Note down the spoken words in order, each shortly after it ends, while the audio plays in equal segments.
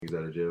niggas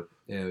out of jail.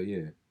 Hell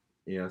yeah.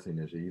 Yeah, I seen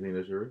that shit. You think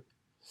that's real?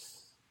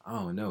 I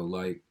don't know,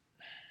 like,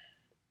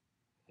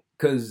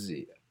 cause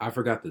I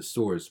forgot the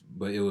source,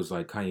 but it was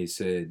like Kanye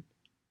said,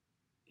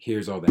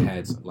 "Here's all the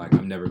hats. Like,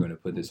 I'm never gonna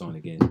put this on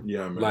again." Yeah,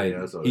 I remember. Like,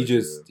 Yeah, I saw he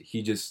that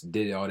he just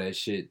did all that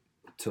shit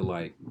to,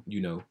 like,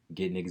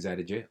 get niggas out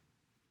of jail.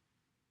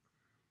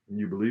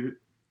 You believe it?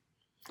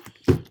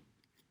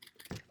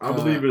 I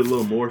believe it a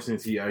little more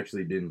since he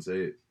actually didn't say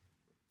it.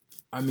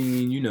 I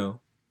mean,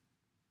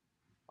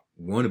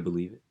 want to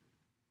believe it.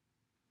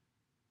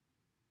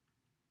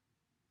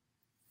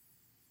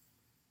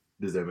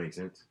 Does that make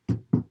sense?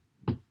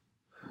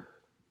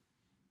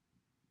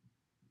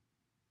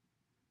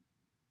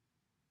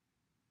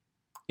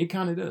 It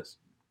kind of does.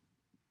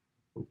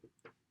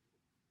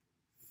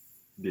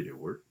 Did it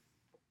work?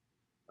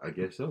 I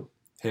guess so.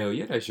 Hell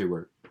yeah, that shit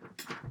worked.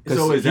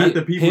 So is that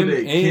the people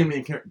that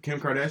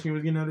Kim Kardashian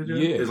was getting out of jail?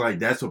 Yeah. It's like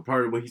that's a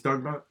part of what he's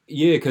talking about?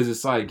 Yeah, because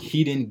it's like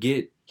he didn't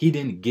get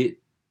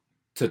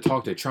to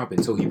talk to Trump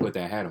until he put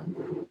that hat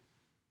on.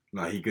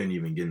 Like he couldn't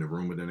even get in the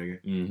room with that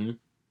nigga? Mm-hmm.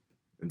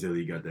 Until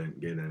he got that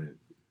in.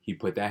 He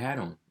put that hat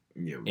on.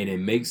 Yeah. And it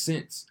makes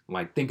sense.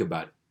 Like, think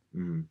about it.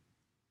 Mm-hmm.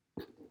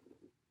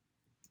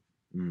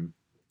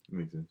 Mm-hmm.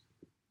 Makes sense.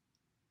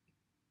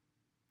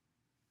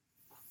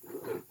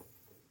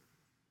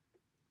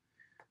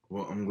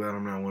 Well, I'm glad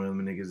I'm not one of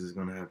them niggas that's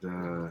gonna have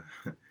to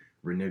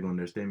renege on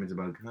their statements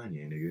about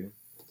Kanye, nigga.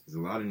 Because a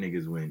lot of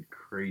niggas went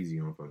crazy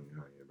on fucking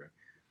Kanye, bro.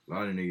 A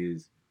lot of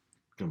niggas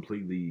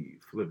completely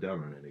flipped out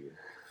on that nigga.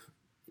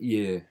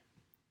 Yeah.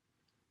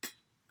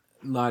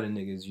 A lot of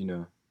niggas,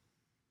 a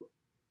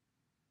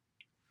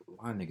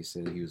lot of niggas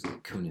said he was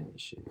like cooning and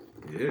shit.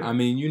 Yeah. I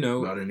mean, a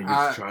lot of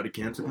niggas tried to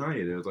cancel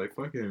Kanye. They was like,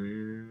 fuck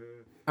him.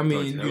 I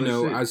mean,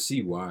 I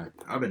see why.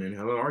 I've been in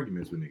hella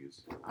arguments with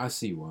niggas. I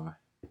see why.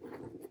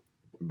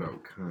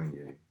 About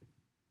Kanye.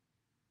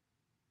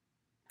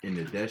 And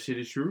if that shit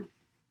is true,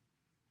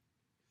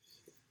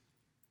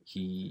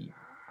 niggas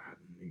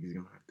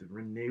gonna have to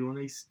renege on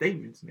their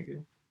statements,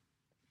 nigga.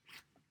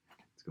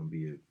 It's gonna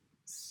be a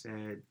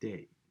sad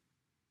day.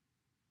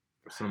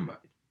 For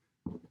somebody.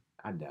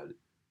 I doubt it.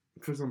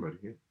 For somebody,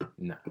 yeah.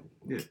 Nah.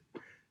 Yeah.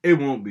 It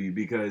won't be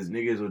because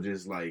niggas will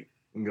just like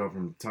go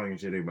from talking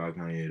shit about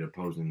Kanye to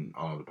posting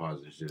all the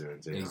positive shit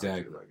and saying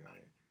exactly shit about Kanye.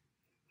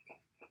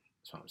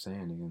 That's what I'm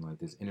saying, nigga. Like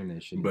this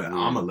internet shit. But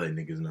I'ma let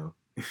niggas know.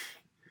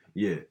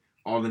 Yeah.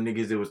 All the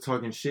niggas that was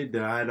talking shit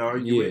that I had to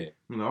argue with,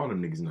 all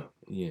them niggas know.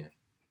 Yeah.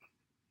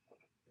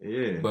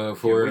 Yeah. But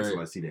Can't wait till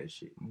I see that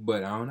shit.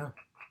 But I don't know.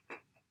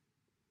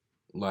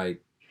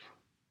 Like,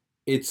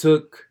 it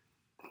took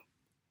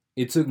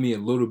me a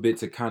little bit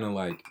to kind of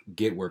like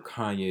get where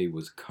Kanye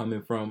was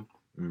coming from.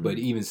 Mm-hmm. But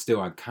even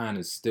still, I kind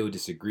of still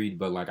disagreed.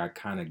 But like, I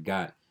kind of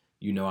got,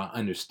 I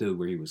understood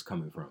where he was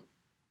coming from.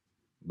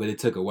 But it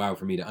took a while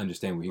for me to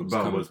understand where he was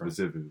coming from. About what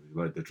specifically?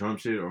 Like the Trump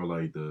shit or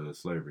like the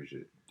slavery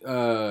shit?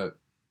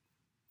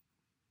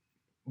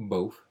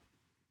 Both.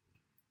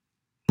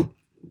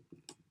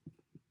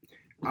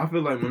 I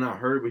feel like when I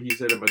heard what he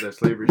said about that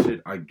slavery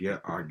shit, I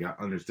got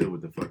understood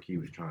what the fuck he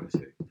was trying to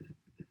say.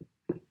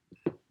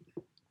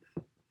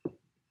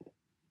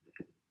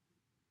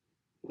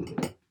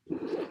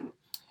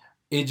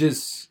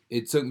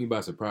 It took me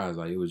by surprise.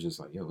 Like, it was just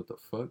like, yo, what the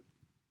fuck?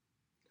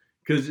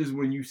 Because just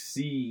when you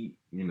see,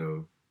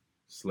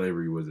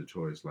 slavery was a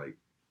choice, like,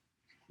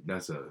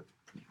 that's a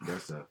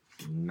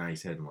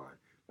nice headline.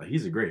 Like,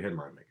 he's a great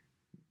headline maker.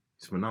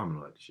 He's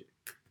phenomenal at the shit.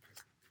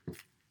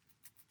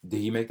 Did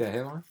he make that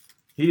headline?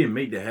 He didn't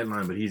make the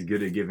headline, but he's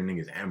good at giving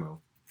niggas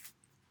ammo.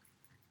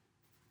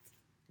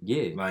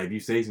 Yeah. Like, if you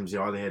say some shit,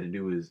 all they had to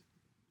do is,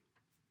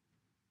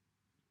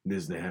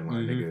 this is the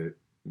headline, nigga.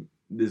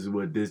 This is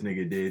what this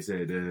nigga did,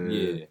 said.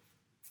 Yeah.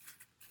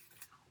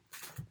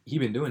 He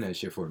been doing that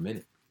shit for a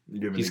minute.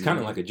 He's kind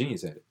of like a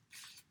genius at it.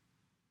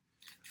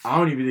 I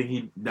don't even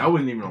think that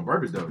wasn't even on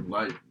purpose, though.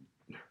 Like,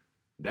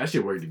 that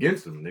shit worked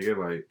against him, nigga.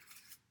 Like,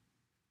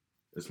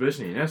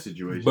 especially in that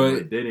situation. But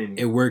like, they didn't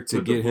it worked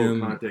to get him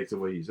context of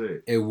what he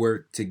said. It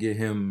worked to get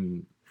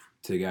him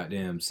to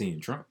goddamn seeing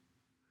Trump.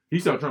 He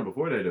saw Trump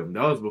before that, though.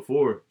 That was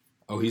before.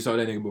 Oh, he saw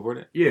that nigga before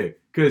that? Yeah,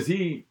 because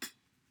he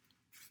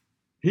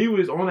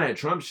was on that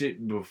Trump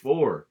shit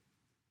before.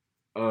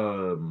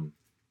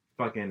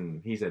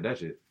 Fucking, he said that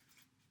shit.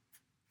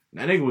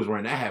 That nigga was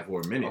wearing that hat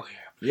for a minute. Oh,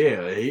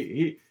 yeah.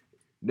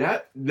 Yeah,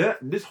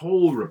 this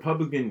whole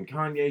Republican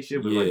Kanye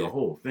shit was like a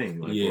whole thing.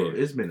 Like,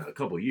 it's been a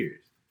couple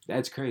years.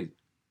 That's crazy.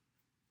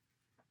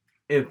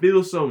 It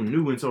feels so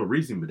new and so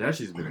recent, but that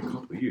shit's been a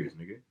couple years,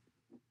 nigga.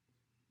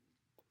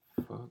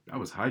 Fuck. That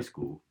was high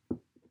school.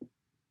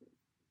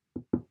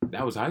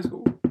 That was high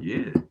school?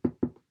 Yeah.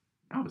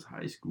 That was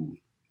high school.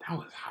 That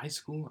was high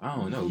school? I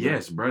don't know.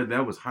 Yes, bro.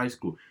 That was high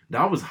school.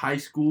 That was high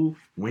school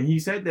when he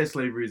said that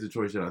slavery is a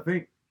choice shit, I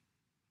think.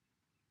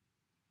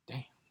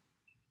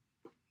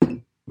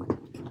 Damn.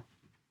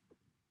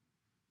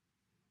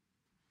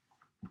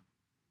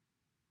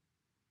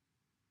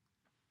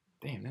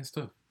 Damn, that's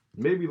tough.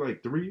 Maybe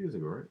like 3 years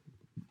ago, right?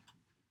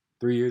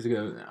 3 years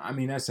ago. I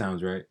mean, that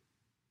sounds right.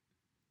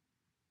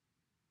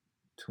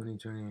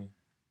 2020.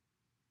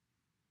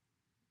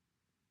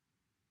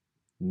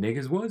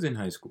 Niggas was in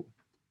high school.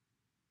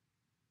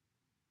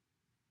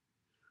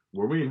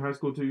 Were we in high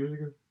school 2 years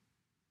ago?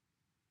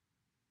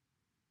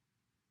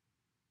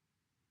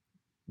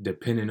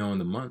 Depending on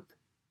the month.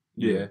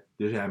 Yeah.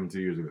 This happened 2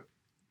 years ago.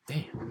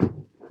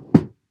 Damn.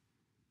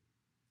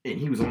 And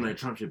he was on that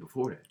Trump shit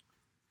before that.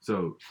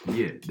 So,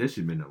 yeah, that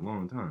shit been a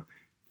long time.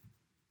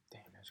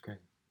 Damn, that's crazy.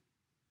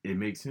 It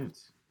makes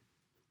sense.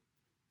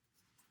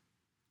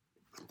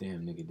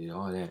 Damn, nigga did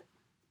all that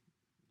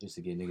just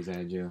to get niggas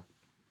out of jail.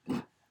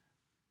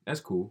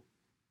 That's cool.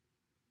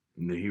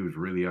 And he was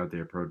really out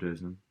there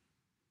protesting.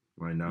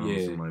 Like, not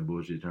on some like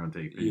bullshit trying to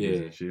take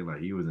pictures and shit. Like,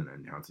 he wasn't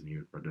announcing he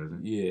was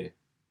protesting. Yeah.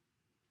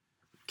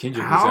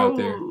 Kendrick was out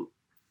there.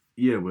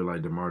 Yeah, with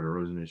like DeMar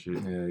DeRozan and shit.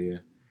 Hell yeah.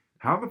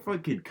 How the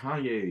fuck could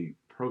Kanye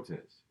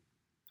protest?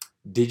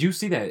 Did you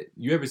see that?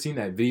 You ever seen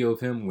that video of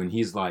him when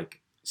he's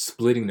like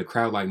splitting the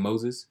crowd like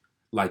Moses?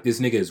 Like this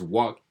nigga is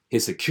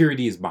his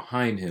security is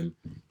behind him.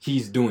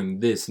 He's doing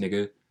this,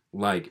 nigga.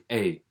 Like,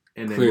 hey,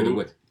 and clear the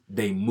way.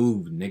 They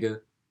moved,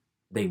 nigga.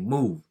 They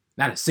moved.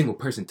 Not a single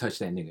person touched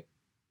that nigga.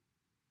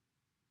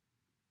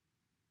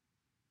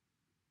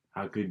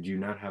 How could you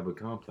not have a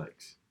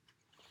complex?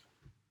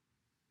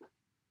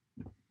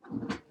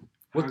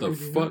 What the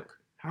fuck?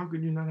 How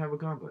could you not have a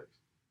complex?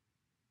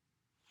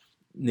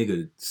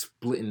 Nigga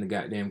splitting the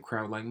goddamn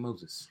crowd like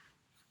Moses.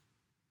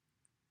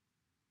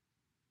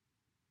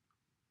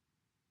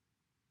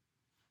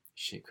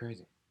 Shit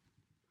crazy.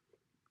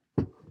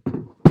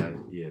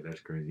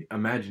 That's crazy.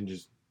 Imagine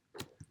just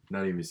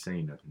not even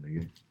saying nothing,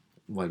 nigga.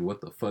 Like, what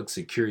the fuck?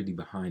 Security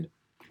behind him.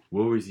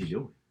 What was he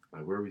doing?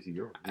 Like, where was he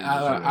going?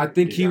 I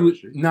think he was...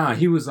 Nah,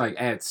 he was like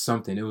at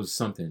something. It was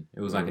something.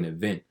 It was like an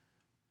event.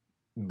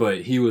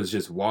 But he was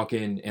just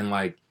walking and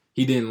like...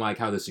 He didn't like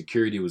how the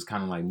security was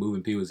kind of like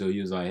moving people. So he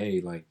was like,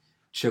 hey, like,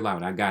 chill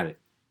out. I got it.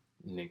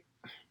 Nigga.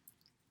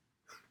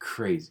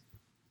 Crazy.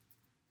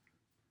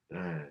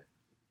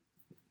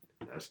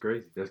 That's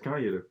crazy. That's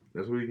Kanye though.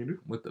 That's what he can do.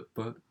 What the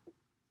fuck?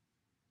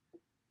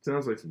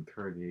 Sounds like some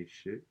Kanye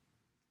shit.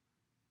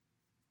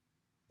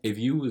 If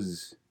you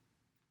was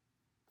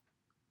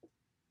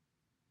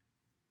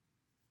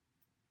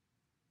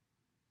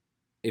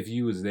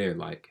there,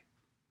 like,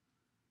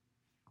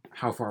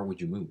 how far would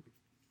you move?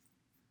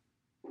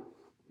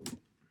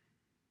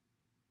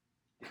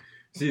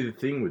 See, the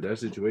thing with that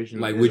situation,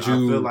 like, would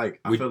you?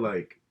 I feel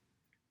like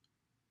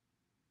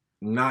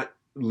not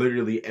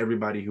literally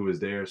everybody who was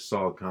there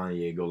saw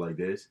Kanye go like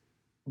this,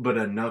 but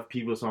enough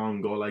people saw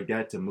him go like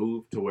that to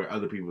move to where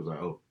other people was like,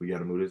 "Oh, we got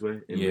to move this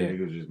way," and then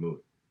niggas just move.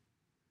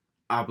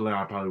 I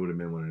probably would have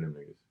been one of them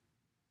niggas.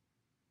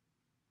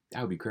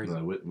 That would be crazy.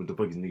 Like, what the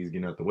fuck is niggas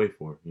getting out the way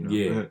for? You know?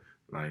 Yeah.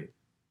 Like.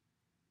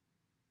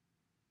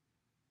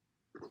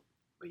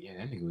 But yeah,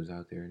 that nigga was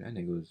out there. That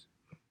nigga was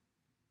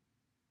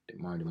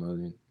DeMar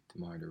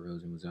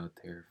DeRozan was out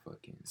there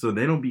fucking. So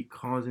they don't be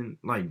causing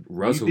like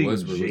Russell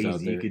Westbrook was out there.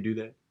 Jay-Z could do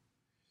that?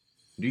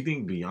 Do you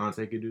think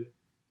Beyonce could do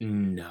that?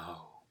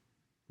 No.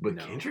 But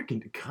no. Kendrick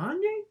and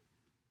Kanye?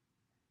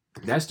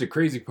 That's the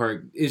crazy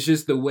part. It's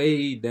just the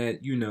way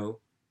that, you know,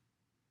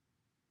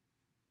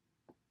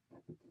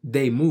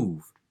 they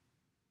move.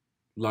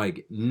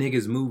 Like,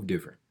 niggas move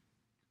different.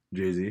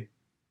 Jay-Z?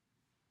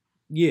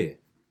 Yeah.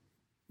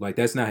 Like,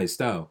 that's not his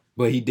style.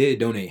 But he did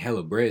donate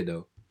hella bread,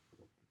 though.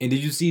 And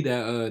did you see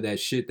that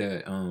shit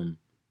that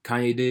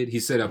Kanye did? He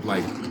set up,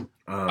 like,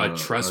 a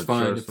trust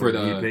fund for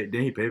the...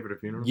 Didn't he pay for the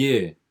funeral?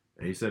 Yeah.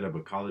 And he set up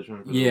a college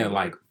fund for the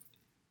like,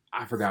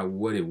 I forgot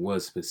what it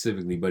was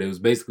specifically, but it was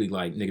basically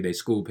like, nigga, they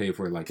school paid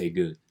for it like they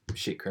good.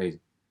 Shit crazy.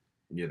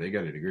 Yeah, they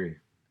got a degree.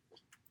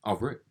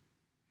 Off rip.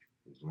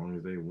 As long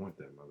as they want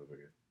that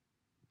motherfucker.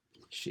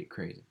 Shit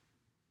crazy.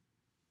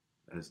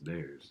 That's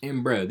theirs.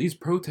 And bruh, these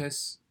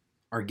protests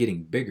are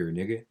getting bigger,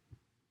 nigga.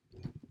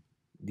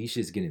 These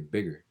shit's getting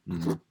bigger.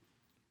 Mm-hmm.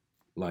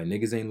 Like,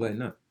 niggas ain't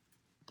letting up.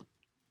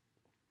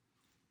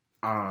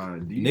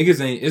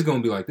 Niggas ain't, it's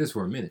gonna be like this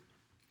for a minute.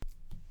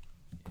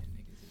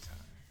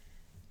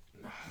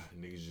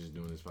 Niggas just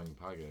doing this fucking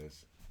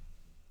podcast.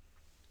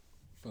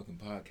 Fucking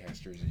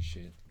podcasters and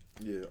shit.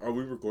 Yeah. Are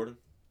we recording?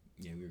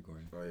 Yeah, we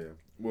recording. Oh, yeah.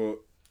 Well,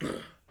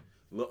 a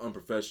little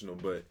unprofessional,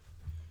 but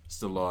it's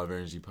the Law of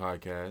Energy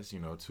podcast. You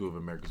know, two of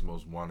America's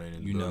most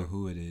wanted. You know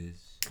who it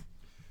is.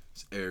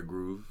 It's Air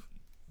Groove.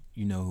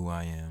 You know who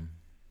I am.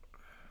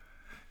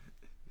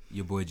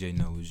 Your boy Jay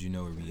knows. You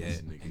know where we at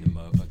in the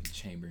motherfucking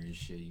chamber and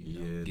shit. You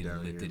know,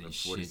 getting lifted and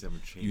shit.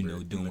 You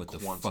know, doing what the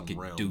fuck it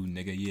do,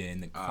 nigga. Yeah,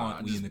 in the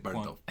quant. We in the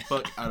quant. The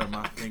fuck out of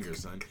my finger,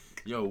 son.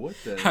 Yo, what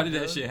the? How did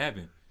that shit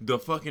happen? The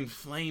fucking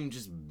flame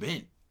just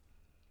bent.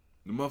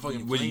 The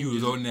motherfucking. When you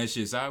was holding that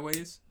shit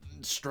sideways?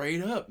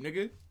 Straight up,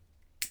 nigga.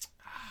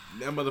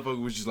 That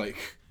motherfucker was just like,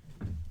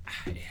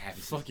 it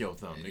happens. Fuck your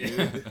thumb,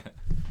 nigga.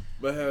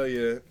 But hell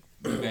yeah.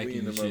 We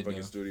in the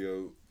motherfucking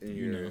studio in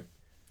here.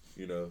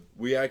 You know,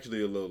 we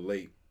actually a little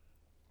late.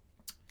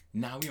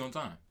 Nah, we on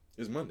time.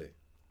 It's Monday.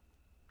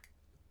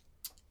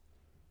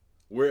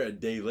 We're a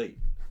day late.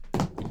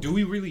 Do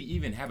we really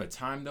even have a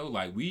time though?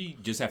 Like, we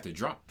just have to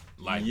drop.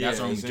 Like, that's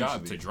our only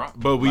job, to drop.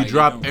 But we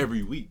drop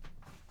every week.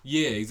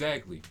 Yeah,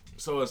 exactly.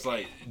 So it's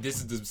like this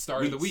is the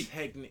start of the week.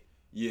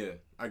 Yeah,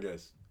 I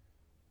guess.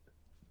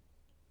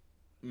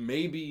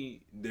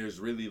 Maybe there's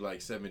really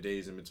like 7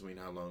 days in between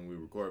how long we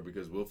record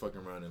because we'll fuck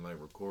around and like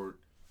record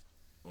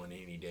on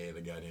any day of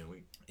the goddamn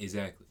week.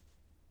 Exactly.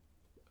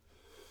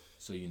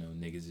 So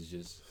niggas is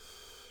just.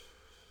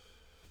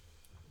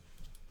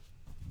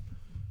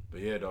 But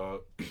yeah,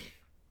 dog.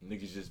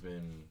 Niggas just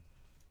been.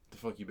 The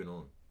fuck you been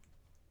on?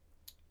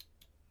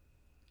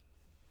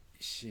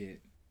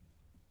 Shit.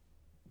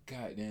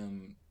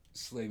 Goddamn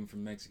slaving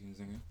from Mexicans,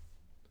 nigga.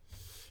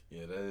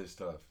 Yeah, that is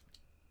tough.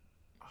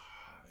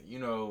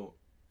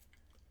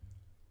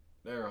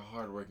 They're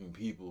hardworking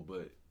people,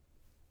 but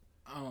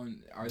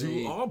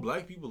do all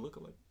black people look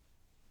alike?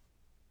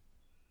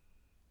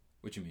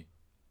 What you mean?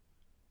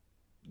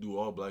 Do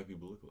all black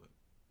people look alike?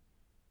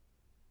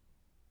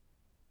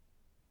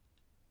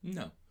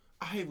 No.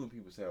 I hate when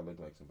people say I look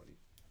like somebody.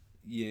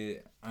 Yeah,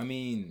 I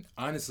mean,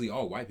 honestly,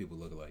 all white people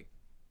look alike.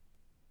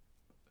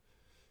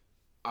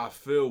 I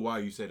feel why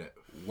you say that.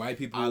 White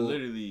people. I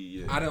literally,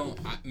 yeah.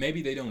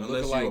 Maybe they don't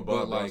Unless look alike,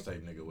 but like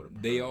type nigga with a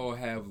they all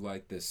have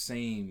like the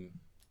same.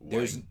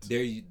 White.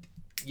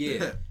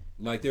 Yeah.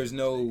 Like there's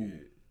no.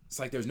 It's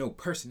like there's no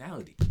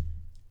personality.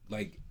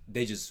 Like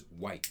they just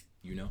white,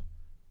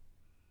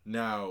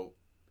 Now,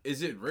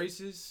 is it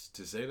racist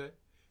to say that?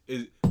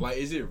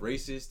 Is it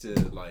racist to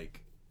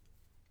like?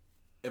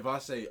 If I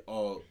say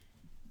all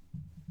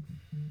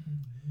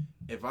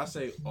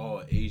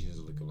Asians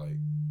look alike,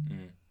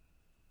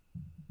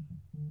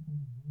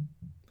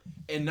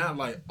 and not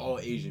like all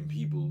Asian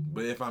people,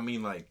 but if I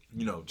mean like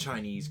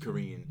Chinese,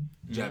 Korean,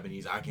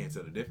 Japanese, I can't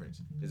tell the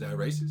difference. Is that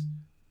racist,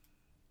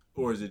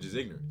 or is it just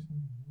ignorance?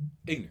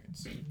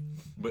 Ignorance.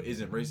 But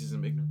isn't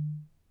racism ignorant?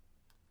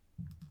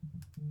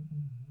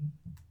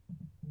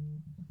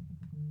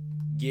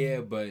 Yeah,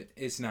 but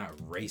it's not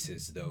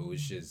racist though.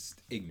 It's just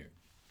ignorant.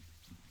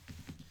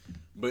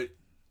 But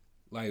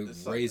like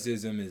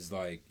racism is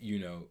like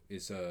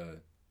it's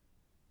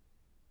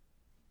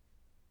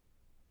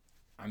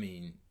I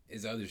mean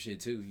it's other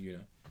shit too.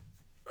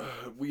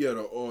 We at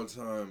an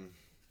all-time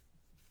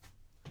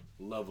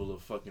level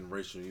of fucking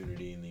racial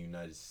unity in the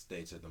United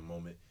States at the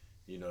moment.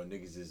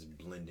 Niggas is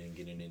blending,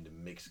 getting into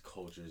mixed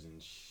cultures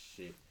and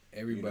shit.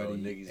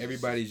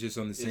 Everybody's just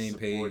on the same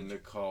page. Supporting the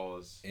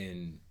cause.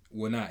 And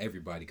well, not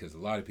everybody, because a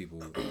lot of people,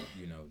 don't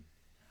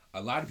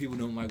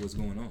like what's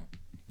going on.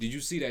 Did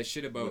you see that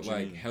shit about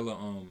like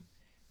hella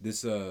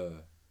this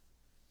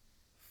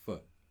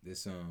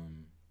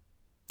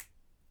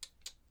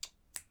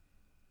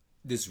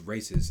this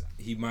racist?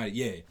 He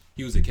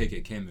was a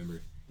KKK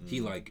member. Mm-hmm.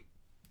 He like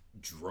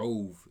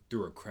drove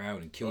through a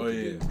crowd and killed the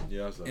dude.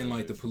 Yeah, I saw and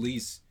like the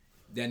police,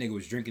 that nigga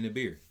was drinking a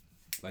beer.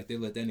 Like they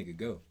let that nigga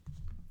go.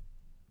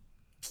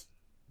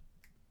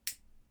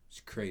 It's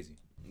crazy.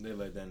 They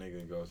let that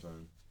nigga go,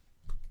 son.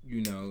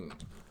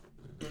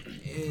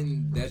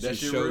 And that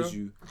just shows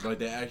you, like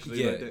they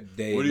actually let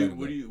that. What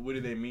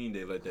do they mean?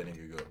 They let that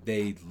nigga go?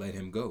 They let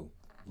him go.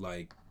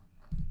 Like,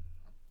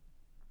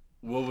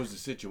 what was the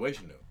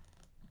situation though?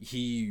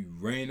 He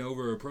ran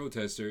over a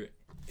protester.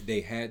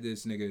 They had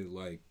this nigga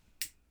like.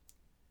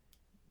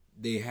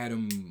 They had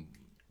him.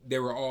 They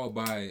were all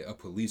by a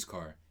police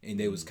car, and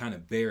they was kind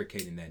of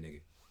barricading that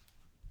nigga.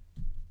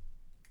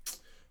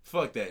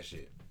 Fuck that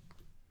shit.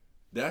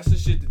 That's the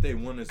shit that they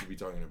want us to be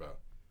talking about.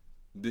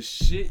 The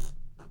shit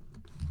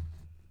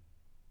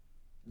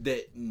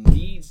that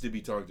needs to be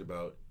talked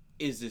about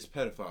is this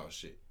pedophile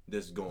shit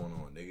that's going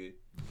on, nigga.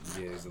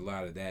 Yeah, there's a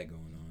lot of that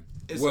going on.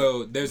 It's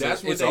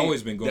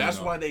always been going on.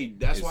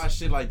 That's why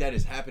shit like that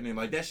is happening.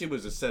 Like that shit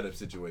was a setup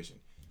situation.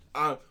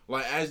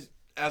 Like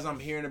as I'm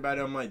hearing about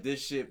it, I'm like,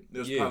 this shit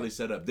was probably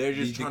set up. They're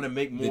just trying to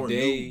make more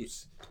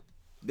news.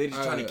 They're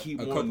just trying to keep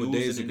more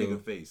news in the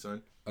nigga face,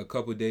 son. A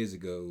couple days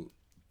ago,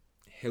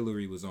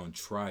 Hillary was on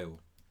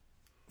trial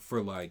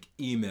for like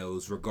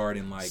emails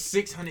regarding like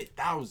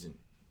 600,000.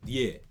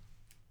 Yeah.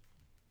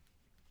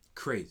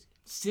 Crazy.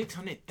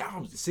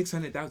 600,000.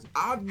 600,000.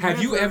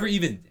 Have you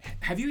even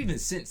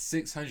sent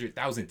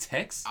 600,000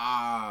 texts?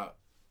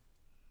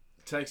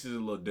 Text is a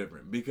little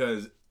different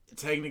because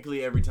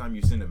technically every time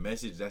you send a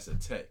message, that's a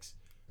text.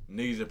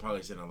 Niggas are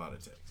probably sending a lot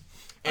of texts.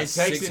 And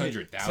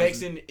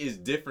texting is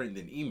different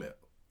than email.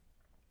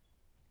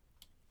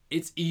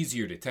 It's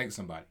easier to text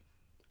somebody.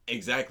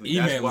 Exactly.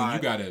 Email,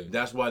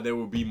 that's why there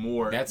will be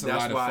more. That's a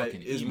lot of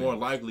fucking it's emails. More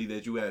likely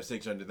that you have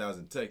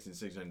 600,000 texts and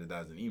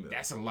 600,000 emails.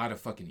 That's a lot of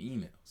fucking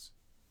emails.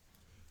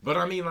 But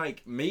I mean,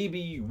 like,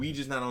 maybe we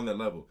just not on that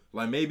level.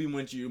 Like, maybe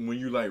when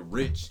you like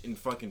rich and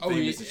fucking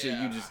famous and shit,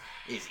 you just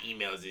it's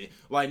emails it.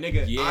 Like,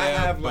 nigga, I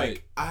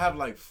have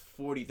like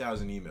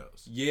 40,000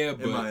 emails. Yeah,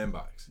 but in my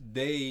inbox,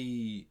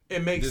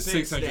 it makes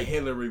sense that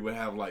Hillary would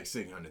have like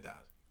 600,000.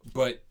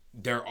 But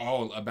they're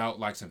all about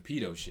like some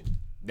pedo shit.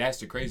 That's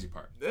the crazy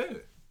part. Yeah,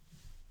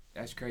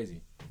 that's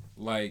crazy.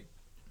 Like,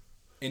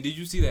 and did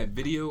you see that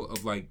video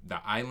of like the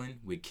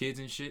island with kids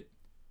and shit?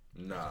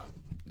 Nah,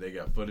 they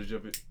got footage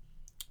of it.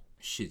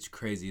 Shit's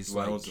crazy. It's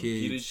like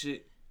kids.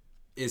 Shit?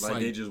 it's like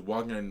they just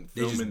walking and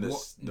filming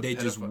they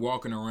just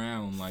walking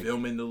around like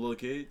filming the little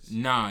kids.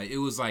 Nah, it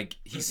was like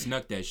he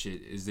snuck that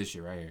shit. Is this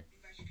shit right here?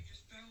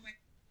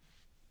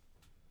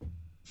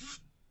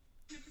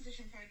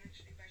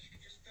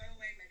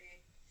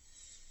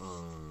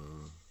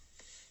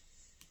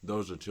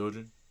 Those are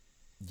children?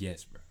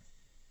 Yes, bro.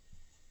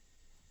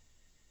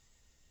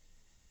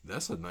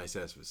 That's a nice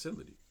ass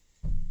facility.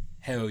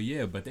 Hell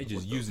yeah, but they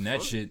just using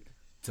that shit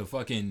to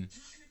fucking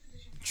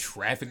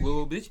traffic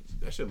little bitches.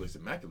 That shit looks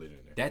immaculate in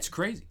there. That's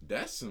crazy.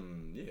 That's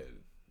some they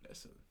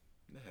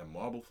have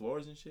marble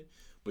floors and shit.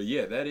 But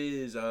yeah, that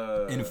is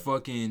and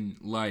fucking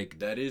like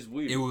that is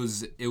weird.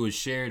 It was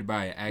shared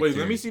by an actor. Wait,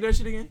 let me see that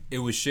shit again. It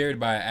was shared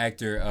by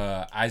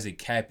actor Isaac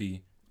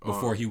Cappy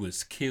before he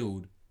was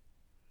killed.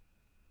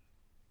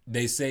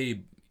 They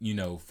say,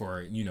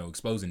 for,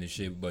 exposing this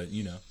shit, but,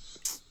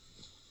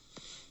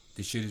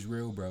 this shit is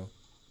real, bro.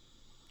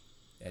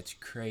 That's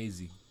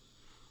crazy.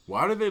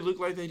 Why do they look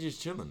like they just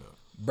chilling, though?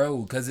 Bro,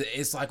 because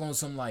it's, like, on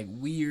some, like,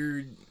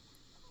 weird,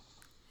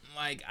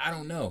 like, I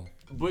don't know.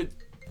 But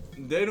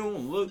they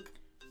don't look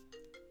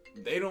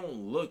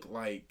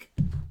like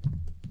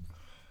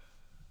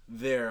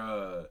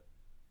they're,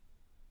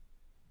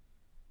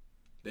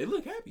 they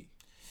look happy.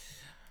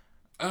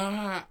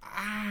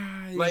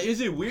 Like, is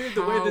it weird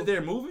the way that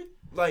they're moving?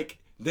 Like,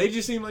 they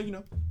just seem like,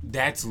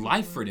 That's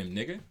life for them,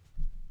 nigga.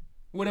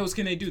 What else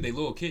can they do? They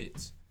little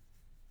kids.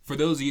 For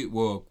those of you,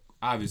 well,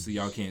 obviously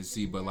y'all can't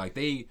see, but, like,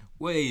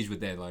 what age with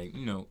that? Like,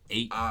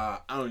 8? I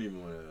don't even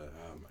want to,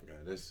 oh my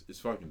God, it's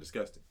fucking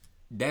disgusting.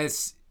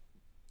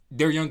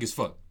 They're young as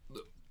fuck.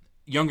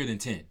 Younger than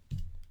 10.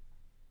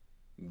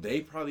 They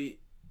probably.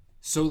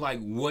 So, like,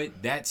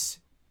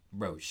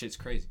 bro, shit's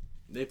crazy.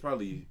 They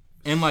probably.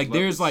 And like,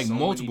 there's like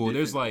multiple.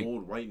 There's like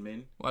old white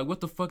men. Like,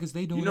 what the fuck is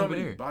they doing over there?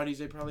 You know how many bodies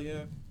they probably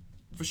have?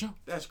 For sure.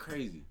 That's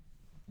crazy.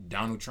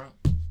 Donald Trump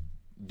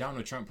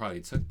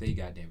probably took they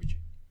goddamn Richard.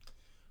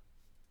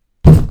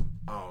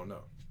 I don't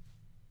know.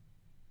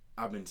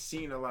 I've been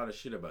seeing a lot of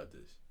shit about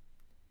this.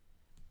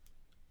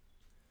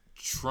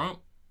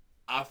 Trump,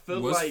 I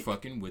feel was like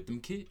fucking with them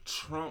kids.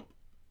 Trump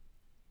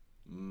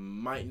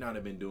might not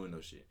have been doing no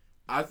shit.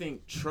 I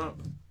think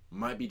Trump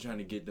might be trying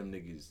to get them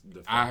niggas the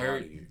fuck out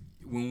of here.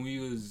 When we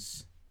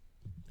was,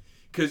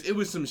 cause it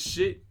was some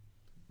shit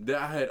that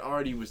I had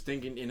already was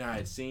thinking and I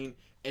had seen,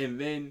 and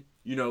then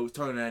talking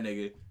to that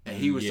nigga, and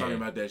he was talking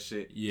about that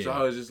shit. Yeah. So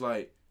I was just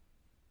like,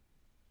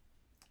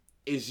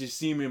 it's just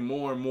seeming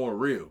more and more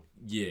real.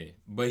 Yeah,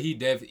 but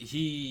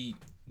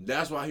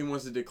that's why he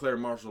wants to declare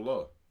martial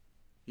law.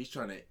 He's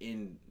trying to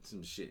end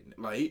some shit.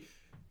 I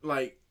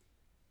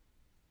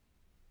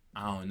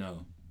don't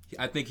know.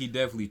 I think he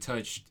definitely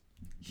touched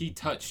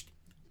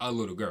a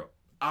little girl.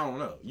 I don't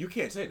know. You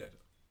can't say that.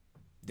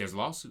 There's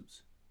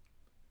lawsuits.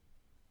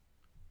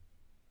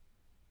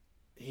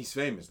 He's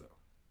famous, though.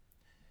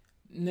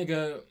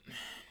 Nigga,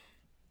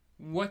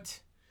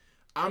 what?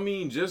 I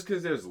mean, just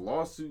because there's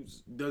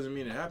lawsuits doesn't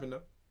mean it happened,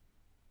 though.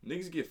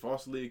 Niggas get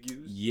falsely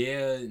accused.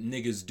 Yeah,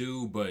 niggas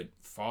do, but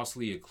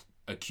falsely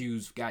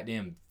accused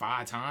goddamn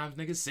 5 times,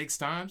 nigga, 6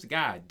 times?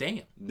 God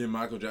damn. Did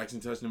Michael Jackson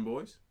touch them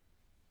boys?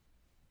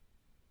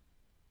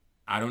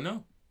 I don't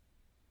know.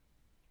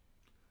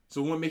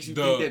 So what makes you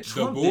think that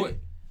Trump did?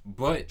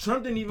 But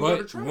Trump didn't even go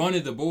to Trump. One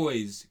of the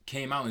boys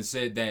came out and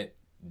said that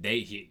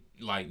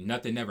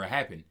nothing ever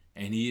happened,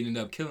 and he ended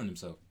up killing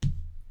himself.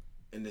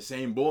 And the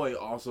same boy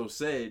also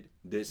said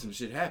that some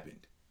shit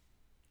happened.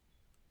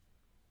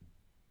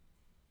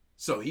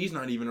 So he's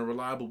not even a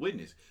reliable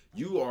witness.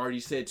 You already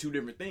said 2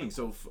 different things,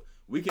 so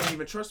we can't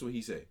even trust what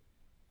he said.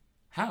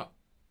 How?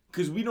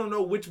 Because we don't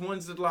know which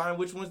one's the lie and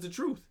which one's the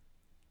truth.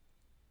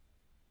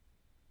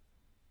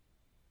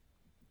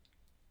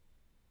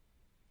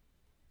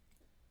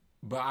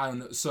 But I don't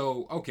know.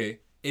 So,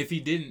 okay. If he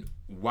didn't,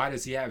 why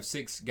does he have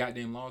 6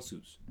 goddamn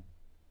lawsuits?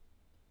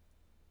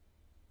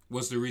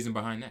 What's the reason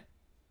behind that?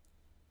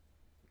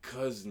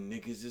 Because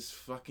niggas is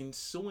fucking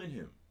suing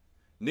him.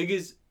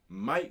 Niggas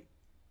might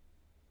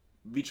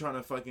be trying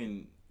to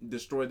fucking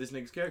destroy this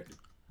nigga's character.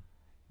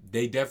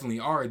 They definitely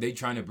are. They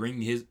trying to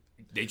bring his...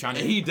 And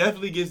he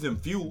definitely gives them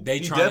fuel. He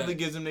definitely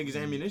gives them niggas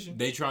ammunition.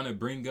 They trying to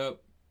bring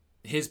up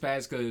his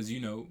past because,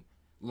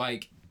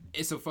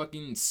 it's a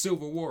fucking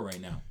civil war right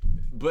now.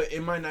 But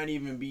it might not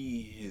even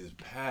be his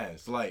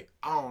past. Like,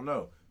 I don't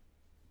know.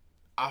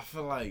 I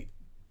feel like...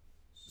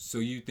 So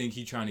you think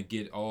he trying to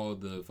get all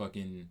the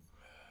fucking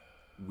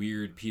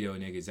weird pedo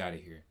niggas out of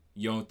here?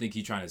 You don't think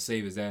he trying to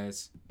save his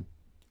ass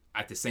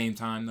at the same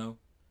time, though?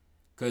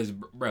 Because,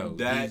 bro,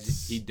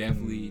 he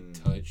definitely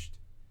touched...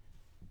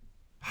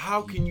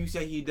 How can you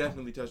say he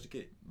definitely touched a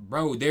kid?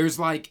 Bro, there's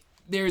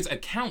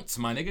accounts,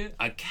 my nigga.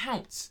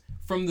 Accounts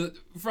from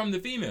the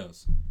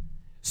females.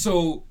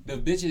 So the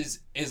bitches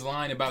is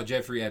lying about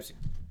Jeffrey Epstein.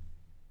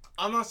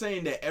 I'm not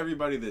saying that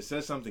everybody that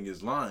says something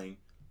is lying,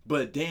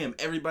 but damn,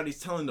 everybody's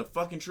telling the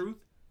fucking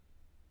truth.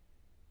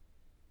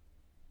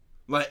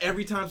 Like,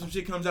 every time some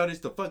shit comes out, it's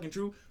the fucking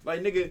truth.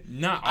 Like, nigga,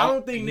 I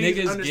don't think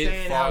niggas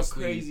understand how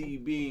crazy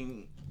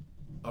being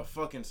a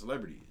fucking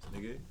celebrity is,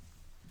 nigga.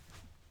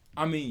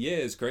 I mean, yeah,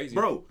 it's crazy.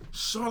 Bro,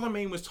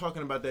 Charlamagne was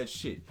talking about that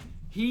shit.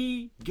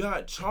 He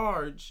got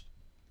charged.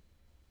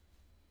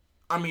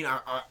 I mean,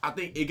 I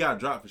think it got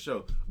dropped for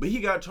sure. But he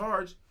got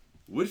charged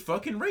with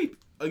fucking rape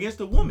against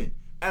a woman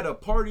at a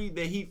party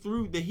that he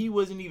threw that he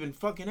wasn't even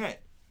fucking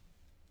at.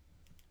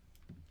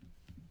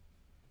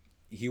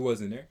 He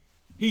wasn't there?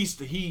 He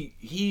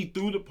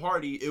threw the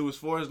party. It was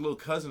for his little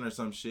cousin or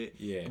some shit.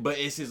 Yeah. But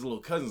it's his little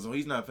cousin, so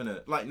he's not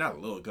finna, like, not a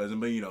little cousin,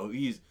 but, you know,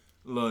 he's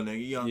a little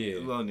nigga, young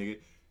little nigga.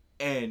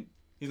 And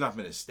he's not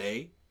finna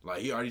stay.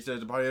 Like, he already set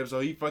the party up, so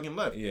he fucking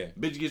left. Yeah.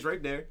 Bitch gets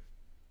right there.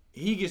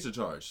 He gets the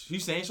charge.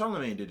 He's saying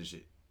Charlamagne did the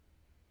shit.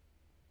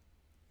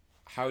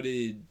 How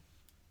did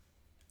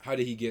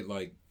he get,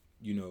 like,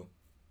 you know?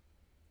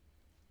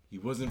 He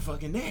wasn't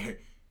fucking there.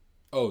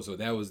 Oh, so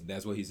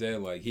that's what he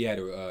said? Like, he had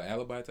a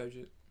alibi type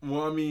shit?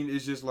 Well, I mean,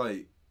 it's just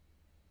like,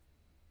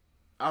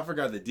 I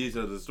forgot the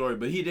details of the story,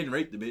 but he didn't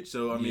rape the bitch,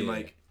 so, I mean,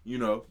 like, you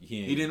know,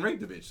 he didn't rape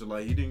the bitch, so,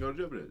 like, he didn't go to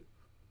jail for that.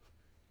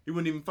 He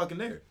wasn't even fucking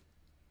there.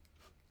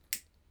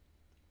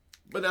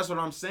 But that's what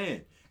I'm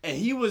saying. And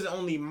he was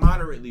only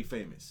moderately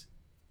famous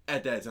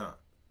at that time.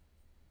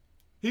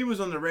 He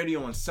was on the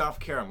radio in South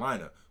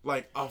Carolina.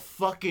 Like, a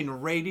fucking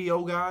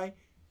radio guy,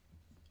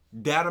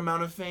 that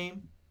amount of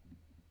fame,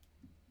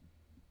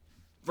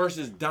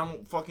 versus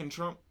Donald fucking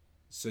Trump.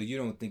 So you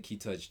don't think he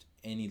touched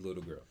any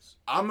little girls?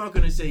 I'm not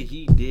going to say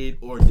he did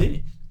or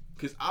didn't,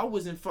 because I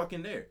wasn't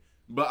fucking there.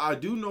 But I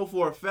do know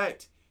for a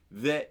fact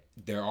that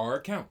there are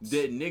accounts.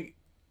 That nigga...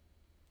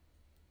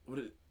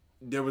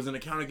 There was an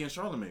account against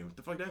Charlamagne. What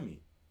the fuck that mean?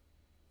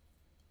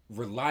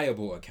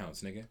 Reliable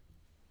accounts, nigga.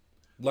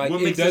 Like,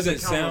 it doesn't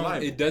sound...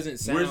 Reliable? It doesn't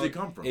sound... Where does it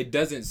come from? It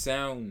doesn't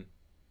sound...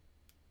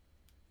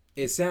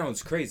 It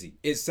sounds crazy.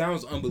 It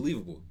sounds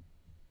unbelievable.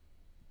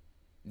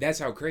 That's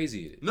how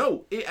crazy it is.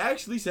 No, it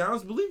actually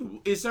sounds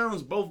believable. It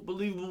sounds both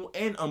believable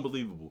and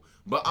unbelievable.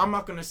 But I'm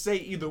not going to say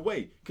either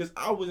way, because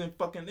I wasn't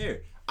fucking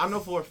there. I know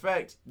for a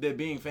fact that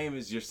being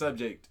famous, you're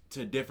subject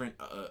to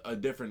a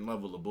different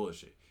level of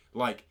bullshit.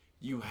 Like,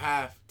 you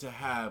have to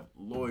have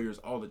lawyers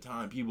all the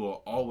time. People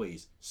are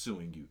always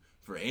suing you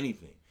for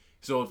anything.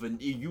 So if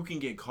you can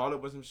get caught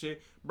up with some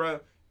shit,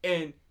 bro,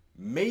 and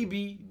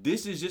maybe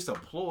this is just a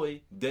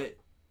ploy that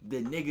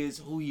the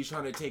niggas who he's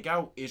trying to take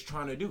out is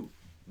trying to do.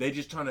 They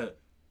just trying to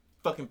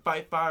fucking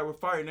fight fire with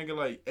fire, nigga.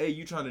 Like, hey,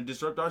 you trying to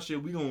disrupt our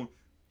shit, we gonna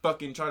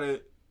fucking try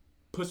to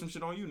put some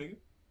shit on you, nigga.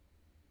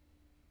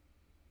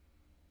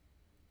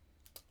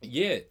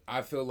 Yeah,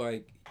 I feel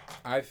like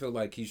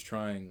he's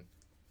trying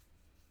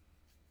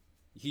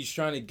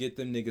to get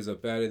them niggas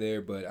up out of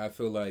there, but I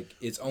feel like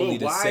it's only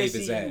to save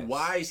his ass.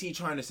 Why is he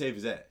trying to save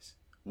his ass?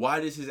 Why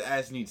does his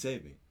ass need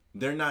saving?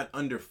 They're not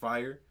under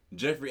fire.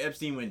 Jeffrey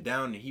Epstein went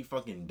down and he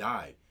fucking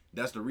died.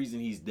 That's the reason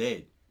he's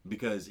dead.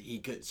 Because he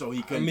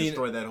couldn't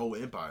destroy that whole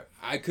empire.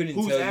 I couldn't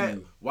tell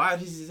you. Why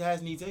does his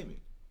ass need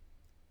saving?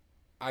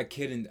 I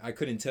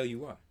couldn't tell you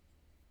why.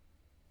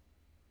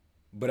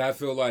 But I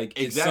feel like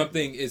it's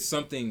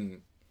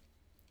something.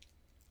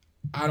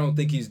 I don't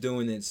think he's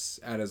doing this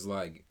out of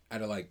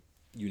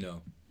you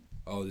know,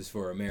 oh, this is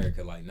for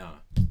America. Like, nah.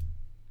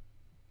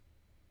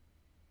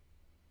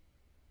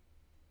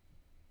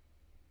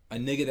 A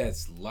nigga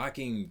that's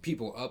locking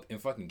people up in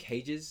fucking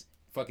cages,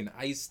 fucking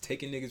ICE,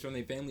 taking niggas from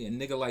their family, a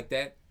nigga like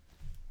that,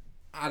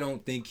 I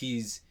don't think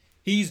he's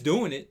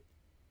doing it.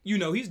 You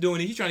know, he's doing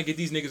it. He's trying to get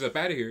these niggas up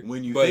out of here.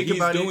 When you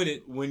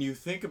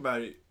think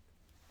about it,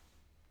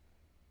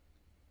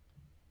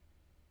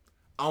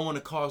 I don't want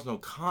to cause no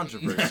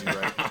controversy,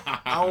 right?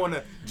 I want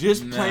to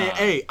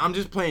I'm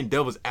just playing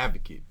devil's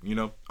advocate, you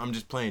know? I'm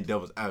just playing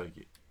devil's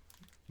advocate.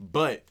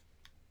 But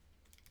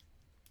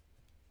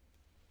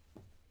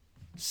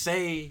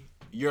say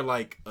you're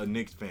like a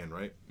Knicks fan,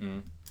 right? Mm-hmm.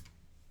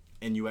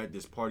 And you at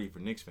this party for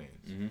Knicks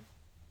fans. Mm-hmm.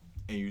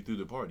 And you threw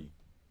the party.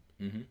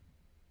 Mm-hmm.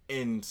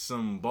 And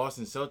some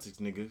Boston Celtics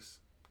niggas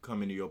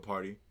come into your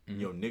party,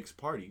 your Knicks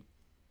party,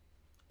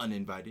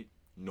 uninvited,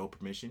 no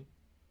permission.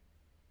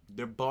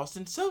 They're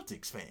Boston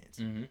Celtics fans.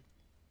 Mm-hmm.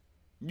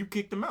 You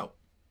kicked them out.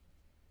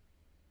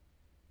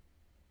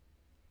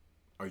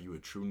 Are you a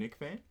true Knicks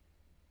fan?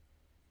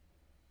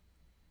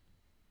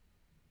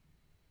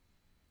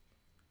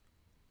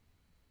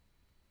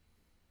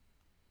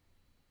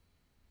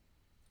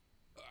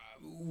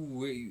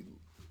 Wait,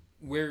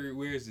 where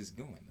is this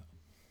going though?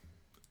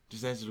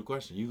 Just answer the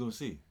question. You gonna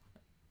see.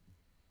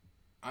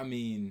 I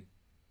mean,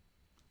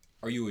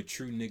 are you a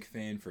true Knicks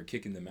fan for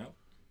kicking them out?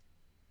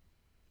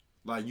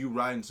 Like, you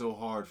riding so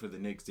hard for the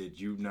Knicks that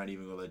you not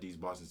even gonna let these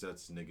Boston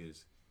Celtics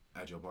niggas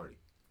at your party?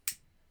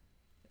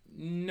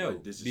 No,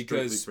 like, this is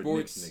because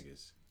sports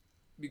niggas.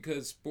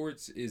 Because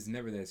sports is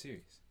never that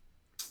serious.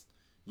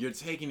 You're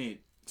taking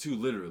it too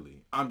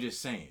literally. I'm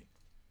just saying,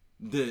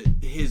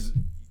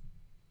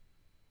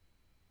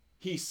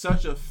 he's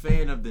such a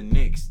fan of the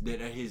Knicks that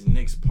at his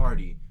Knicks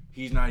party,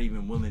 he's not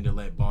even willing to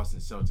let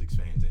Boston Celtics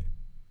fans in.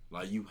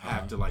 Like, you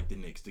have to like the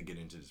Knicks to get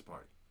into this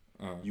party.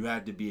 You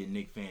have to be a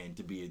Knicks fan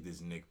to be at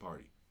this Knicks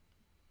party.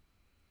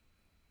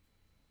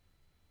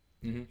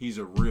 Mm-hmm. He's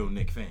a real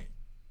Knicks fan.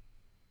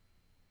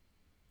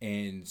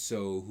 And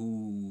so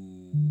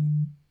who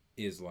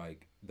is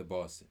like the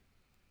Boston?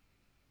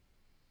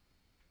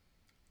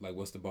 Like,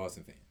 what's the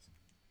Boston fans?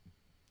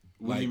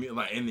 What do you mean,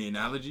 like in the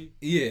analogy?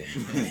 Yeah.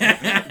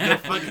 The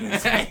fucking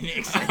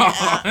Hispanics.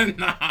 Oh,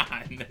 nah,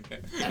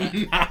 nigga.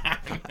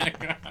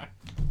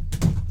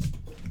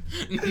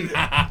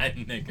 Nah,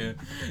 nigga.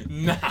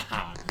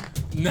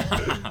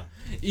 Nah.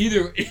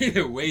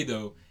 Either way,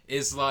 though,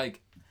 it's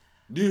like.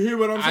 Do you hear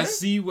what I'm saying? I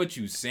see what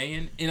you're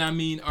saying, and I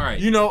mean, all right.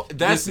 You know,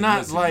 that's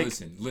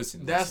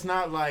listen. That's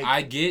not like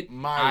I get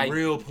my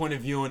real point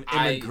of view on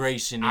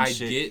immigration and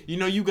shit. You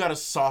know, you gotta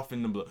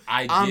soften the blow.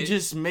 I'm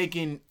just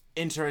making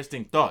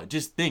interesting thought.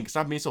 Just think.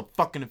 Stop being so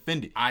fucking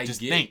offended.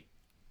 Think.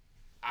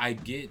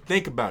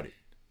 Think about it.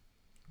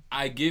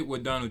 I get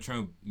what Donald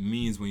Trump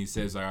means when he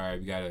says, all right,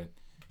 we gotta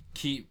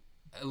keep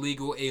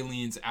illegal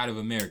aliens out of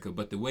America,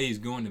 but the way he's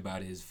going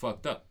about it is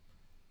fucked up.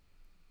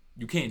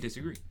 You can't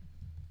disagree.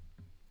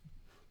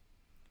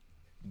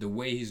 The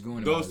way he's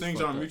going about those things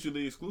are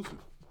mutually exclusive.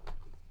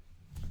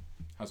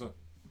 How so?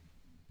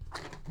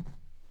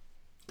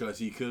 Because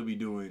he could be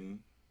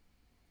doing,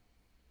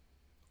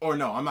 or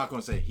no, I'm not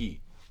gonna say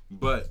he,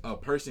 but a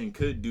person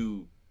could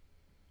do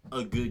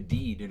a good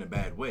deed in a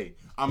bad way.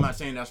 I'm not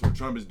saying that's what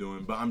Trump is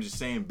doing, but I'm just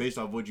saying based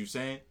off what you're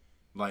saying,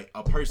 like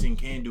a person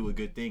can do a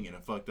good thing in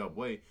a fucked up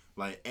way.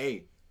 Like,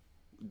 hey,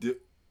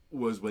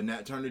 was when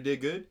Nat Turner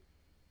did good?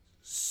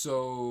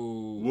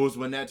 So was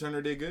when Nat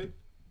Turner did good?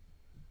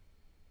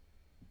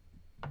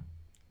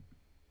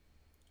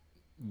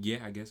 Yeah,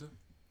 I guess so.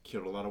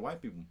 Killed a lot of white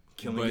people.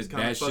 Killing is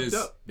kind of fucked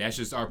up. That's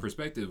just our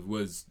perspective.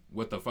 Was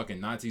what the fucking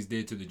Nazis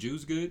did to the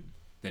Jews good?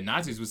 The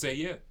Nazis would say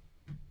yeah.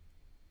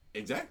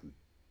 Exactly.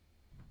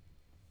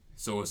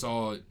 So it's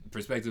all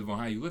perspective on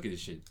how you look at this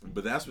shit.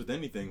 But that's with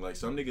anything. Like,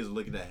 some niggas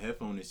look at that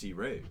headphone and see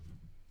red.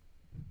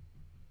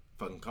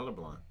 Fucking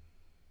colorblind.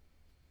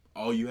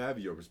 All you have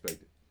is your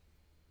perspective.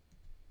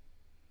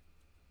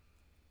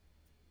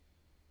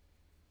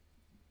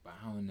 But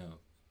I don't know.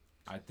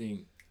 I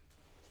think...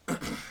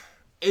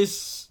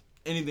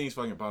 anything's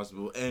fucking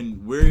possible,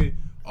 and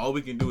all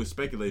we can do is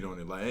speculate on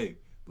it. Like, hey,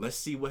 let's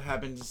see what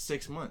happens in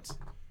 6 months,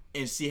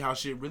 and see how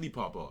shit really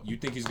pop off. You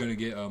think he's gonna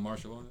get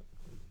martial on it?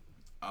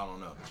 I don't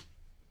know.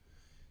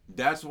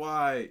 That's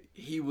why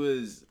he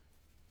was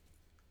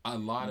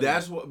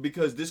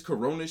because this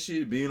corona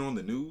shit being on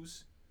the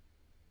news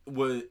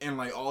was, and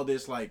like all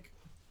this like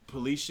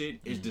police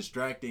shit is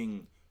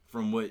distracting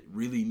from what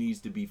really needs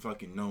to be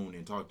fucking known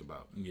and talked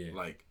about. Yeah,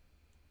 like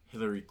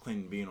Hillary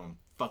Clinton being on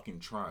fucking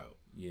trial.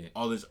 Yeah.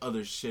 All this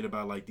other shit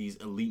about like these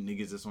elite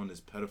niggas that's on this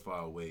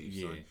pedophile wave.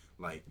 Yeah. So,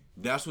 like,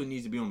 that's what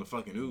needs to be on the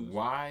fucking news.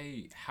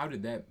 Why? How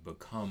did that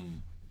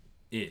become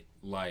it?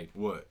 Like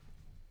what?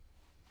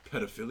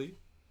 Pedophilia?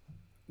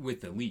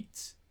 With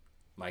elites.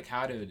 Like,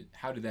 how did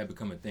that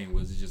become a thing?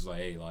 Was it just like,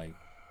 hey, like,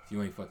 if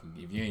you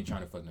ain't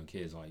trying to fuck no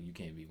kids, like, you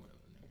can't be one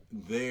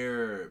of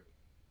them.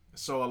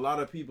 So a lot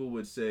of people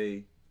would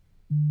say,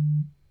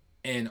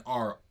 and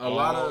are a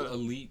lot of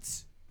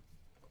elites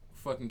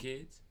fucking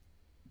kids?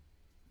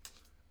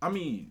 I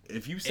mean,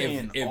 if you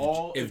saying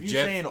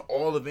saying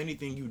all of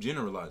anything, you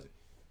generalize it.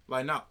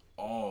 Like, not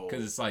all.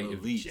 Because it's like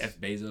elites. If Jeff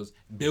Bezos,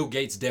 Bill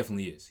Gates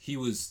definitely is. He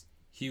was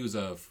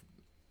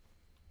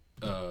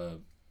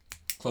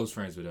close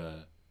friends with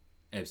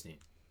Epstein,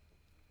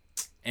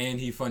 and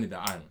he funded the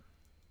island.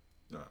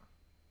 Nah.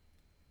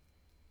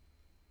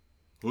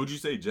 Who'd you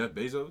say, Jeff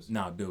Bezos?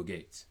 Nah, Bill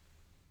Gates.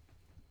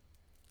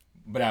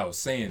 But I was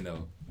saying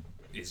though,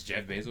 is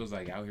Jeff Bezos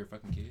like out here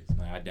fucking kids?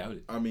 Like, I doubt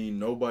it. I mean,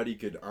 nobody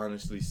could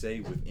honestly say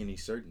with any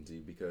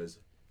certainty because,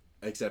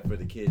 except for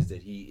the kids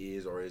that he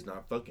is or is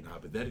not fucking,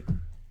 hypothetically.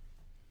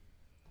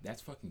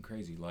 That's fucking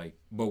crazy. Like,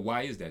 but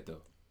why is that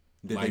though?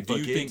 Do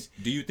you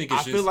think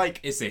it's feel like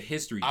it's a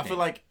history thing? I feel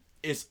like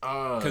it's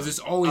because it's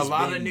always a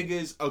lot of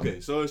niggas. Okay,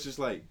 so it's just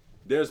like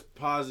there's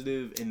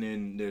positive and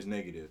then there's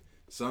negative.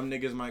 Some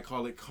niggas might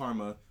call it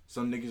karma.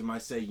 Some niggas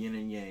might say yin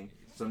and yang.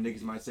 Some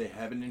niggas might say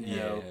heaven and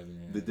hell,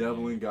 the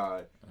devil and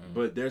God.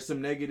 But there's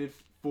some negative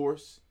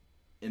force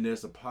and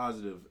there's a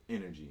positive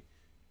energy.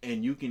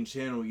 And you can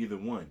channel either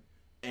one.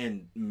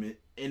 And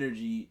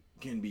energy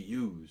can be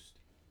used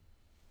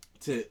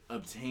to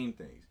obtain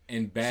things.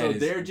 And bad so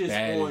they're just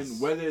on,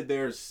 whether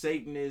they're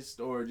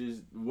Satanist or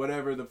just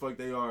whatever the fuck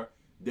they are,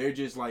 they're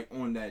just like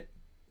on that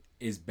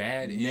is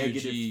bad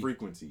negative energy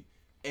frequency.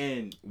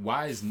 And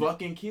why is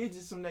fucking kids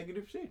is some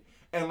negative shit.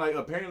 And like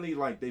apparently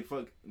like they're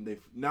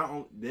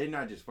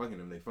not just fucking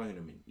them, they fucking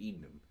them and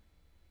eating them.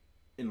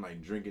 And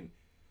like drinking.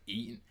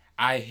 Eating.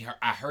 I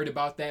heard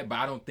about that, but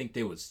I don't think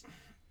there was.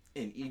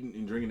 And eating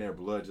and drinking their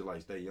blood to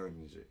like stay young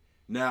and shit.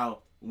 Now,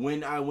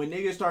 when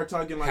niggas start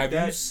talking like have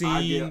that, you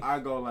seen, I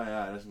go like,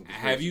 that's some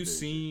have you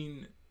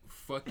seen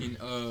fucking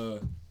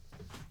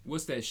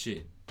what's that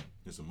shit?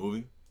 It's a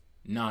movie?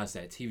 Nah, it's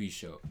that TV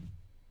show.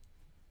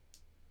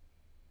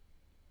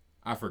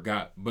 I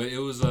forgot, but it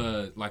was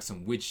like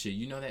some witch shit.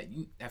 You know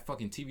that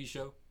fucking TV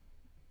show?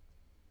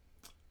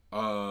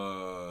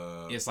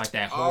 It's like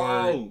that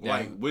horror. Oh,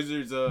 like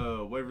Wizards.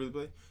 What really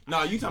play?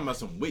 No, you talking about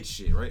some witch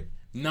shit, right?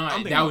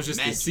 No, that was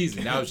just the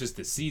season. That was just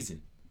the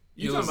season.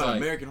 You talking about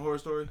American Horror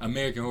Story?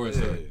 American Horror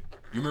Story.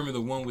 You remember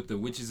the one with the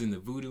witches and the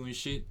voodoo and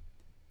shit?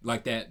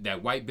 Like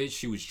that white bitch,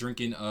 she was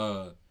drinking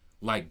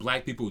like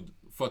black people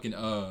fucking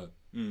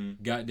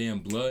goddamn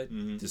blood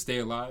to stay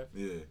alive.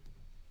 Yeah.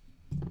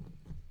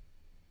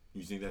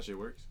 You think that shit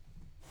works?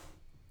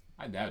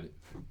 I doubt it.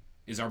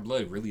 Is our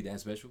blood really that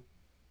special?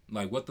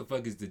 Like, what the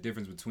fuck is the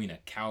difference between a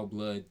cow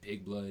blood,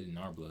 pig blood, and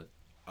our blood?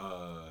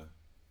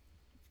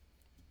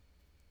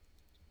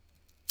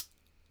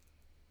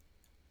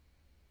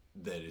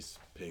 That is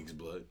pig's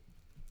blood.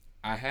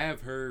 I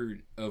have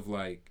heard of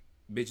like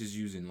bitches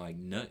using like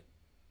nut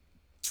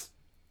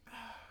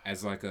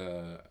as like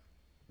a.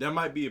 That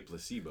might be a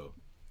placebo.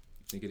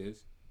 You think it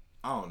is?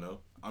 I don't know.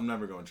 I'm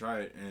never gonna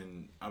try it,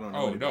 and I don't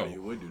know anybody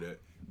who would do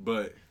that.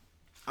 But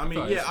I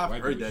mean, yeah, I've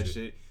heard that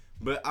shit.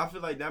 But I feel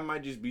like that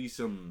might just be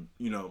some,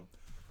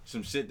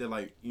 some shit that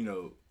like,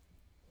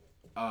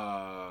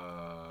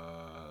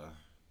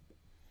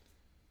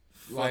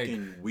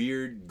 fucking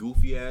weird,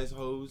 goofy ass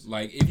hoes.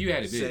 Like if you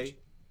had a bitch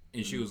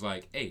and she was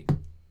like, "Hey,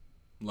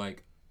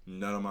 like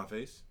nut on my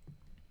face,"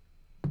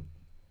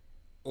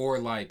 or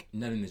like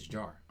nut in this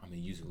jar, I'm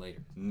gonna use it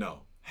later.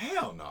 No,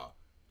 hell no.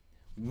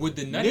 Would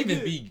the nut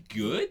even be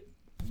good?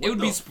 It would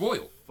be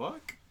spoiled.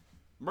 Fuck,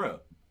 bro.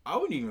 I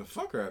wouldn't even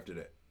fuck her after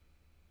that.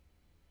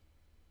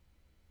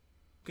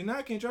 Cause now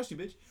I can't trust you,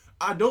 bitch.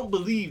 I don't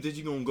believe that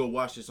you're gonna go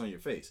wash this on your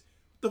face.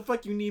 What the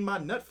fuck you need my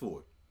nut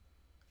for?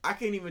 I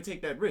can't even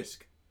take that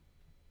risk.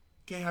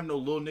 Can't have no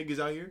little niggas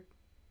out here.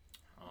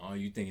 Oh,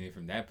 you thinking it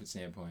from that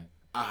standpoint?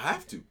 I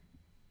have to.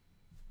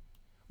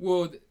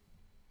 Well,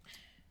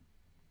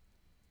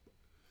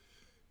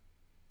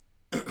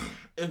 if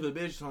a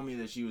bitch told me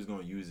that she was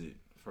gonna use it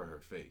for her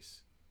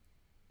face,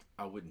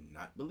 I would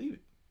not believe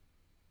it.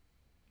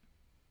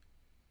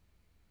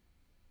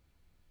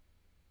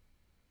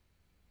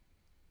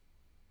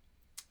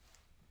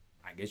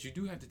 I guess you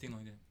do have to think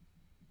like that.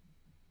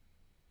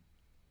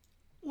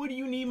 What do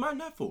you need my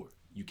nut for?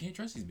 You can't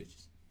trust these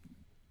bitches.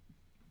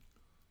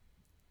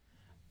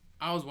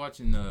 I was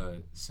watching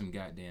some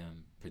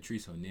goddamn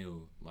Patrice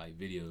O'Neal like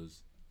videos,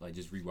 like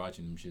just rewatching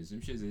them shits.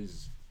 Them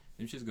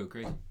shits go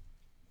crazy.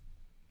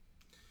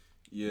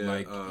 Yeah,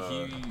 like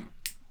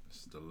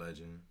it's the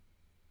legend.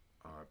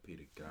 R.I.P.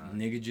 to God.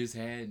 Nigga just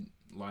had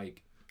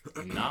like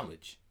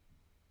knowledge.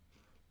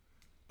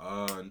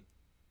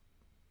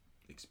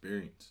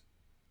 Experience,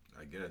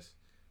 I guess.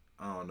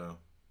 I don't know.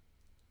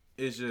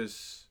 It's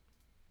just,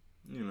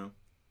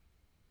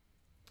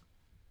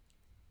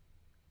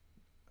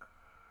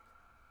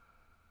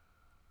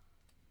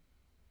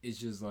 It's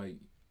just like,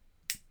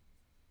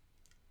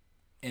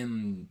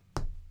 and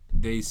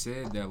they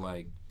said that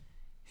like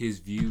his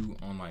view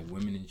on like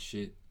women and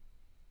shit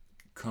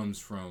comes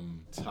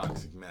from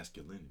toxic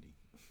masculinity.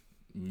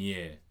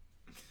 Yeah,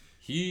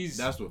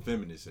 that's what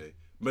feminists say.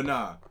 But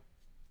nah,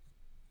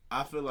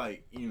 I feel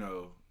like wait,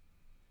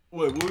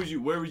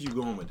 where was you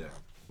going with that?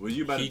 Was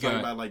you about to talk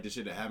about like the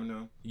shit that happened to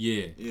him?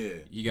 Yeah, yeah.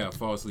 He got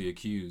falsely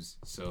accused,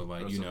 so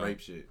like some rape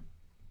shit.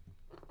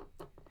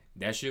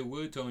 That shit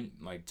would turn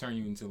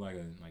you into like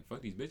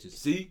fuck these bitches.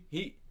 See,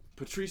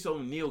 Patrice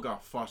O'Neal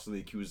got falsely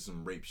accused of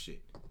some rape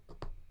shit.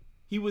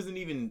 He wasn't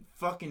even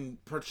fucking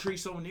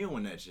Patrice O'Neal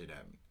when that shit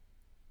happened.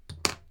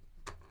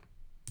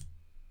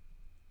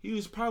 He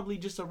was probably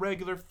just a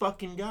regular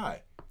fucking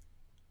guy.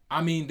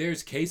 I mean,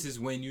 there's cases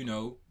when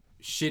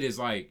shit is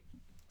like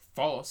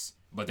false,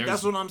 but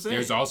that's what I'm saying.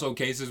 There's also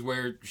cases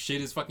where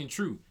shit is fucking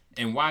true.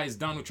 And why is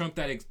Donald Trump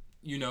that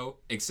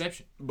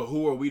exception? But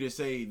who are we to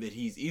say that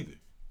he's either?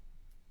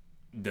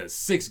 The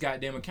 6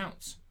 goddamn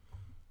accounts.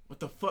 What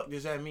the fuck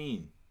does that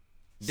mean?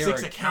 There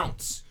 6 are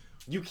accounts.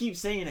 You keep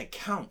saying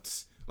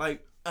accounts.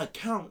 Like,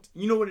 account.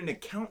 You know what an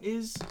account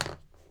is?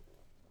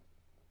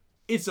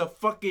 It's a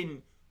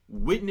fucking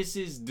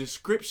witness's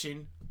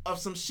description of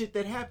some shit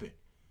that happened.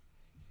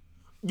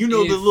 The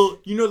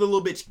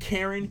little bitch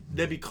Karen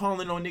that be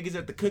calling on niggas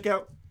at the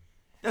cookout?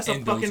 That's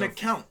a fucking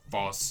account.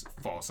 False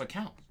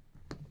account.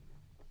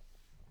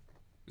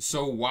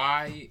 So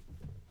why?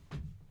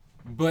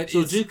 But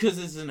so just because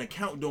it's an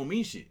account don't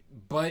mean shit.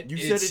 But you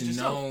said it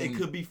yourself. It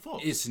could be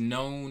false. It's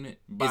known.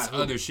 It's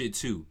other shit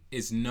too.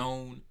 It's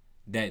known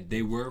that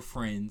they were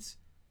friends.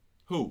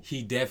 Who?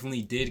 He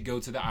definitely did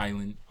go to the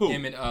island. Who?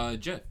 Him and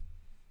Jeff.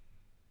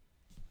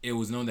 It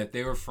was known that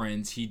they were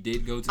friends. He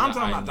did go to the island.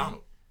 I'm talking about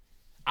Donald.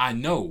 I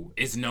know.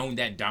 It's known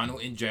that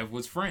Donald and Jeff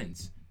was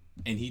friends.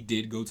 And he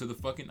did go to the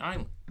fucking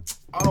island.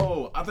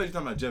 Oh, I thought you were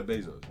talking about Jeff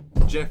Bezos.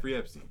 Jeffrey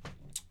Epstein.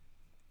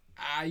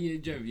 Yeah,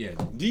 Jeff, yeah.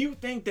 Do you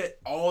think that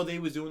all they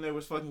was doing there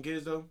was fucking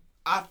kids, though?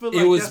 I feel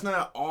like that's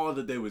not all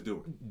that they was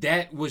doing.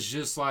 That was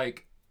just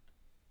like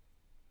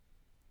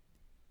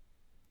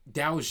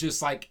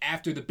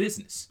after the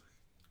business.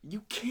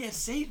 You can't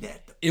say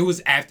that, though. It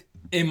was after.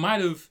 It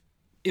might have.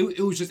 It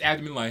was just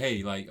after me, like,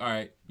 hey, like, all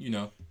right,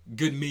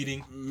 good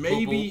meeting.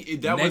 Maybe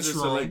that was a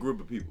select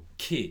group of people.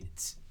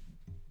 Kids.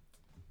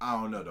 I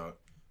don't know, dog.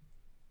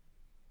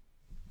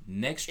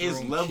 Next room,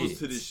 it's levels kids.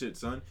 To this shit,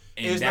 son.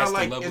 And it's not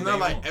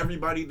like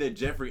everybody that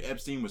Jeffrey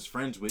Epstein was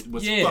friends with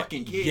was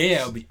fucking kids.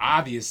 Yeah,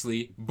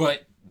 obviously,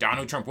 but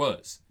Donald Trump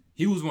was.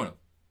 He was one of them.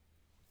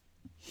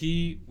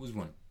 He was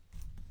one of them.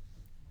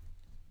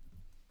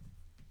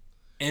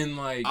 And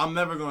like, I'm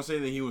never gonna say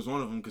that he was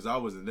one of them because I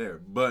wasn't there.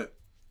 But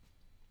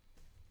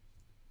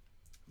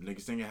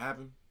niggas think it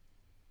happened.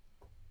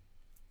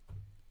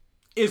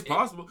 It's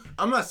possible.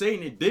 I'm not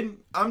saying it didn't.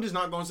 I'm just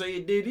not gonna say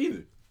it did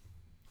either.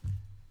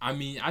 I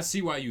mean, I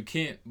see why you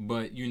can't,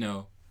 but you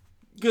know,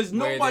 because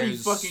nobody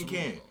fucking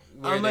can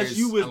unless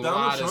you was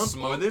Donald Trump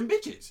or them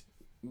bitches.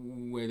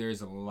 Where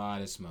there's a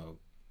lot of smoke,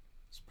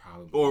 it's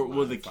probably or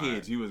was the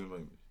kids. He wasn't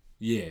famous.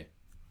 Yeah,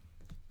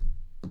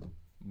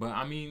 but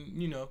I mean,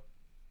 you know,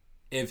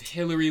 if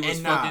Hillary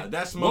was fucking,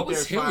 that smoke what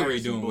was Hillary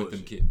doing with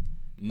them kids?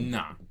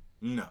 Nah,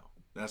 no,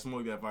 that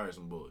smoke that fire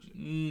some bullshit.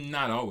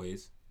 Not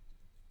always.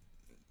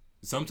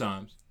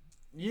 Sometimes.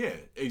 Yeah,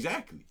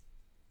 exactly.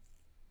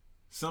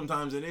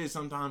 Sometimes it is,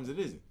 sometimes it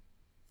isn't.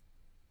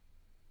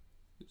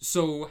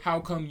 So how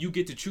come you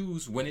get to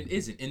choose when it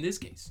isn't in this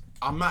case?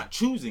 I'm not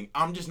choosing.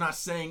 I'm just not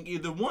saying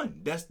either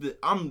one.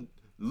 I'm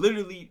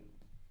literally.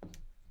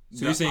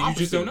 So you're saying you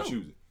just don't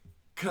know?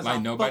 Because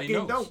like nobody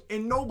knows. Don't,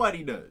 and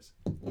nobody does.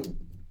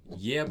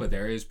 Yeah, but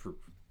there is proof.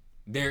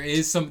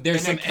 There's some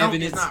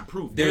evidence. Is not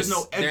proof. There's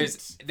no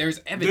evidence.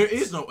 There's evidence. There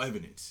is no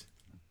evidence.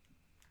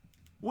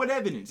 What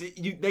evidence?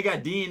 They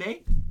got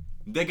DNA.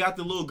 They got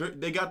the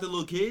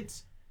little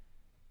kids.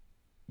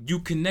 You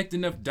connect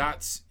enough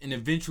dots, and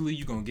eventually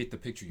you're gonna get the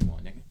picture you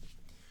want, nigga.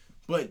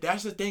 But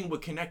that's the thing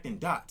with connecting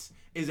dots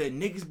is that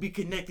niggas be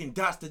connecting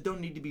dots that don't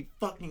need to be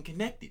fucking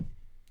connected.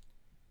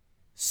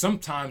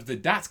 Sometimes the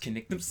dots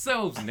connect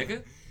themselves,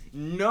 nigga.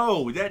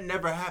 No, that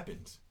never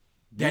happens.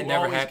 That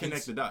never happens.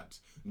 Connect the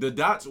dots. The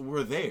dots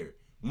were there.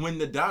 When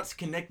the dots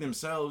connect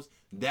themselves,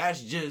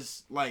 that's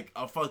just like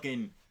a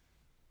fucking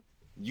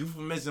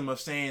euphemism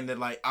of saying that,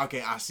 like,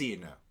 okay, I see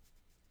it now.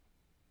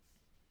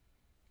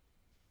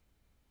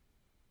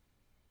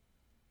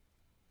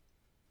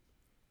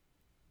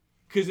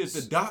 Because if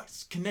the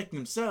dots connect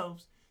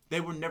themselves,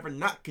 they were never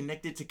not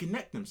connected to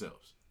connect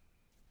themselves.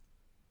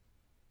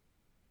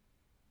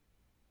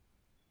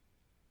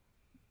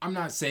 I'm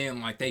not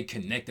saying like they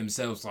connect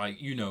themselves like,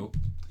 you know,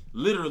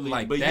 literally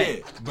like but that.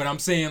 Yeah. But I'm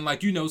saying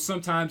like, you know,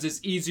 sometimes it's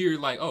easier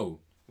like, oh,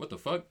 what the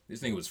fuck?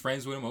 This nigga was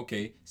friends with him.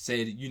 Okay.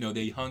 Said, you know,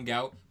 they hung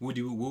out.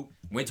 Woody whoop.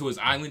 Went to his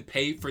island.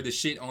 Paid for the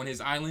shit on his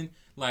island.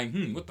 Like,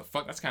 what the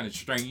fuck? That's kind of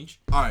strange.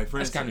 All right.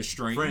 That's kind of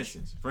strange. For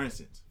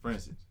instance.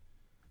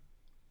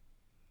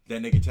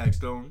 That nigga Tax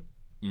Stone,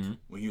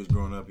 when he was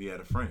growing up, he had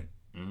a friend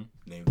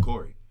named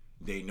Corey.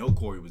 They didn't know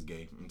Corey was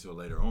gay until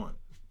later on.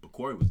 But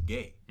Corey was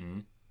gay.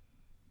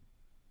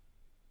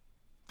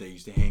 They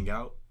used to hang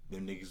out.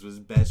 Them niggas was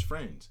best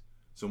friends.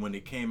 So when they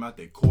came out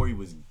that Corey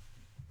was...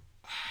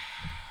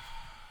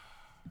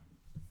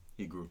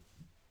 He grew.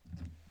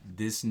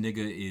 This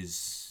nigga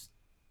is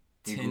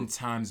 10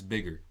 times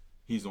bigger.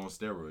 He's on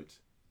steroids.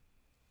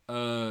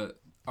 Our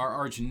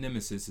arch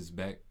nemesis is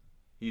back.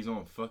 He's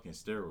on fucking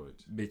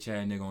steroids. Bitch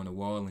ass nigga on the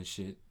wall and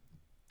shit.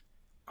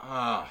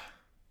 And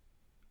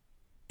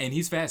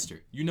he's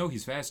faster. You know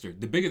he's faster.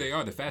 The bigger they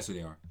are, the faster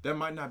they are. That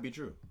might not be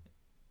true.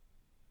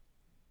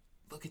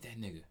 Look at that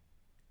nigga.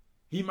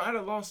 He might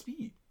have lost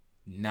speed.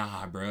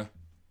 Nah, bruh.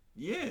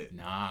 Yeah.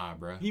 Nah,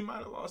 bruh. He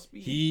might have lost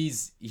speed.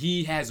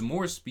 He has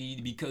more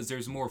speed because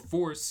there's more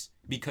force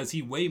because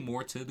he weigh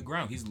more to the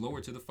ground. He's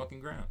lower to the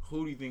fucking ground.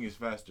 Who do you think is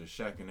faster,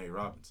 Shaq and Nate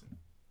Robinson?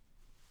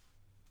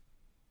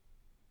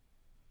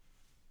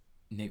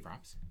 Nate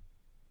Robinson.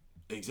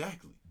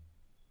 Exactly.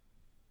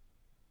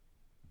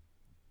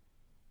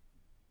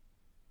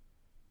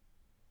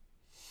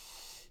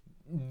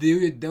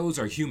 Those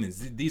are humans.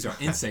 These are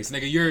insects,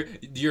 nigga.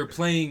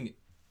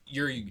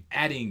 You're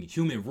adding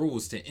human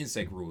rules to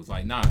insect rules.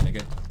 Like, nah,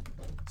 nigga.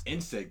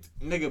 Insect,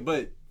 nigga,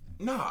 but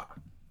nah.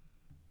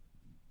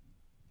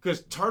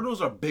 Because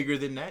turtles are bigger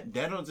than that.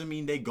 That doesn't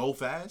mean they go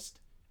fast.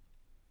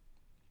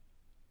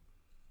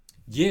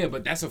 Yeah,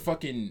 but that's a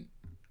fucking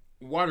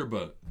water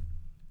bug.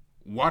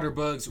 Water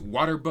bug,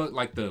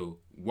 like the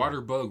water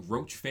bug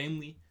roach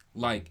family.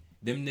 Like,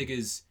 them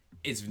niggas,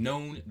 it's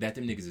known that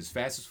them niggas is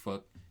fast as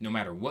fuck, no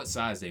matter what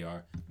size they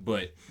are.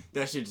 But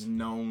that shit's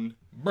known.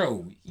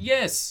 Bro,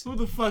 yes. Who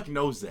the fuck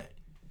knows that?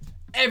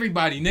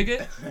 Everybody,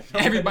 nigga.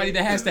 Everybody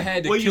that has to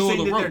kill the roach. You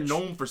saying that they're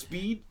known for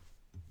speed?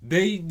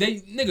 They,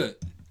 nigga.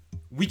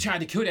 We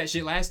tried to kill that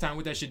shit last time.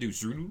 What that shit do?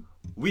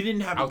 We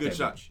didn't have a good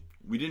shot.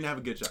 We didn't have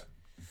a good shot.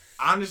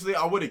 Honestly,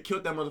 I would have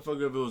killed that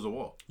motherfucker if it was a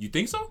wall. You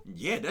think so?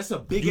 Yeah, that's a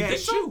big ass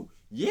shoe.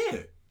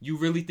 Yeah. You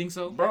really think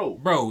so?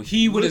 Bro,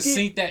 he would have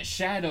seen that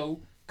shadow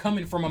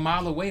coming from a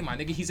mile away, my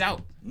nigga. He's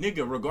out.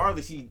 Nigga,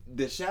 regardless,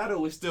 the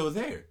shadow is still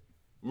there.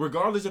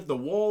 Regardless if the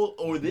wall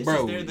or this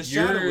is there, the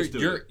shadow is still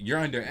there. You're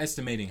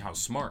underestimating how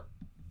smart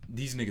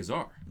these niggas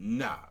are.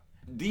 Nah.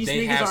 These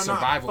niggas are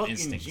not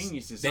fucking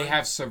geniuses. They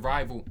have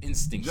survival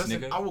instincts,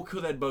 Justin, nigga. I will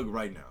kill that bug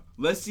right now.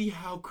 Let's see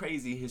how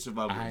crazy his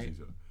survival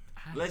instincts are.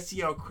 Let's see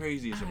how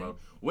crazy his survival.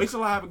 Wait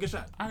till I have a good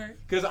shot.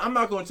 Because I'm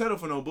not going to settle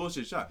for no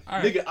bullshit shot.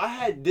 Nigga, I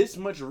had this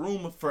much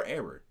room for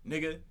error.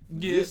 Nigga,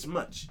 this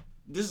much.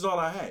 This is all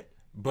I had.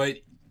 But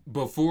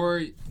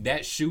before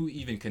that shoe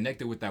even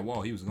connected with that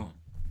wall, he was gone.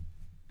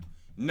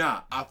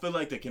 Nah, I feel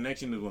like the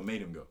connection is what made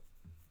him go.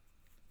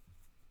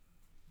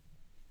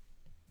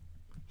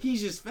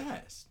 He's just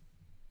fast.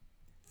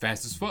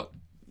 Fast as fuck.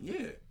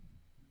 Yeah.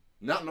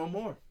 Not no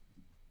more.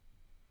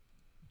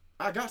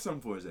 I got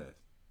something for his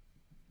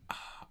ass.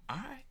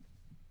 Alright.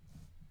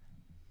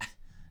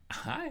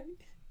 Alright.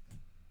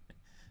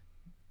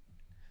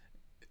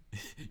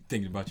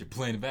 Thinking about your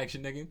plan of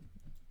action, nigga?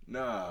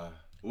 Nah.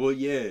 Well,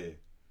 yeah.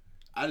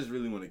 I just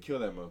really want to kill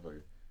that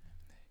motherfucker.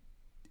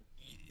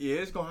 Yeah,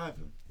 it's gonna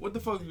happen. What the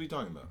fuck is we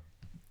talking about?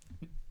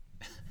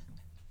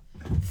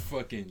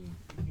 Fucking.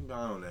 Keep an eye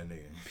on that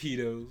nigga.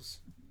 Pedos.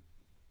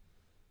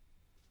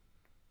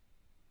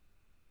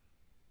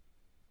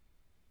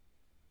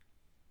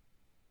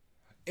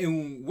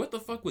 And what the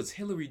fuck was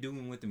Hillary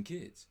doing with them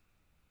kids?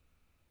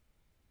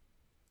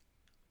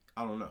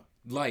 I don't know.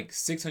 Like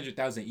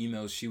 600,000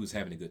 emails, she was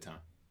having a good time.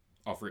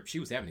 Off rip, she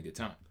was having a good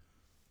time.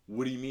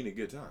 What do you mean a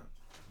good time?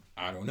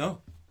 I don't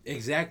know.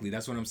 Exactly,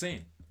 that's what I'm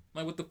saying.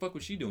 Like, what the fuck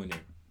was she doing there?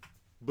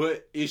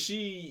 But is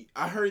she...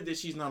 I heard that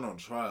she's not on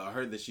trial. I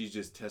heard that she's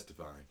just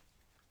testifying.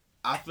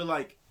 I feel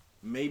like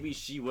maybe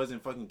she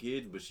wasn't fucking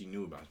kids, but she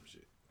knew about some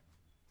shit.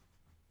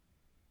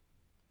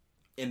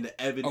 And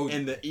the evidence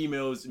and the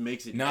emails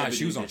makes it. Nah,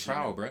 she was on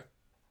trial, bruh.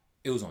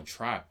 It was on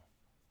trial.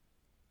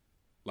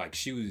 Like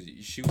she was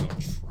on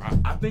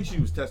trial. I think she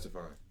was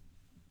testifying.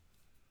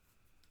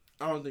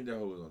 I don't think that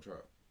hoe was on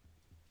trial.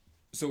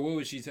 So what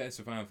was she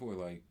testifying for?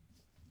 Like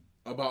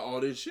about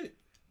all this shit.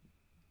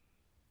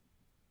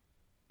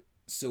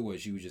 So what?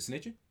 She was just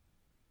snitching?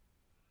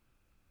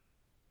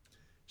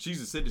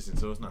 She's a citizen,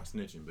 so it's not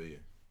snitching, but yeah.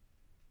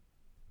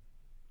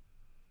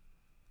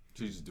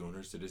 She's just doing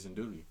her citizen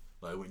duty.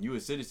 Like, when you a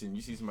citizen,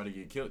 you see somebody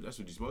get killed, that's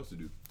what you're supposed to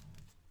do.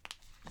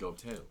 Go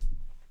tell.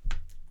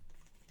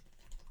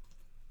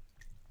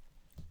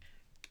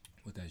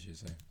 What that shit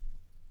say?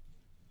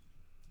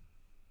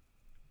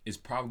 It's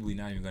probably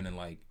not even gonna,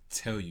 like,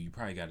 tell you. You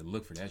probably gotta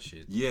look for that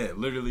shit. Yeah,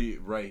 literally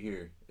right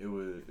here.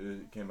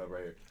 It came up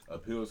right here.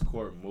 Appeals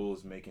court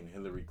moves making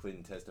Hillary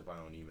Clinton testify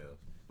on emails.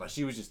 Like,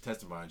 she was just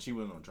testifying. She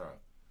wasn't on trial.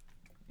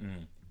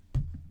 Mm.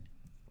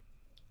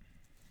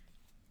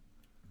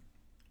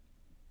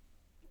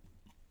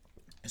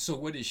 So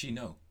what did she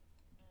know?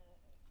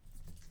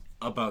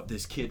 About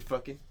this kid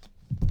fucking?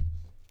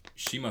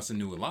 She must have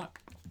knew a lot.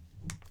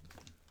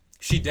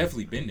 She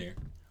definitely been there.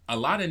 A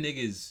lot of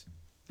niggas...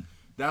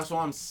 That's what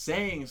I'm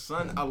saying,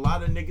 son. A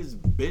lot of niggas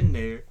been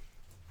there.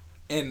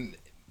 And,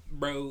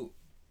 bro...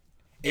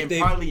 And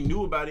probably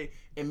knew about it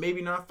and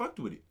maybe not fucked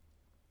with it.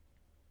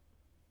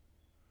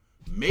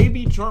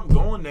 Maybe Trump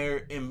going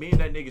there and being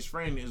that nigga's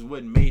friend is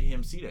what made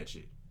him see that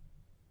shit.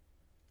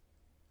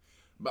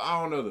 But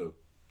I don't know, though.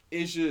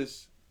 It's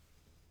just...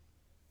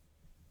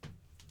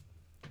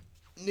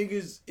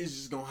 Niggas is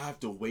just gonna have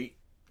to wait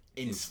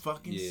and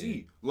fucking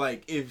see.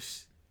 Like,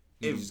 if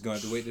you just gonna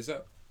have to wait this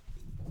out.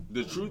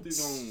 The truth is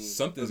gonna...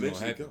 Something's gonna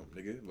happen. Come,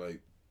 nigga. Like,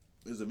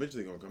 it's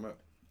eventually gonna come out.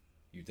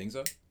 You think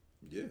so?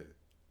 Yeah.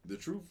 The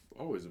truth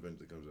always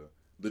eventually comes out.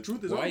 The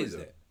truth is Why always is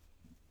out. that?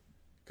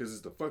 Because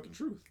it's the fucking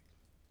truth.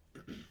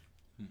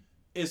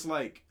 It's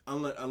like,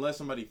 unless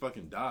somebody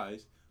fucking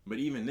dies. But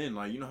even then,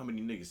 like, you know how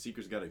many niggas'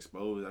 secrets got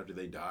exposed after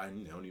they died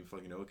and they don't even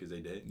fucking know it because they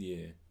dead?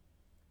 Yeah.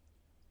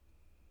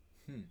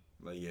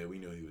 Like, yeah, we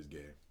knew he was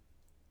gay.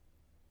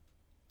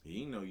 He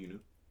didn't know you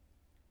knew.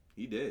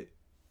 He dead.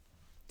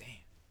 Damn.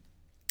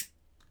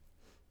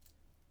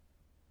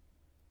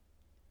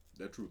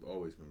 That truth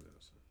always comes out.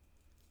 So.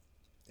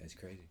 That's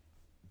crazy.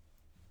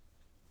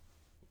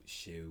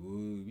 Shit,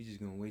 we just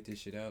gonna wait this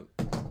shit out.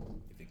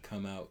 If it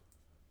come out,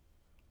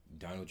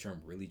 Donald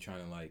Trump really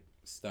trying to, like,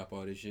 stop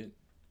all this shit,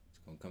 it's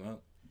gonna come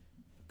out.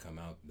 Come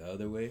out the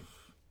other way.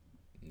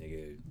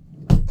 Nigga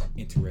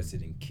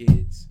interested in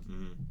kids.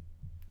 Mm-hmm.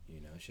 You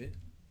know, shit.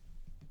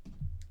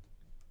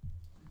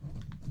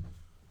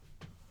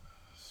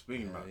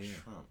 Speaking about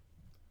Trump,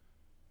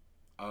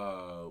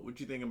 what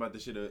you think about the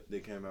shit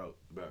that came out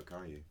about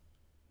Kanye?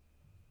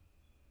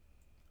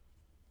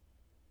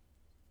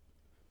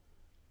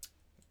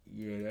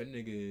 Yeah, that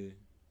nigga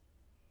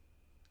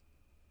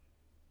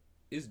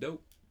is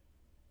dope.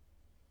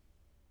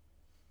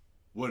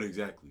 What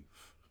exactly?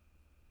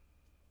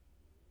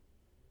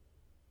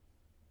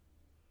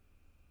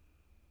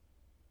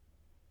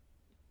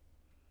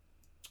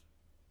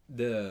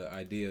 The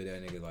idea of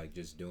that nigga, like,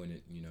 just doing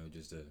it, you know,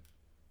 just to...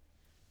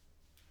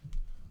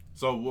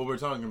 So what we're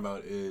talking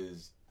about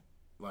is,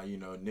 like, you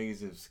know,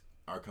 niggas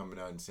are coming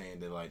out and saying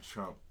that, like,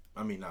 Trump,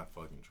 I mean, not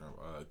fucking Trump,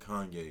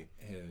 Kanye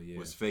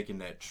was faking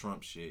that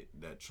Trump shit,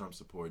 that Trump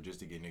support just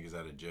to get niggas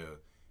out of jail.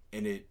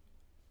 And it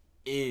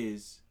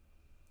is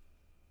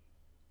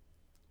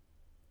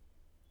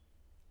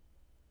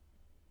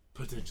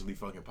potentially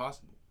fucking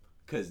possible.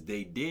 Because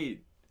they did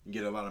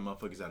get a lot of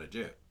motherfuckers out of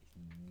jail.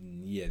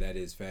 Yeah, that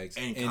is facts.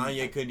 And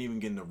Kanye couldn't even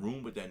get in the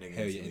room with that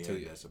nigga until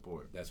he had that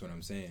support. That's what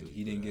I'm saying.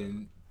 He didn't get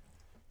in.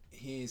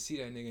 He didn't see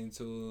that nigga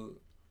until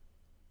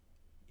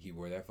he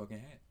wore that fucking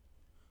hat.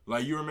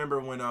 Like, you remember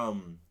when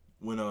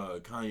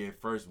Kanye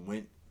first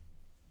went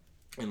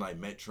and, like,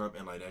 met Trump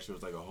and, like, that shit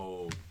was like a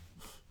whole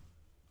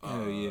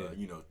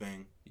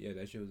thing. Yeah,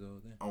 that shit was the whole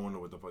thing. I wonder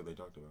what the fuck they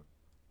talked about.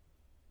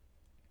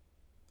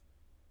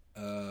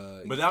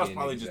 But that was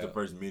probably just the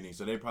first meeting,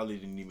 so they probably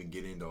didn't even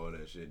get into all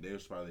that shit. They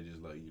was probably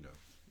just like,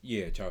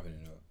 Yeah, chopping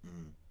it up.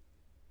 Mm-hmm.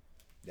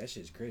 That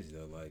shit's crazy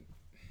though. Like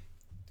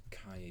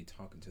Kanye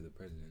talking to the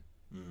president,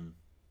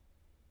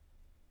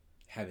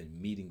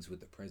 having meetings with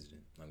the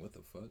president. Like, what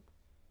the fuck?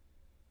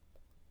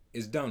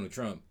 It's Donald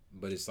Trump,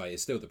 but it's like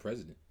it's still the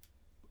president.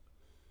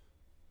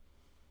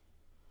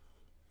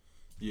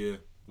 Yeah.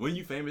 When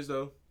you famous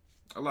though,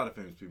 a lot of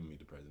famous people meet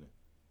the president.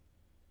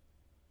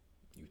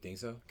 You think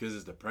so? Because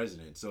it's the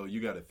president, so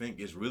you got to think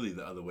it's really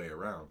the other way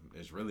around.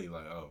 It's really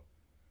like,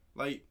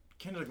 like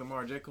Kendrick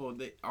Lamar, J. Cole,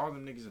 all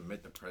them niggas have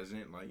met the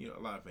president. Like, a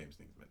lot of famous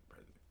niggas met the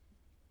president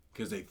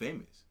because they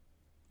famous.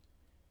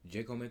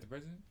 J. Cole met the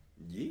president?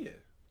 Yeah,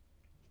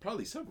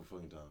 probably several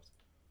fucking times.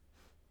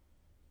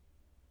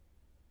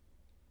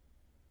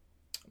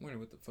 I wonder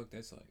what the fuck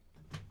that's like.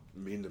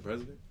 Meeting the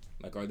president?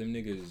 Like, are them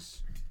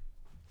niggas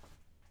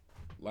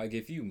like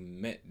if you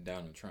met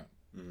Donald Trump?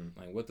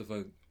 Like, what the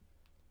fuck?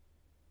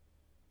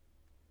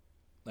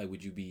 Like,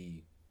 would you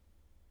be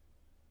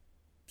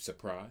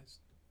surprised?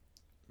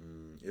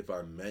 If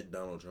I met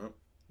Donald Trump?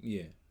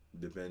 Yeah.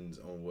 Depends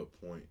on what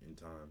point in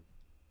time.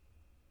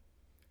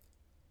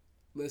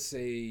 Let's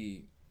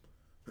say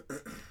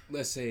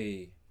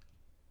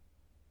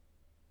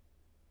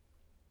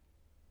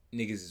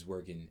niggas is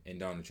working and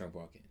Donald Trump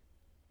walk in.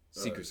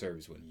 Secret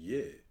Service with him.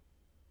 Yeah.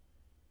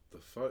 The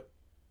fuck?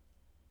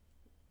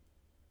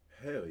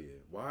 Hell yeah.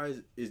 Why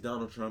is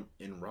Donald Trump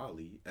in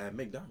Raleigh at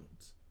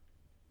McDonald's?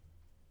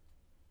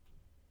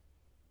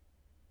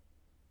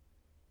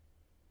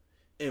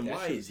 And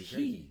why is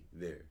he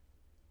there?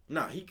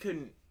 Nah, he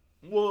couldn't.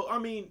 Well, I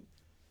mean,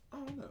 I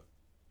don't know.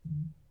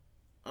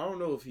 I don't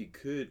know if he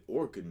could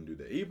or couldn't do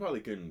that. He probably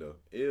couldn't, though.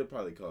 It'll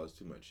probably cause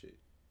too much shit.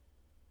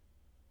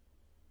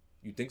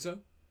 You think so?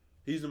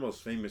 He's the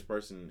most famous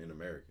person in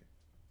America.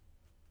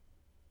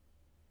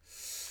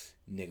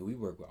 Nigga, we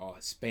work with all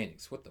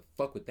Hispanics. What the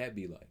fuck would that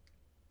be like?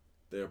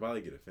 They'll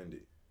probably get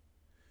offended.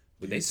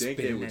 Would they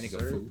spit in that nigga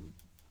food?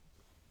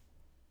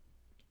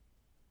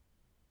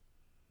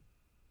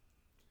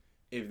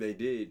 If they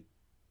did,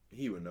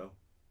 he would know.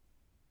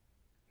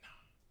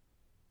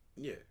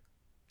 Yeah.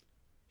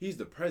 He's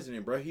the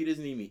president, bro. He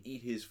doesn't even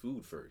eat his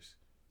food first.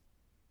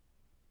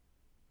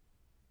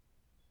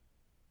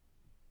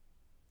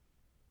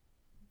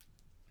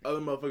 Other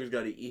motherfuckers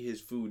got to eat his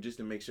food just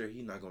to make sure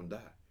he's not going to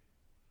die.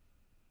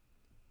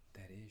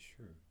 That is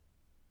true.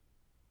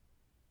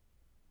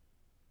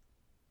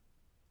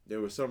 There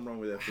was something wrong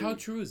with that food. How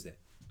true is that?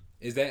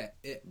 Is that...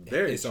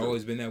 It's true.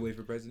 Always been that way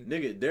for president?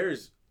 Nigga,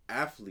 there's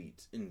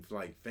athletes and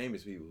like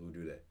famous people who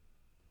do that.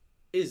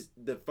 Is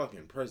the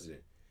fucking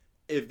president.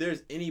 If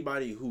there's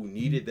anybody who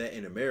needed that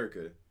in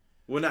America,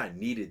 well, not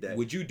needed that.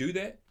 Would you do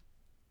that?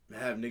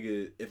 Have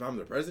nigga, if I'm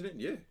the president,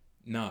 yeah.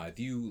 Nah, if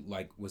you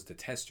like was the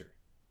tester.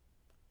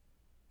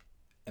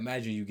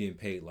 Imagine you getting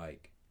paid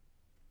like,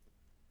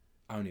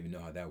 I don't even know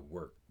how that would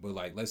work, but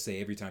like, let's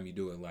say every time you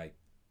do it, like,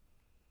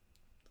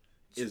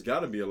 it's got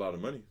to be a lot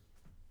of money.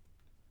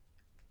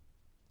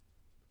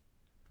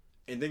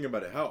 And think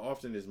about it, how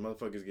often is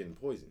motherfuckers getting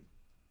poisoned?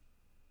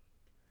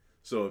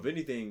 So if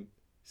anything,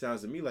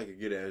 sounds to me like a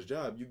good ass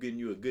job. You getting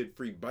you a good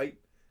free bite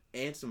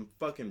and some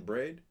fucking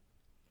bread.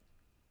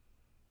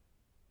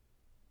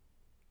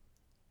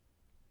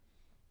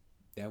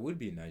 That would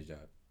be a nice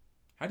job.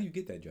 How do you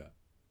get that job?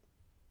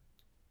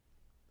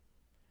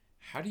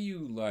 How do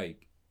you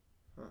like?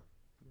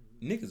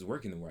 Niggas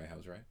work in the White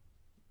House, right?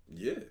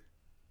 Yeah.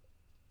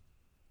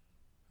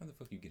 How the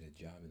fuck you get a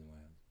job in the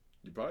White House?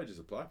 You probably just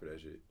apply for that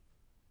shit.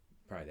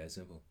 Probably that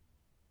simple.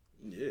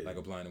 Yeah. Like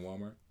applying to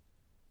Walmart.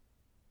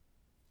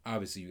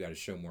 Obviously, you got to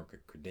show more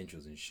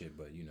credentials and shit,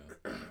 but you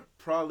know.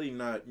 Probably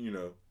not, you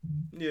know.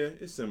 Yeah,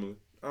 it's similar.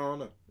 I don't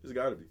know. It's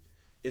got to be.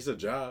 It's a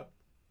job.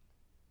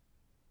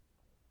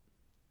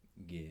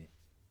 Yeah.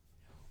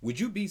 Would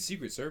you be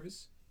Secret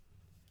Service?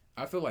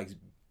 I feel like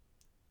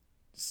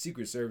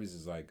Secret Service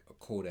is like a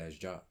cold ass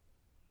job.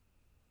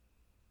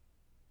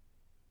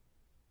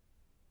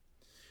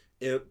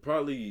 It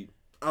probably,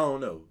 I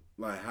don't know,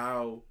 like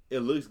how it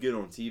looks good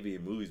on TV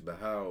and movies, but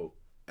how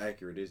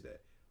accurate is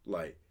that?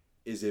 Like,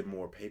 is it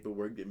more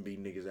paperwork than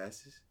beating niggas'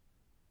 asses?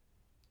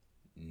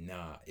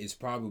 Nah, it's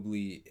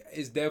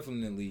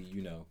definitely,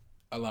 you know,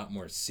 a lot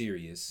more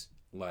serious.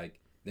 Like,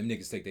 them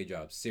niggas take their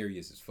job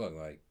serious as fuck.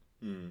 Like,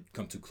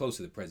 come too close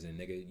to the president,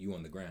 nigga, you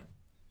on the ground.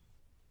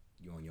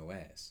 You on your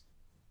ass.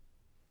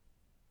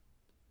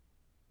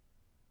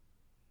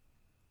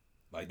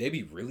 Like, they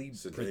be really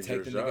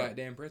protecting the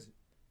goddamn president.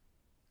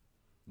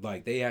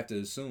 Like, they have to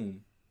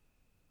assume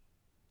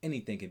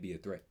anything can be a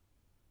threat.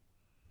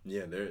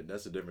 Yeah,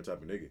 that's a different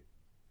type of nigga.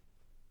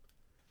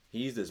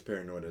 He's as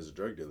paranoid as a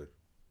drug dealer.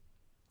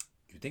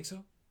 You think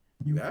so?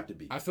 You have to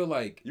be. I feel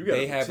like you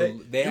they have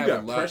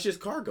a lot, precious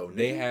cargo, nigga.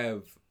 They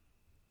have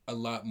a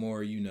lot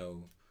more, you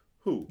know.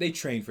 Who? They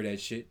train for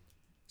that shit.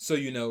 So,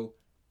 you know,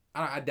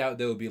 I doubt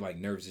they'll be like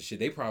nervous and shit.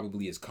 They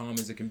probably as calm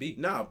as it can be.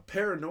 Nah,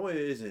 paranoia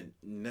isn't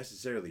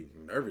necessarily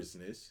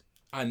nervousness.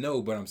 I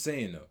know, but I'm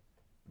saying though,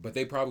 but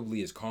they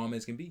probably as calm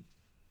as can be.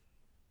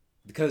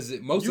 Because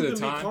most of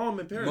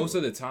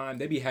the time,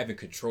 they be having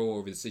control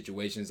over the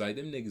situations. Like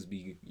them niggas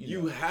be,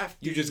 you have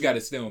to. You just got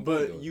to stay on.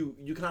 But you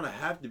kind of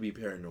have to be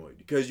paranoid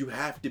because you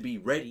have to be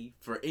ready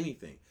for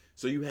anything.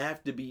 So you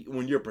have to be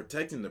when you're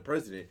protecting the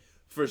president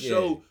for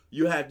sure.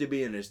 You have to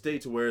be in a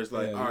state to where it's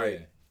like, all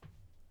right,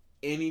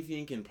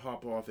 anything can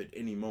pop off at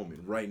any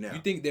moment right now. You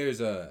think there's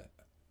a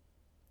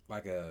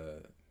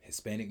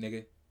Hispanic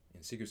nigga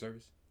in Secret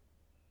Service?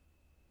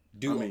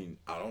 I mean,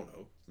 I don't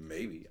know.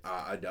 Maybe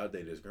I doubt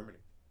they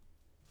discriminate.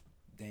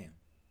 Damn.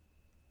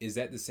 Is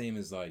that the same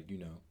as like,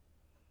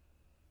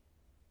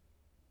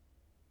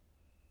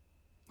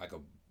 like a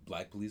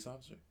black police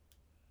officer?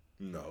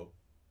 No.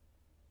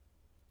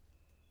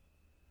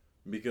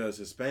 Because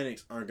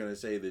Hispanics aren't going to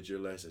say that you're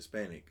less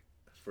Hispanic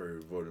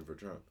for voting for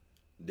Trump.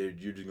 You're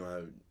just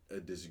going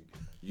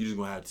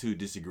to have two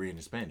disagreeing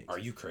Hispanics. Are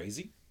you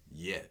crazy?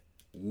 Yeah.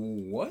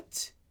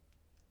 What?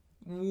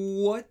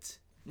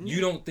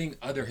 You don't think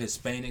other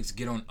Hispanics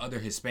get on other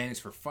Hispanics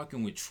for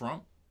fucking with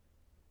Trump?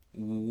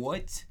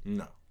 What?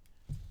 No.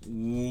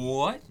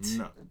 What?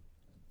 No.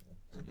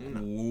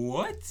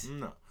 What?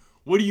 No.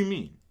 What do you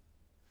mean?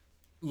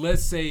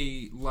 Let's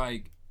say,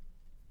 like,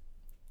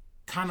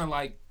 kind of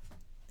like,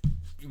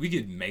 we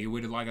could make it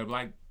with like a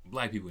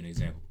black people an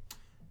example.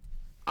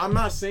 I'm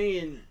not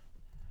saying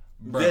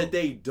that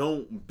they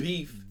don't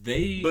beef,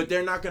 but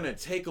they're not gonna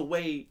take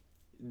away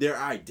their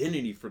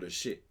identity for the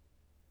shit.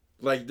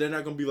 Like they're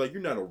not gonna be like,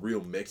 you're not a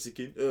real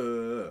Mexican.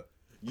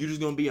 You're just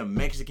gonna be a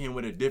Mexican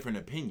with a different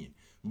opinion.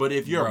 But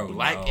if you're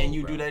black and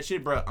you do that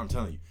shit, bro, I'm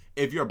telling you,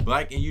 if you're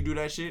black and you do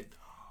that shit,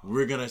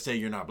 we're gonna say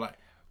you're not black.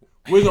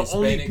 We're the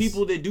only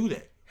people that do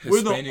that.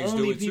 We're the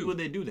only people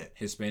that do that.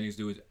 Hispanics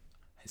do it.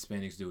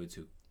 Hispanics do it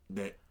too.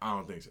 That I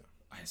don't think so.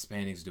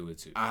 Hispanics do it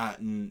too.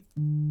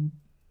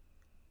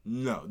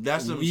 No,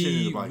 that's some shit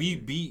in the black we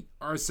beat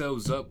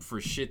ourselves up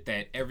for shit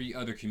that every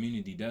other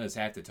community does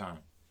half the time.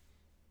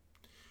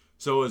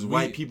 So is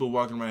white people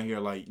walking around here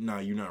like, nah,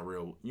 you're not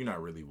real. You're not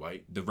really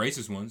white. The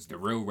racist ones, the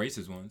real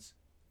racist ones,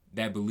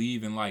 that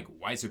believe in like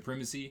white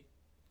supremacy.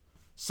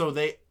 So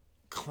they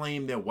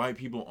claim that white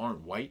people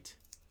aren't white.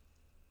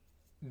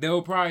 They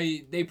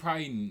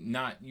probably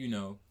not,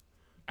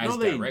 as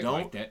direct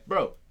like that,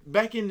 bro.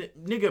 Back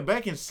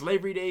in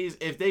slavery days,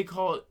 if they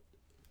called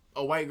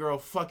a white girl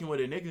fucking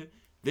with a nigga,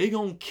 they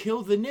gonna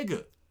kill the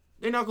nigga.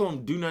 They're not gonna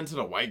do nothing to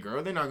the white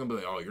girl. They're not gonna be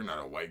like, oh, you're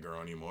not a white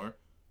girl anymore.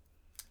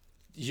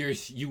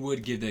 You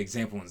would give the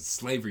example in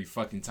slavery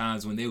fucking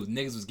times when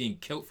niggas was getting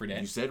killed for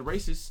that. You said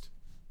racist.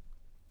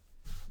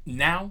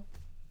 Now?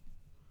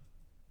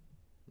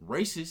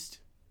 Racist.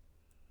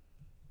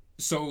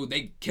 So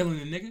they killing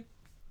a nigga?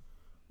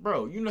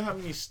 Bro, you know how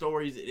many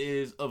stories it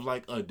is of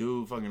like a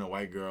dude fucking a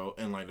white girl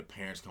and like the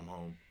parents come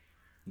home.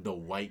 The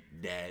white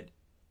dad.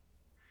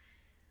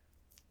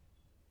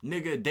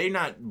 Nigga, they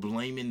not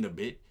blaming the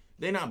bitch.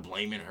 They not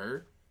blaming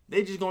her.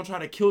 They just gonna try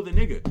to kill the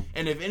nigga.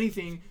 And if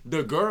anything,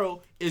 the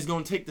girl is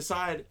gonna take the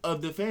side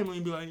of the family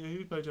and be like, yeah,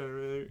 he's probably trying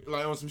to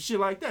like on some shit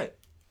like that.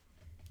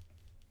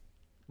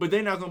 But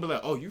they not gonna be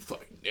like, oh, you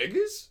fucking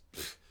niggas?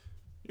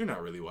 You're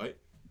not really white.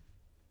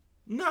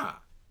 Nah.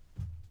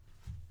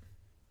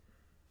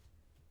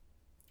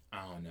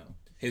 I don't know.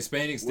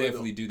 Hispanics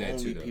definitely do that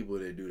too, though. People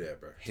that do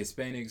that, bro.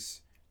 Hispanics,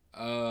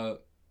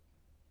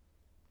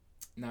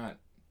 not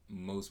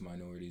most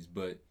minorities,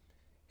 but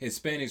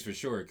Hispanics for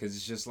sure, because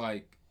it's just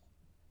like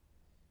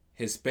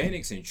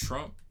Hispanics and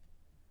Trump.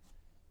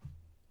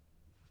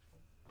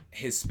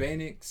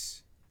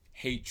 Hispanics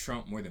hate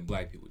Trump more than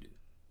black people do.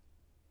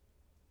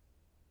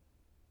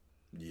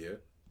 Yeah.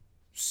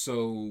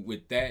 So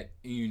with that,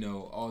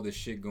 all the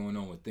shit going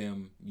on with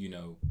them,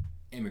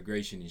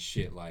 immigration and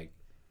shit, like,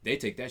 they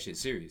take that shit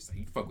serious. Like,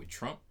 you fuck with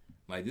Trump,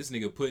 like, this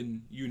nigga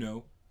putting,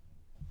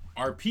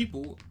 our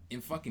people in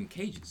fucking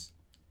cages.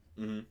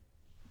 Mm-hmm.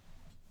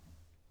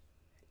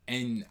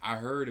 And I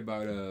heard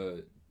about,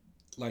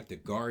 like, the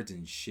guards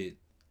and shit,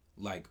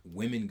 like,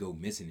 women go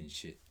missing and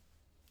shit.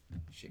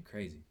 Shit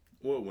crazy.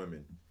 What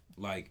women?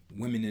 Like,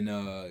 women in,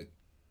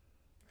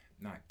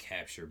 not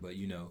capture, but,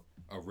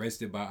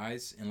 arrested by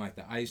ICE, and, like,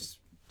 the ICE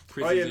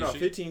prisons. Oh, yeah, no,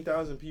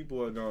 15,000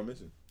 people are gone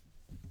missing.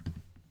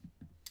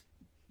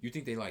 You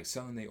think they like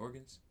selling their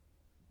organs?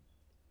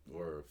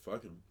 Or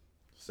fucking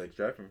sex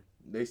trafficking.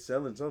 They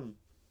selling something.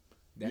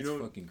 That's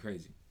fucking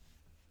crazy.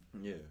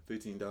 Yeah,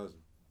 15,000.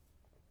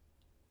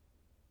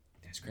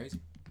 That's crazy.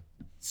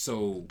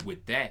 So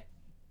with that,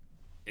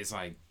 it's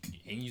like,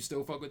 and you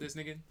still fuck with this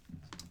nigga?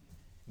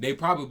 They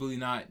probably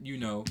not,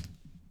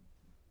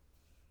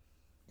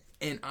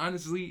 And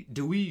honestly,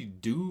 do we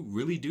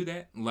really do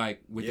that?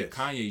 Like with the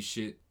Kanye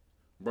shit.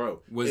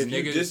 Bro, if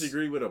you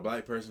disagree with a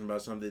black person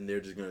about something, they're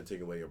just going to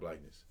take away your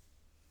blackness.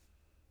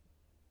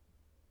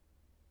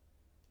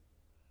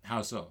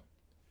 How so?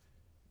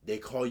 They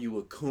call you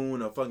a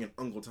coon, a fucking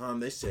Uncle Tom.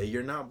 They say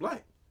you're not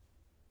black.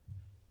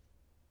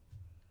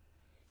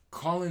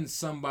 calling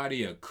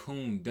somebody a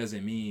coon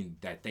doesn't mean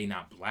that they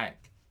not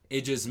black.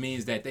 It just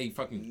means that they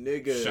fucking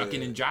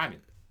shucking and jiving.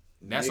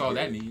 That's all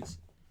that means.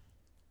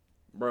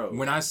 Bro,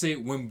 when I say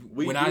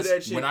when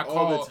I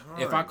call time,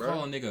 if I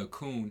call a nigga a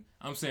coon,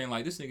 I'm saying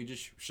like this nigga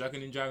just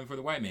shucking and jiving for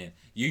the white man.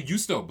 You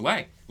still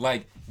black,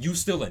 like you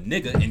still a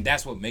nigga, and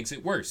that's what makes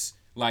it worse.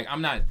 Like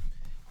I'm not.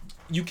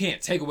 You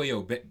can't take away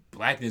your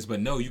blackness,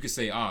 but no, you can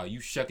say, you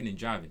shucking and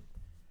jiving.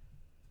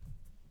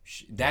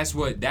 That's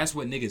what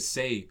niggas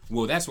say.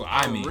 Well, that's what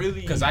I mean.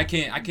 Because I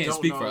can't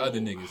speak for other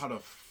niggas. How to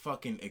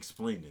fucking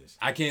explain this?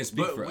 I can't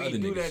speak for other niggas. We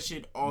do that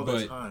shit all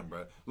the time,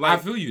 bro. Like,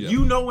 I feel you. Though.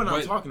 You know what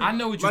I'm talking about. I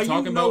know what you're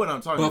talking about. You know what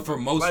I'm talking about. But for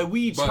most, like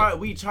we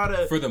try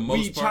to for the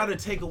most part, try to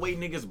take away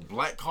niggas'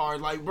 black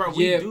card. Like, bro,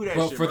 we do that.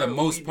 But shit, for the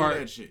most part,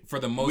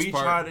 we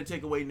try to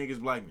take away niggas'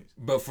 blackness.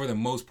 But for the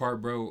most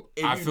part, bro,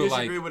 I feel like if you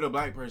disagree with a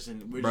black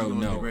person, we're just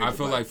gonna I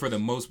feel like for the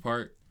most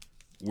part,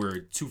 we're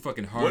too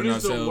fucking hard on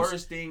ourselves. What is the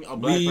worst thing a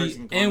black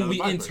person can call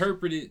we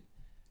interpret it.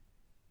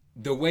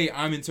 The way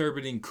I'm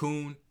interpreting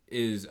coon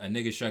is a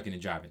nigga shucking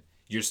and jiving.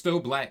 You're still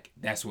black.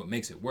 That's what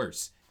makes it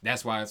worse.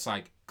 That's why it's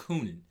like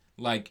cooning.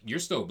 Like, you're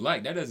still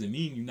black. That doesn't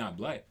mean you're not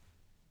black.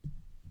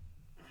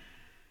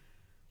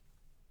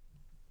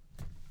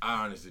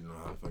 I honestly don't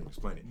know how to fucking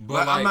explain it.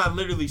 But like, I'm not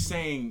literally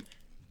saying...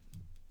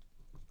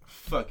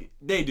 Fuck it.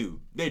 They do.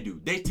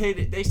 They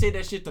say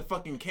that shit to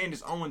fucking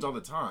Candace Owens all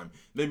the time.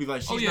 They be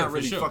like, she's not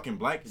really fucking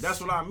black.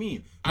 That's what I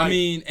mean. Like, I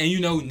mean, and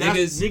you know,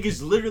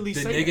 niggas literally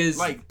say that.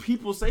 Like,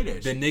 people say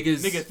that shit.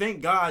 Nigga,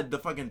 thank God the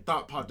fucking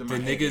thought popped in my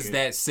head. The niggas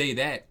that say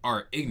that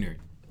are ignorant.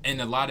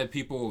 And a lot of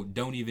people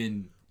don't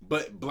even...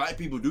 But black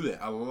people do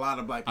that. A lot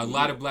of black people do. A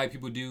lot of black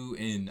people do,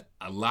 and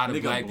a lot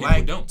of black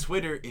people don't.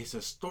 Twitter is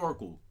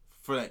historical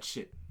for that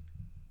shit.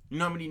 You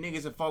know how many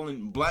niggas have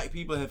black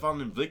people have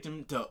fallen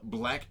victim to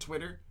black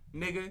Twitter?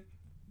 Nigga.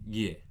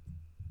 Yeah.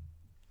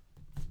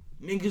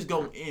 Niggas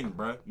go in,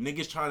 bruh.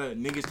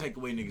 Niggas take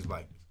away niggas'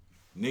 blackness.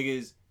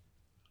 Niggas,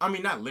 I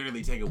mean, not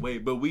literally take away,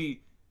 but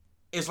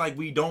it's like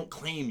we don't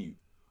claim you.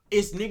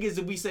 It's niggas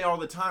that we say all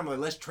the time, like,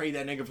 let's trade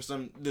that nigga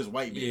for this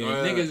white bitch.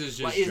 Yeah, niggas is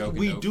just like, joking,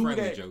 we do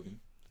friendly that. Joking.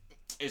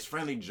 It's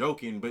friendly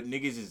joking, but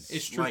niggas is...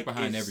 It's truth like,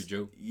 behind every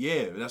joke.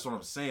 Yeah, that's what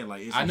I'm saying.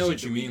 Like, I know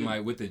what you mean,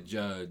 like, with the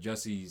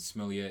Jussie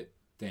Smollett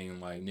thing,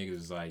 like, niggas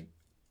is like,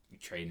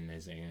 trading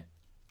this nigga.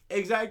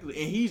 Exactly,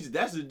 and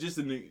that's just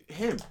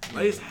him.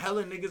 Like, it's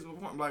hella niggas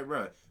before. I'm like,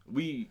 bro,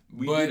 we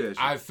do that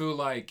shit. I feel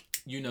like,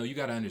 you know, you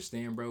gotta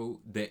understand, bro,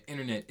 the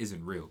internet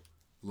isn't real.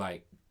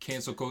 Like,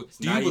 cancel culture.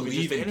 Do you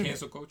believe in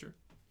cancel culture?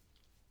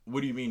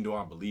 What do you mean, do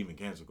I believe in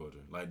cancel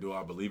culture? Like, do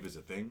I believe it's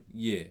a thing?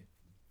 Yeah.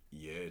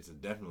 Yeah, it's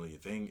definitely a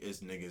thing.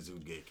 It's niggas who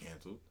get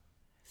canceled.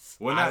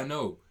 Well, I don't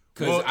know.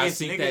 Because I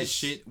think that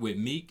shit with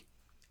Meek.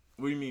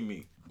 What do you mean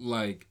Meek?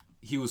 Like,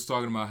 he was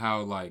talking about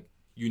how, like,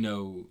 you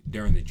know,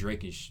 during the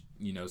Drake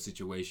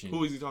situation.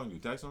 Who is he talking to?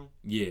 Text him?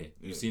 Yeah.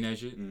 You seen that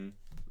shit? Mm-hmm.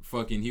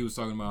 Fucking, he was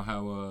talking about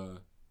how,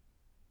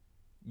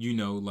 you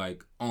know,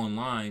 like,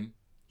 online,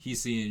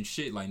 he's seeing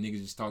shit, like,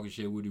 niggas just talking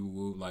shit, woody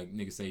woo, like,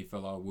 niggas say he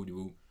fell off, woody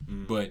woo.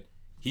 Mm-hmm. But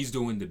he's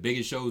doing the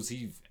biggest shows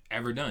he's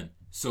ever done.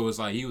 So it's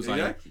like, he was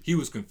like, he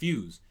was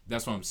confused.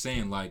 That's what I'm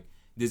saying. Like,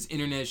 this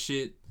internet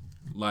shit,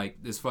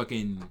 like, this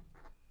fucking...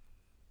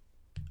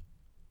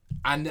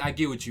 I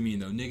get what you mean,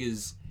 though.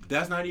 Niggas...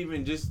 That's not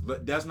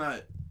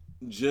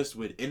just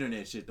with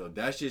internet shit, though.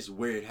 That's just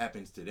where it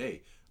happens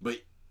today.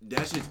 But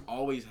that shit's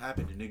always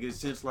happened to niggas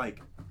since,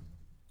 like,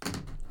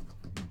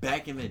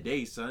 back in the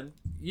day, son.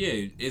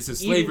 Yeah, it's a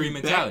slavery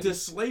mentality. Back to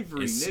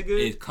slavery,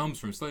 nigga. It comes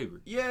from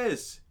slavery.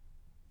 Yes.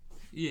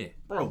 Yeah.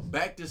 Bro,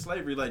 back to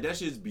slavery. Like, that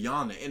shit's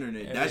beyond the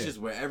internet. Yeah, that's just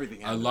where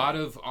everything happens. A lot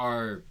of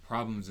our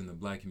problems in the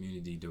black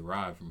community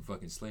derive from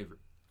fucking slavery.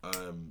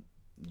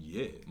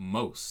 Yeah.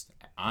 Most,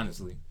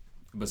 honestly.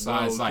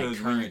 Besides, like,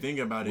 current... when you think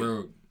about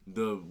it,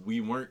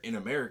 we weren't in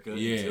America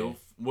until...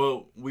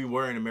 Well, we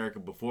were in America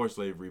before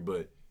slavery,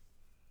 but...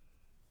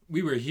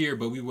 We were here,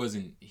 but we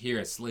wasn't here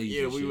as slaves.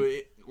 Yeah, we were...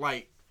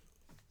 Like,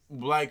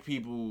 black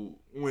people,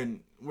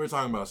 when... We're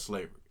talking about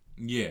slavery.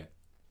 Yeah.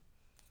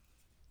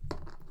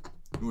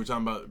 We're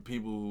talking about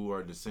people who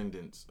are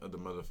descendants of the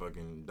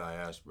motherfucking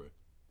diaspora.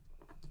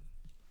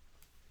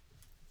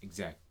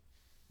 Exactly.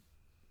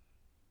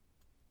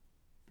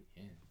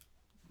 Yeah.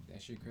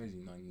 That shit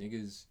crazy. Like,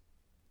 niggas...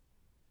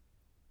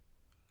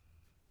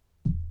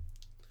 What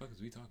the fuck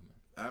is we talking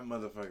about? That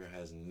motherfucker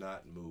has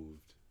not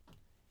moved.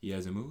 He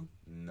hasn't moved?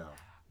 No.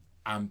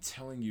 I'm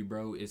telling you,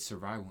 bro, it's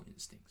survival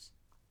instincts.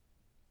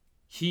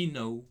 He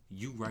know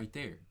you right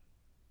there.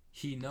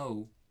 He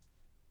know...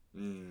 I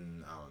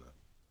don't know.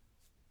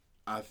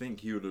 I think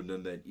he would have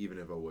done that even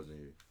if I wasn't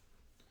here.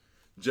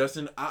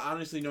 Justin, I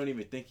honestly don't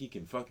even think he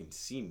can fucking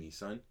see me,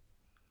 son.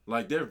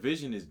 Like, their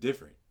vision is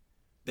different.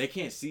 They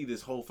can't see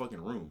this whole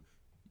fucking room.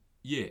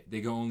 Yeah,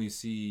 they can only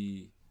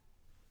see...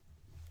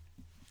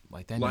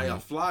 Like, that like, a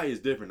fly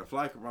is different. A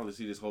fly can probably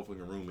see this whole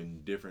fucking room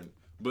in different...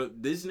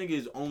 But this nigga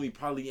is only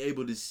probably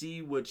able to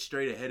see what's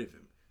straight ahead of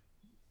him.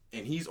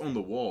 And he's on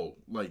the wall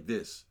like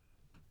this.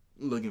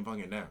 Looking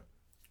fucking down.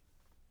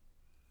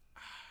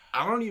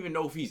 I don't even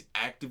know if he's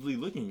actively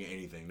looking at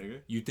anything,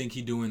 nigga. You think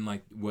he doing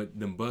like what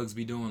them bugs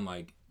be doing,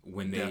 like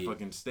when that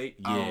fucking state?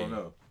 Yeah. I don't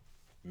know.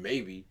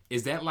 Maybe.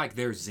 Is that like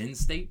their Zen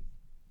state?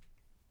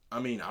 I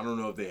mean, I don't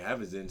know if they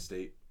have a Zen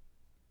state,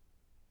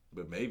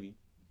 but maybe.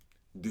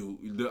 Do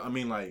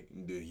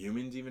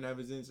humans even have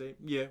a Zen state?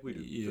 Yeah, we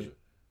do. Yeah. For sure.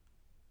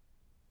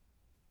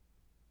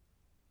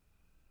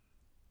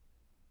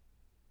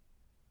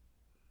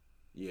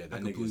 Yeah,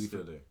 that nigga's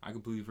still there. I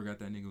completely forgot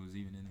that nigga was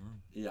even in the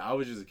room. Yeah, I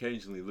was just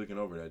occasionally looking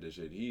over at that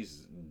shit.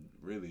 He's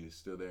really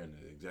still there in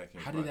the exact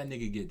same How spot. did that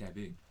nigga get that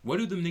big? What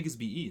do them niggas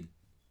be eating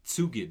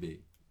to get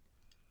big?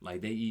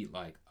 Like, they eat,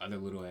 like, other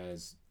little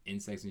ass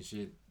insects and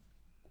shit?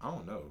 I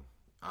don't know.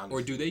 Honestly,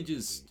 or do they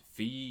just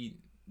feed?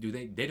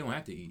 They don't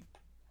have to eat?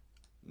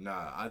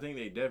 Nah, I think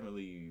they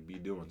definitely be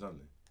doing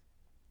something.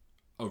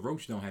 A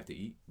roach don't have to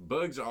eat.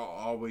 Bugs are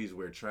always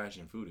where trash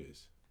and food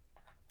is.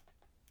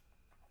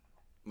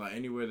 Like,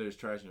 anywhere there's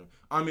trash and...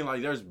 I mean,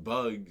 like, there's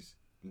bugs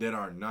that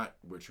are not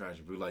where trash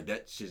and food. Like,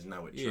 that shit's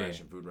not with trash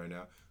and food right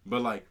now.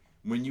 But, like,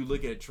 when you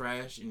look at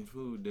trash and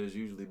food, there's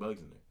usually bugs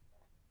in there.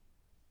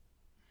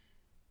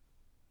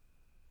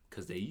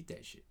 Because they eat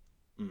that shit.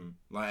 Mm-hmm.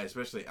 Like,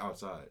 especially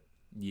outside.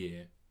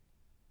 Yeah.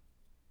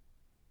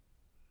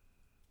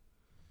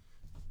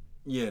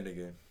 Yeah,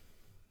 nigga.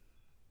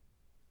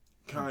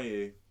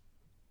 Kanye.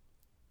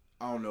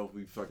 I don't know if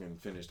we fucking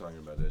finished talking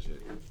about that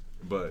shit.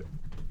 But...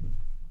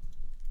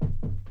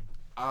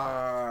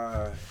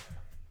 I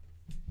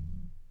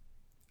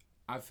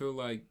feel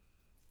like...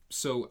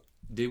 So,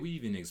 did we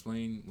even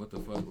explain what the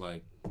fuck?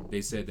 Like,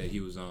 they said that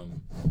he was,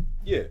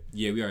 Yeah.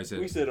 Yeah, we already said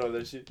we said all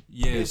that shit.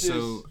 Yeah, it's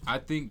so just... I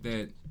think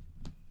that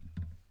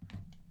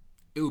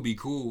it would be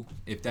cool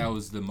if that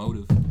was the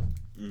motive.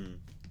 Mm.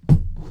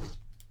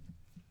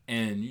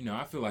 And, you know,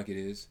 I feel like it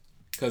is.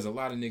 Because a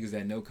lot of niggas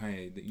that know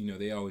Kanye, you know,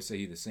 they always say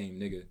he the same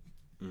nigga.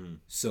 Mm.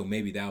 So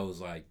maybe that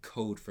was, like,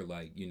 code for,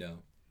 like, you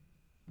know,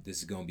 this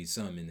is going to be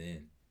something in the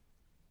end.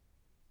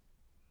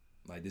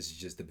 Like, this is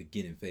just the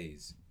beginning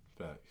phase.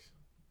 Facts.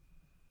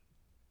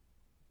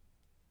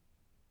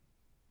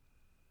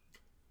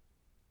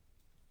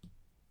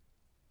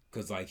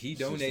 Because, like, he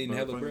donating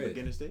hella bread.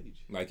 Beginning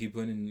stage. Like, he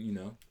putting, you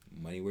know,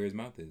 money where his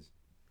mouth is.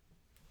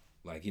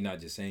 Like, he not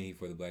just saying he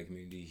for the black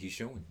community. He's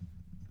showing.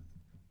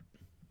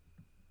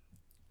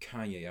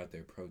 Kanye out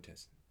there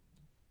protesting.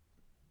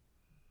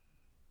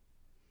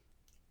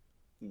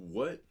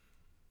 What?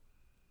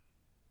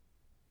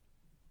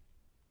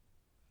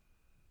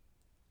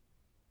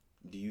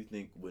 Do you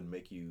think would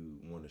make you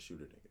want to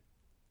shoot a nigga?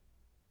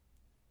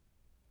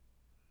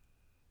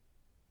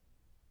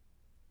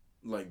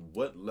 Like,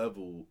 what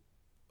level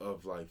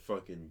of, like,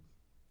 fucking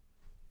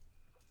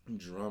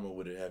drama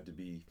would it have to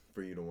be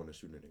for you to want to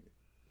shoot a nigga?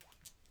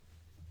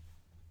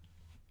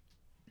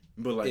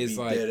 But, like, it's be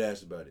like, dead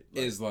ass about it.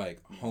 Like, is,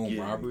 like, home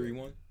robbery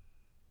one?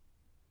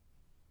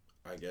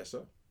 I guess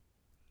so.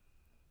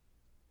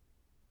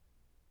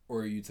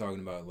 Or are you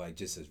talking about, like,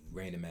 just a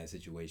random ass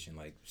situation,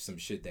 like some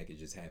shit that could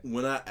just happen?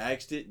 When I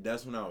asked it,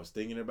 that's when I was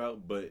thinking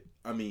about. But,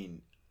 I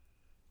mean,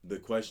 the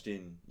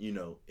question, you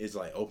know, is,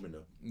 like, open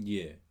though.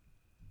 Yeah.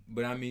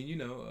 But, I mean, you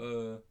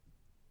know,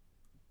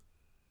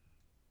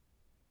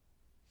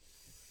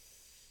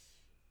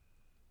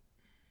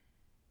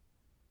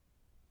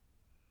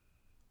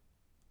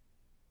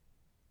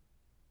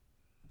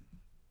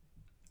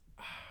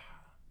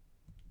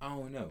 I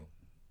don't know.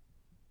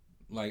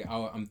 Like,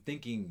 I'm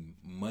thinking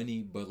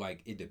money, but,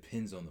 like, it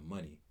depends on the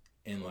money.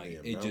 And, like,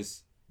 it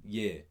just,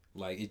 yeah,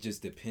 like, it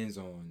just depends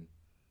on,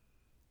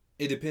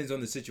 it depends on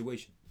the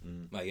situation.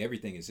 Mm-hmm. Like,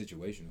 everything is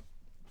situational.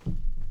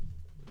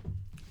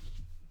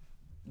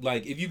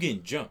 Like, if you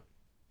getting jumped.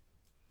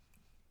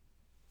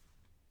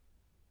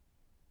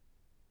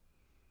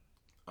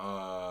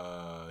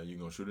 You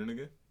gonna shoot a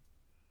nigga?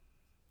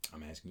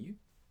 I'm asking you.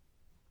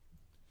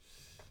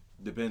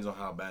 Depends on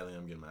how badly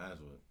I'm getting my ass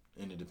whooped.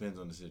 And it depends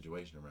on the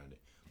situation around it.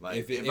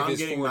 Like, if I'm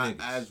getting my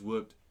ass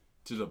whooped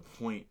to the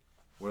point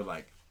where,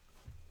 like...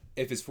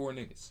 If it's 4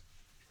 niggas.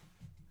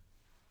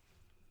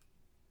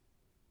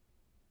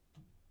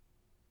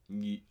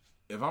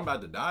 If I'm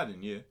about to die,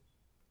 then yeah.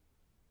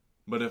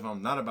 But if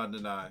I'm not about to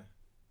die...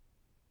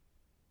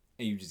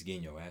 And you just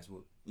getting your ass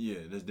whooped? Yeah,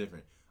 that's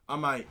different. I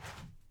might...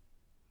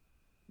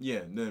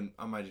 Yeah, then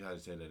I might just have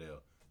to say that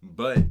L.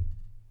 But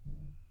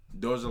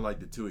those are, like,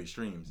 the two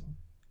extremes.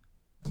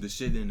 The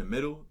shit in the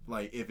middle,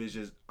 like, if it's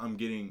just I'm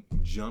getting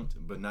jumped,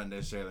 but not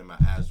necessarily my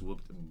ass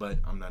whooped, but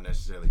I'm not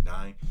necessarily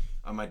dying,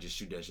 I might just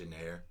shoot that shit in the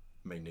air,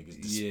 make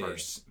niggas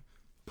disperse,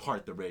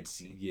 part the Red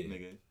Sea,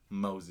 nigga.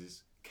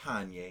 Moses,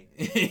 Kanye,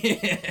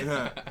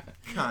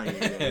 Kanye,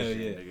 that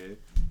shit,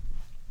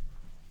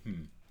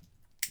 nigga.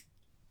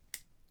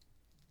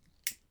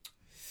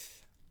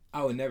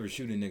 I would never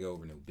shoot a nigga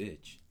over no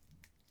bitch.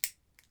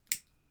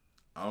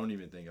 I don't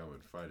even think I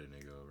would fight a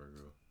nigga over a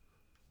girl.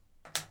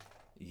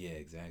 Yeah,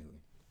 exactly.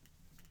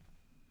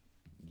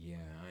 Yeah,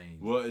 I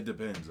ain't... Well, it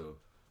depends, though.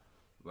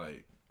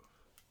 Like,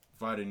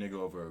 fighting nigga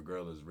over a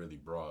girl is really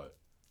broad.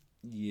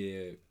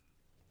 Yeah.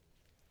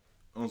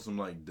 On some,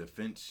 like,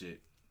 defense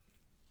shit,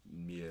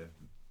 yeah.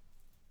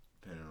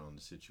 depending on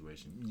the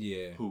situation.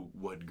 Yeah. Who,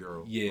 what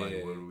girl? Yeah.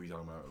 Like, what are we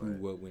talking about? Who,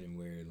 Like, what, when, and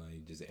where?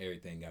 Like, just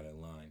everything got a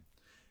line.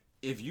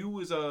 If you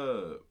was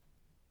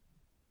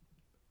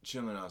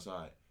chilling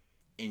outside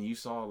and you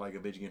saw like a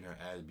bitch getting her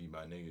ass beat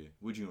by a nigga,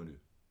 what you gonna do?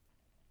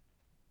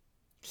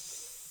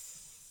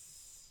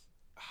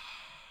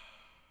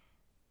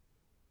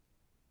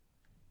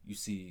 You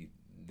see,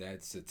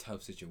 that's a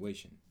tough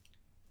situation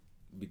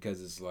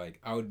because it's like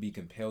I would be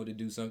compelled to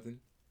do something,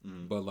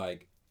 but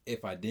like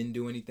if I didn't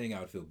do anything, I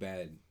would feel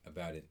bad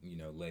about it,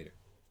 later.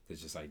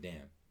 It's just like,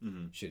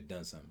 damn, should have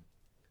done something.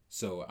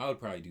 So I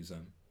would probably do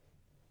something.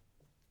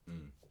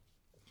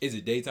 Is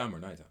it daytime or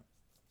nighttime?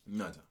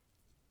 Nighttime.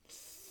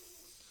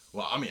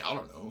 Well, I mean, I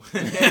don't know.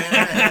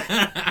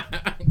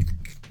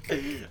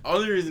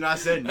 Only reason I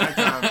said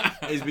nighttime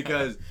is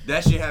because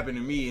that shit happened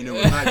to me and it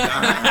was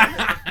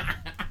nighttime.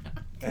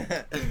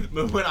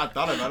 But when I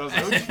thought about it, I was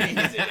like, what do you mean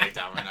is it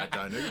daytime or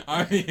nighttime, nigga?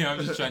 I mean, I'm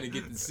just trying to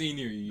get the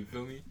scenery, you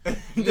feel me?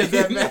 Does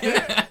that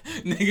matter?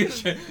 Nigga,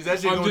 is that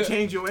shit gonna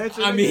change your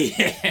answer? I mean,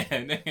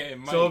 yeah.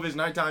 So if it's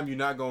nighttime, you're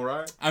not gonna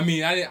ride? I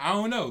mean, I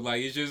don't know.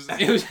 Like, it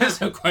was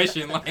just a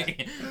question.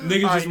 Like,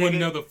 niggas just want to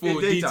know the full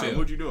detail.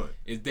 What you doing?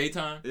 It's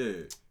daytime? Yeah.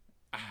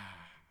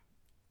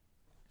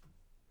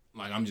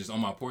 Like, I'm just on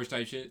my porch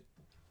type shit?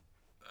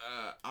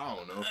 I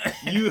don't know.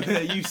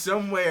 You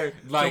somewhere.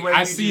 Like, somewhere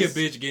I see a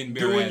bitch getting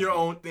bare doing ass your beat.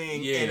 own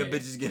thing, and a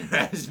bitch is getting her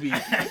ass beat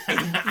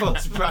in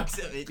close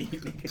proximity.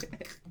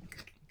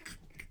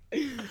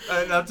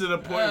 And up to the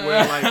point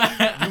where,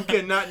 like, you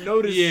cannot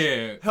notice.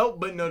 Yeah.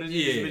 Help but notice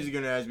this bitch is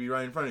getting her ass beat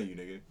right in front of you,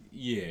 nigga.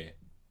 Yeah.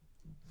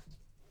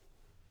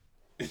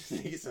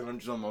 Nigga said I'm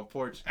just on my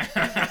porch.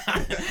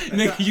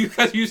 Nigga,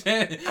 you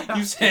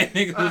said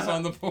nigga was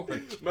on the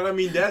porch. But I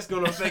mean, that's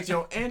gonna affect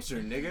your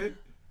answer, nigga.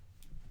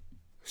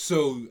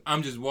 So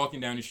I'm just walking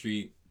down the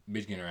street,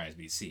 bitch getting her ass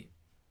beat. See,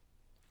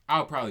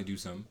 I'll probably do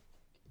something.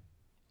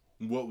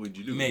 What would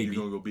you do? Maybe. You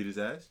gonna go beat his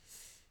ass?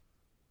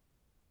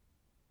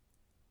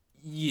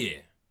 Yeah.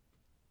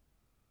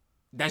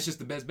 That's just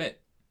the best bet.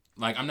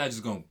 Like, I'm not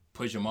just gonna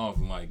push him off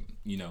and like,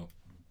 be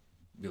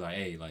like,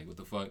 hey, like, what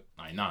the fuck?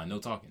 Like, nah, no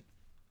talking.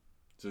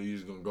 So you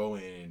just gonna go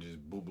in and just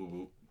boop, boop,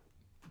 boop.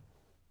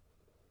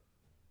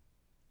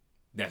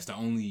 That's the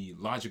only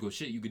logical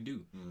shit you could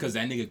do. Because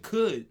that nigga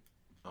could,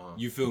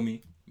 you feel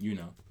me?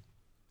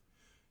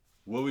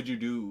 What would you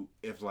do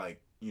if,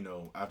 like,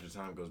 after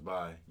time goes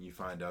by, you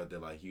find out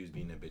that, like, he was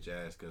beating that bitch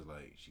ass because,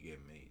 like, she gave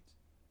him AIDS?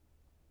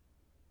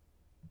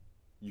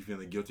 You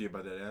feeling guilty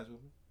about that ass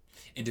whooping?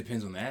 It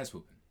depends on the ass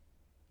whooping.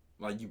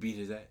 Like, you beat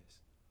his ass.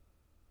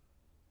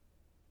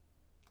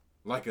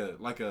 Like a.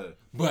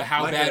 But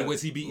how bad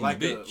was he beating the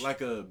bitch?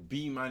 Like a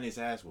B-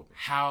 ass whooping.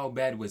 How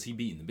bad was he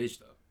beating the bitch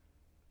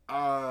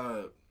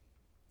though?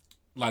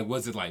 Like,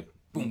 was it like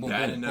boom, boom,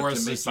 bad boom, enough or to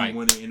it's make just you like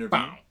want to interview?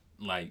 bam,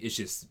 like it's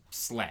just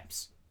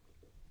slaps?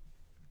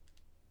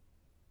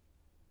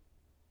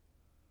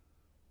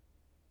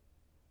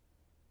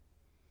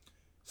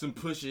 Some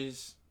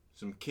pushes,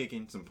 some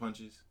kicking, some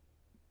punches.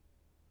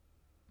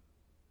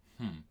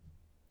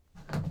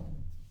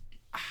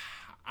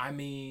 I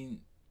mean,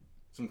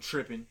 some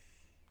tripping.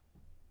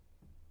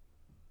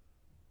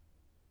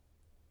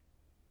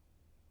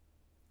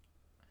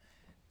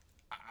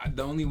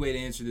 The only way to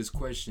answer this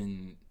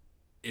question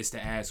is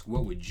to ask,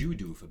 what would you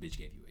do if a bitch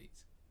gave you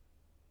AIDS?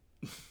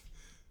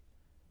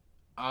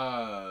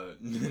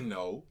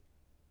 No.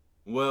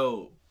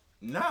 Well,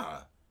 nah.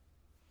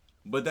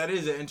 But that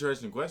is an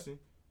interesting question.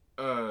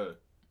 Well,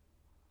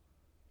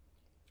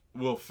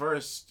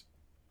 first,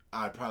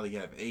 I'd probably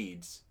have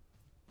AIDS.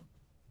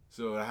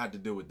 So I had to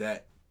deal with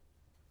that.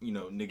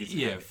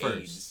 Niggas have first.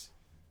 AIDS.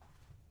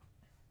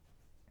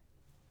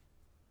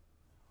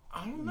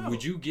 I don't know.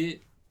 Would you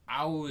get...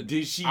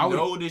 Did she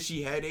know that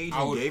she had AIDS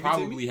and gave it to me? I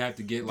would probably have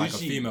to get like a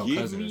female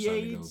cousin or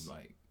something to go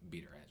like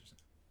beat her ass or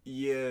something.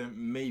 Yeah,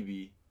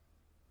 maybe.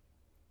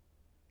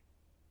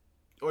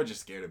 Or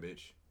just scared a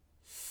bitch.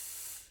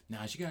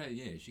 Nah, she gotta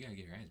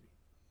get her ass beat.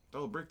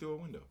 Throw a brick through a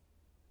window.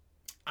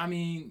 I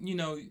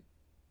mean,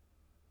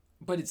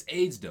 but it's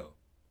AIDS though.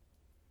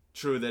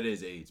 True, that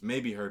is AIDS.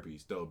 Maybe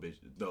herpes. Throw a brick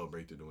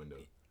through the window.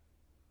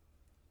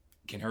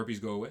 Can herpes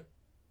go away?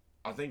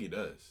 I think it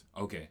does.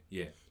 Okay,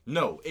 yeah.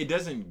 No, it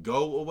doesn't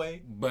go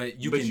away.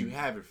 But you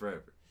have it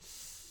forever.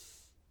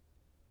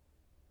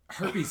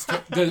 Herpes.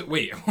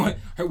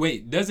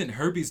 Wait, doesn't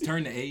herpes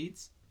turn to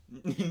AIDS?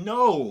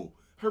 No,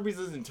 herpes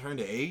doesn't turn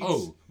to AIDS.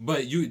 Oh,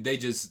 but they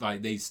just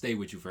like they stay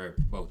with you forever.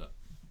 Both up.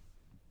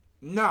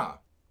 Nah.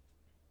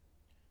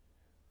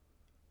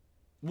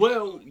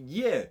 Well,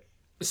 yeah.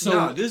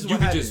 So this is you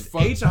what happens.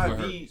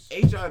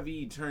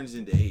 HIV turns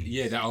into AIDS.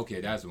 Yeah,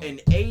 that's one.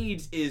 And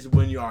AIDS is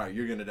when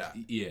you're gonna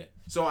die. Yeah.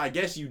 So I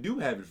guess you do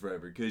have it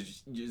forever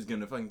because it's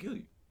gonna fucking kill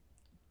you.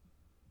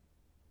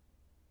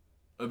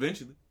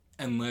 Eventually.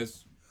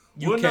 Unless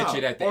you catch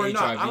it at the HIV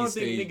I don't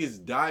stage. think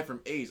niggas die from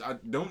AIDS.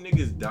 Don't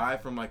niggas die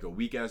from like a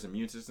weak ass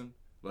immune system?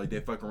 Like they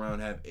fuck around,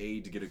 have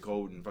AIDS, get a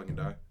cold, and fucking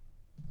die?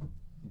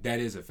 That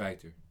is a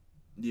factor.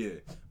 Yeah.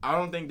 I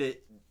don't think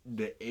that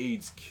the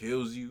AIDS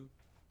kills you,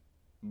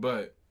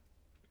 but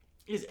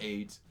it's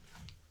AIDS.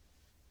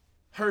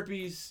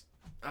 Herpes.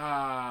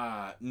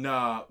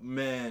 Nah,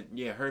 man.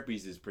 Yeah,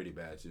 herpes is pretty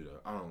bad too,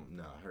 though.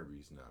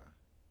 Herpes, nah.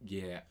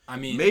 Yeah, I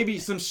mean, maybe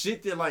some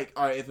shit that like,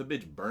 all right, if a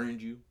bitch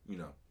burned you,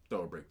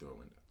 throw a brick through a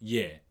window.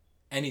 Yeah.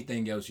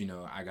 Anything else,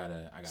 I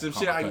gotta. Some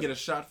shit I can get a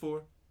shot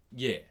for.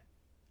 Yeah.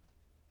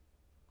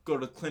 Go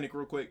to the clinic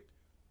real quick.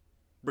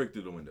 Break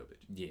through the window,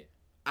 bitch. Yeah.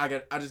 I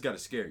just gotta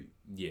scare you.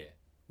 Yeah.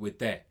 With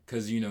that,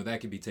 cause that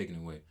could be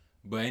taken away.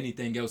 But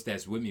anything else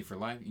that's with me for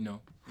life,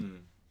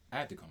 I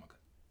have to call my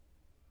cousin.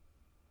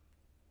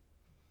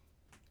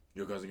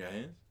 Your cousin got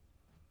hands?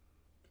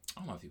 I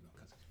don't know if you got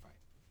cousins fight.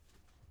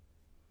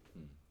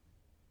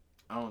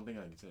 I don't think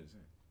I can say the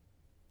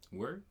same.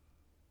 Word?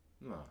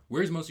 Nah.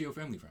 Where's most of your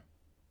family from?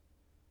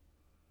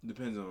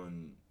 Depends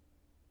on.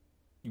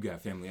 You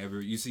got family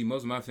ever? You see,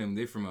 most of my family,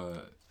 they're from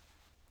a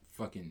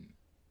fucking.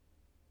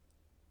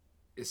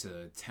 It's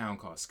a town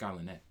called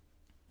Skylinet.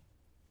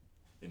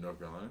 In North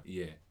Carolina?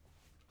 Yeah.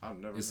 I've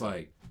never. It's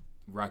like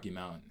Rocky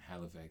Mountain,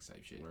 Halifax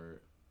type shit. Word.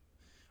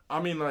 I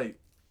mean, like,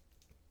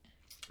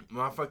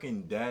 my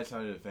fucking dad's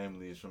side of the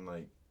family is from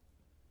like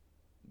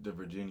the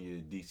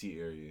Virginia, DC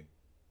area,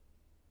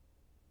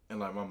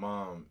 and like my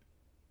mom's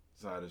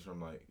side is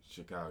from like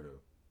Chicago.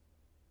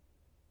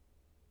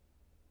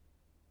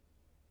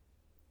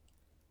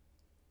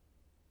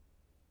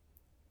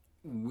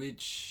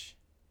 What's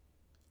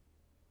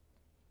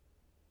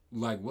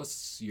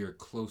your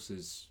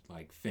closest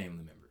like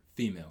family member,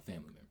 female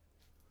family member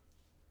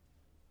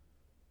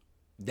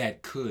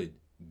that could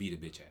beat a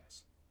bitch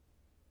ass?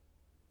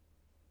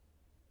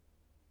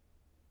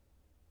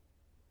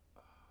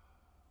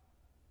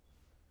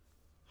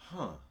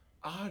 Huh.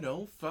 I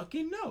don't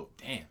fucking know.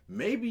 Damn.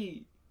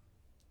 Maybe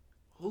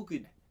who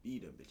could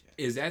beat a bitch ass?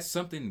 Is that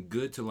something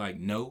good to like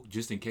know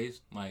just in case?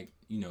 Like,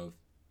 if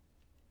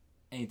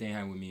anything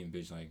happened with me and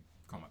bitch, like,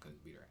 call my cousin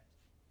beat her ass.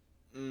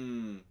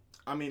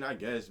 I mean, I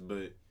guess,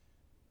 but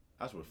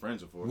that's what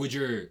friends are for. Would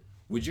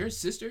your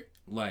sister,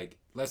 like,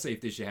 let's say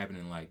if this shit happened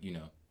in like,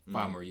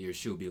 5 more years,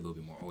 she'll be a little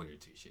bit more older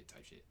to shit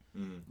type shit.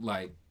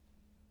 Like,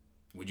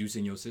 would you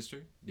send your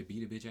sister to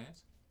beat a bitch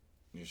ass?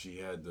 If she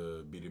had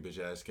the beat a bitch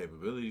ass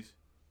capabilities.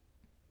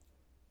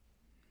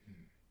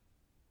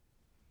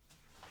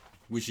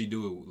 Would she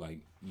do it,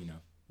 like,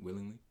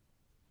 willingly?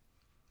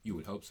 You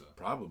would hope so.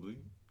 Probably.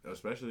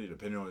 Especially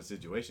depending on the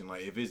situation.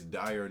 Like, if it's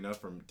dire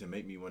enough to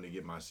make me want to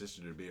get my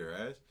sister to beat her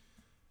ass,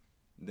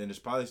 then it's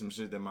probably some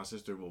shit that my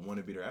sister will want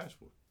to beat her ass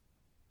for.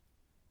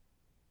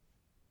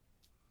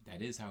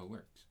 That is how it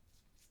works.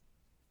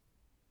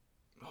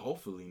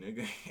 Hopefully,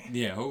 nigga.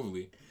 Yeah,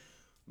 hopefully.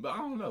 But I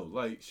don't know.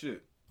 Like,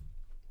 shit.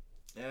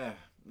 Yeah,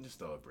 just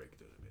throw a break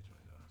through the bitch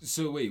window.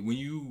 So wait, when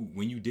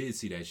you did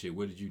see that shit,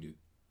 what did you do?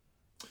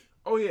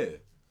 Oh yeah.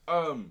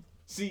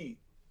 See,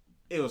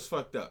 it was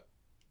fucked up.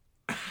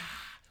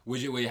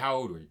 Wait, how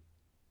old were you?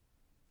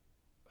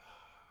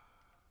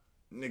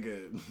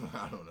 Nigga,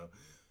 I don't know.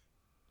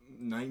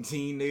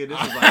 19, nigga. This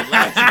was like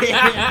last year.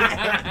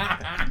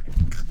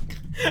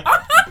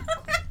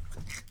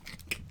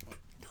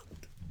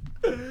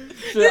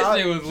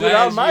 Shit was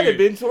last I might year. have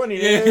been 20.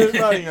 Nigga. It was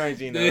probably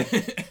 19 though.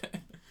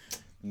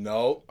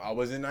 No, I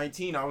wasn't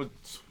 19. I was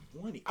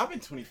 20. I've been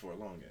 20 for a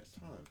long ass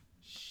time.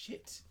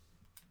 Shit.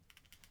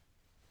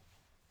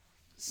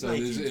 So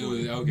it was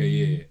okay,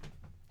 yeah.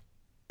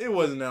 It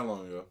wasn't that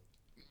long ago.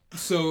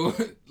 So,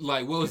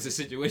 like, what was the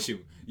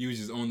situation? You was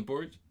just on the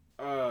porch?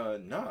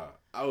 Nah.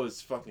 I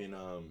was fucking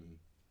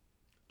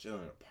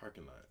chilling in a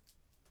parking lot.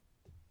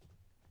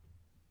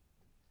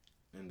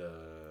 And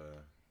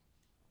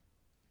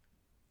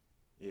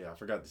yeah, I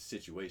forgot the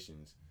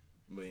situations.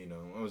 But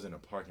I was in a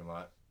parking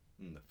lot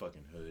in the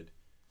fucking hood.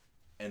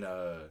 And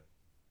I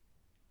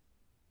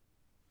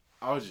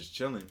was just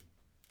chilling.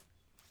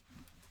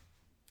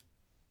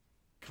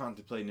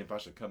 Contemplating if I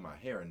should cut my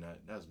hair or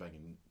not. That was back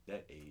in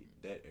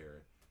that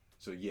era.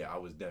 So yeah, I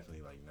was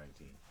definitely like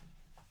 19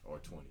 or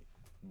 20.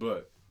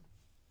 But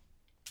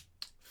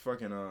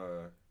fucking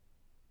I'm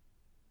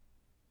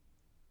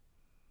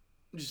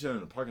just sitting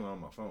in the parking lot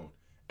on my phone.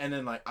 And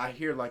then like I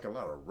hear like a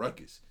lot of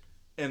ruckus.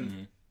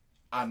 And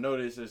I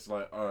notice it's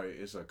like, all right,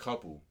 it's a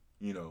couple,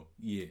 Yeah.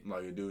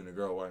 Like a dude and a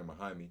girl walking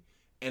behind me.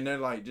 And they're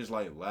like just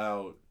like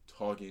loud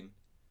talking.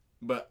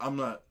 But I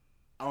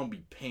don't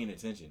be paying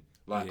attention.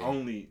 Like I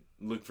only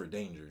look for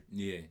danger.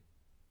 Yeah.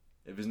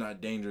 If it's not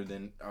danger,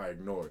 then I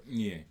ignore it.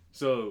 Yeah.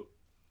 So,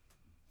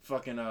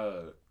 fucking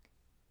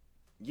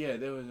yeah,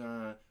 there was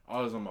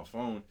I was on my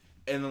phone,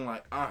 and then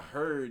like I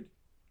heard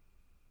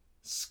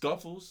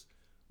scuffles,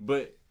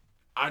 but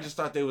I just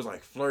thought they was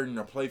like flirting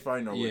or play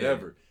fighting or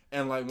whatever.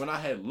 And like when I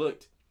had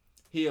looked,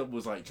 he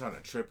was like trying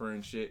to trip her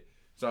and shit.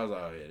 So I was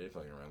like, oh yeah, they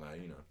fucking around, like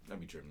I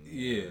be tripping.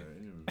 Yeah.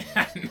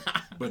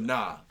 But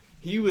nah.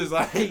 He was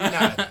like, he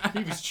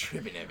was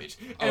tripping that bitch.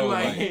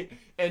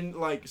 And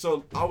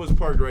so I was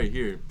parked right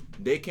here.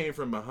 They came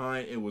from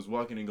behind and was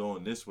walking and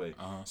going this way.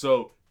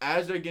 So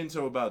as they're getting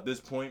to about this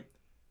point,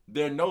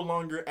 they're no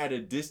longer at a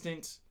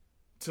distance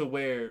to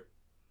where,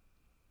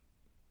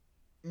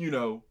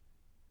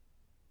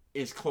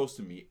 it's close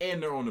to me.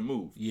 And they're on the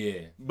move.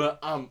 Yeah. But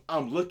I'm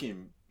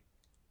looking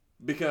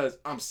because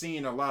I'm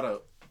seeing a lot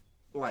of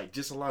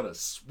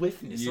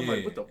swiftness. Yeah. I'm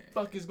like, what the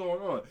fuck is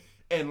going on?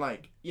 And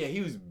like, yeah,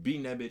 he was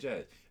beating that bitch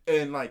ass.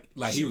 And like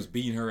he was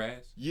beating her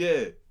ass?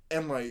 Yeah.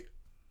 And like,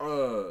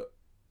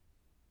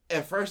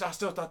 at first I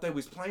still thought they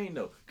was playing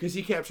though. Cause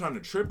he kept trying to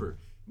trip her.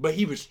 But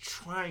he was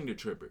trying to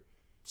trip her.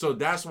 So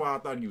that's why I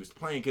thought he was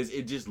playing, cause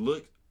it just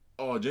looked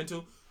all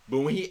gentle.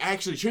 But when he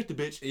actually tripped the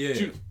bitch,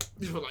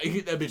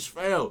 that bitch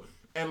fell.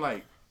 And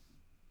like,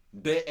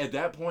 at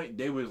that point,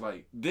 they was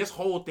like, this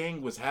whole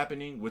thing was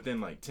happening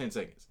within like 10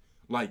 seconds.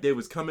 Like, they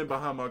was coming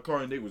behind my car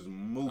and they was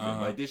moving.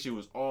 Like, this shit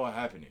was all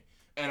happening.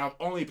 And I've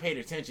only paid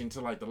attention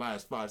to like the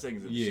last 5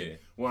 seconds of the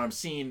shit, where I'm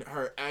seeing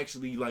her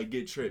actually like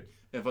get tripped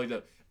and fucked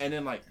up. And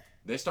then like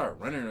they start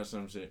running or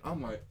some shit.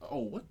 I'm like, oh,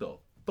 what the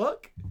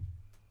fuck?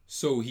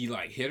 So he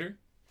like hit her?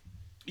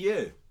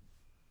 Yeah.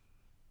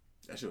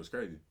 That shit was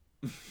crazy.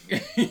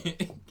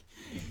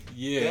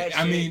 Yeah,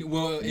 I mean,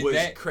 well,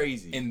 was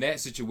crazy. In that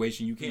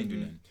situation, you can't do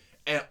nothing.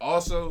 And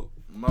also,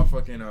 my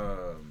fucking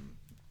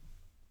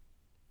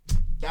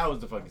that was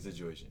the fucking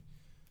situation.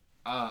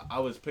 I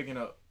was picking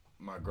up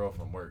my girl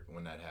from work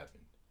when that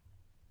happened.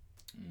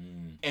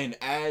 And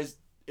as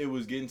it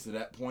was getting to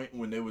that point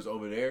when they was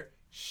over there,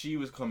 she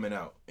was coming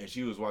out and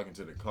she was walking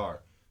to the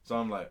car. So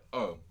I'm like,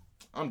 oh,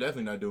 I'm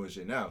definitely not doing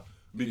shit now,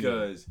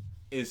 because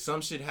if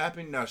some shit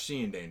happened, now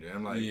she in danger.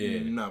 I'm like,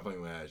 I'm not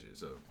fucking with that shit.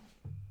 So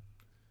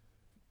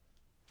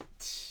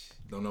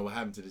don't know what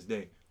happened to this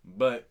day,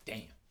 but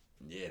damn,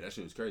 yeah, that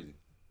shit was crazy.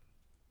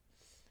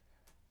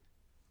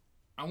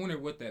 I wonder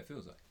what that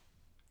feels like.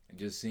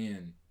 Just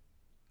seeing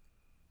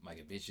like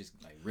a bitch just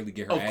like really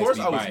get her ass beat. Of course,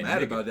 I was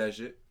mad about that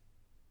shit.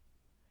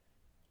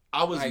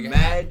 I was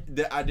mad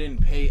that I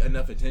didn't pay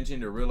enough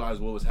attention to realize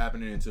what was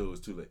happening until it was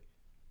too late.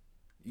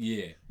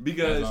 Yeah,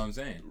 because that's what I'm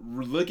saying.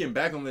 Looking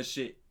back on this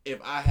shit, if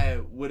I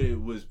had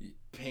was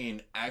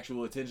paying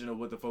actual attention to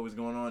what the fuck was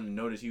going on and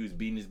noticed he was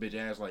beating his bitch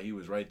ass like he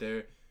was right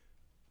there,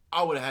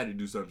 I would have had to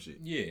do some shit.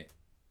 Yeah,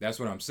 that's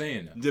what I'm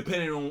saying. Though.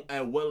 Depending on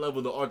at what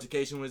level the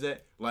altercation was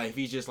at, like if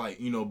he's just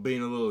like, you know,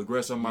 being a little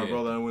aggressive on my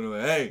brother, I went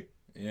like,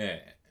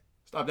 hey,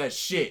 stop that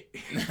shit.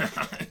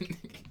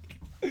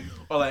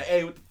 Or like,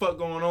 hey, what the fuck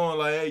going on?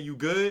 Like, hey, you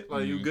good?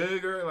 Like, you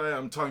good, girl? Like,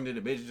 I'm talking to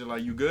the bitch, just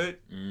like, you good?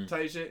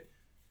 Type shit.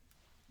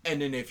 And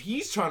then if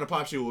he's trying to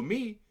pop shit with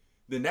me,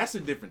 then that's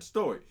a different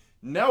story.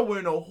 Now we're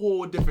in a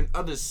whole different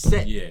other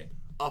set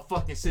of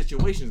fucking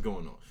situations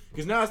going on.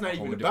 Because now it's not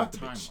even about the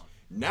bitch.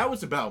 Now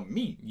it's about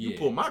me. You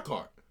pull my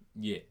card.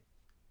 Yeah.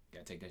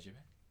 Gotta take that shit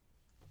back.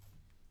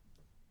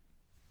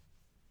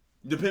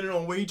 Depending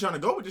on where he trying to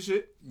go with the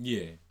shit.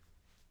 Yeah.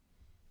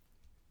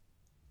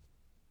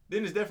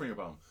 Then it's definitely a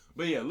problem.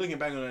 But yeah, looking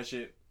back on that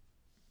shit,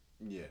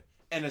 yeah.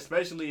 And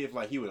especially if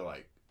like he would have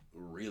like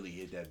really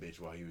hit that bitch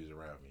while he was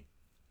around me.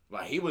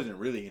 Like he wasn't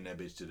really hitting that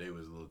bitch till they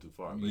was a little too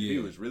far. But if he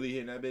was really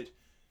hitting that bitch,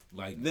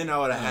 like then I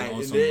would have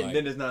had.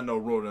 Then there's not no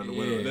road down the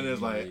window. Then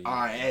it's like, all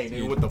right, hey,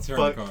 nigga, what the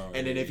fuck?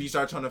 And then if you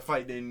start trying to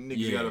fight, then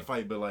niggas gotta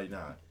fight. But like,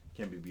 nah,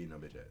 can't be beating no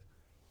bitch ass.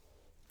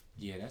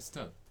 Yeah, that's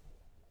tough.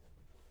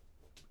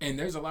 And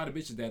there's a lot of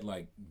bitches that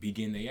like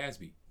begin their ass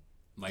beat.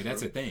 Like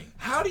that's a thing.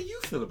 How do you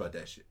feel about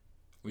that shit?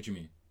 What you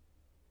mean?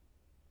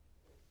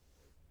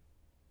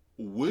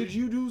 Would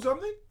you do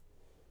something?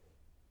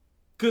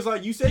 Cause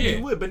like you said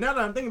you would, but now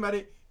that I'm thinking about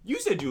it, you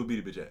said you would beat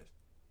a bitch ass.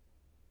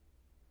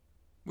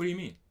 What do you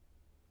mean?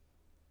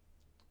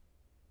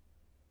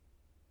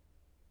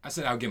 I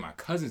said I'll get my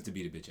cousins to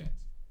beat a bitch ass.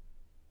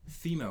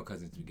 Female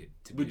cousins to beat a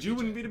bitch ass. But you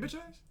wouldn't beat a bitch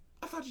ass?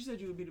 I thought you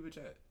said you would beat a bitch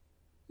ass.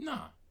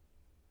 Nah.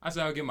 I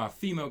said I'll get my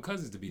female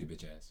cousins to beat a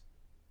bitch ass.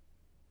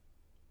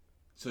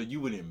 So you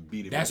wouldn't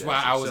beat a bitch ass. That's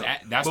why I was.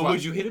 But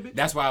would you hit a bitch?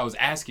 That's why I was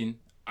asking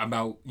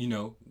about, you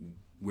know,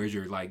 where's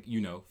your like,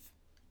 you know,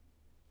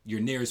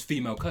 your nearest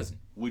female cousin.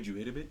 Would you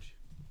hit a bitch?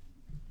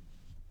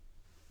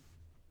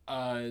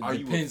 Are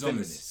you a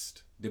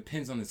feminist?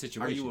 Depends on the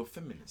situation. Are you a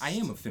feminist? I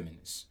am a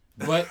feminist.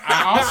 But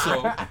I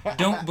also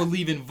don't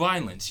believe in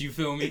violence. You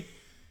feel me?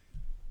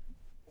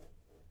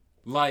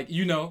 Like,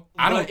 you know,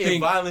 I don't think...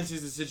 If violence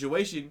is the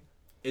situation,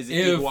 is it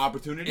equal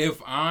opportunity?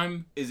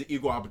 Is it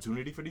equal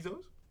opportunity for these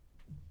hoes?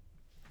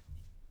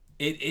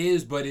 It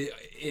is, but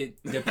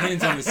it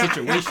depends on the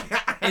situation.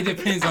 It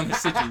depends on the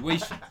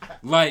situation.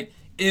 Like,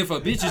 if a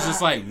bitch is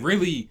just, like,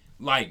 really,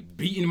 like,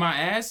 beating my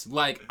ass,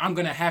 like, I'm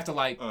gonna have to,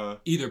 like,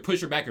 either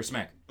push her back or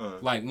smack her.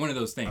 Like, one of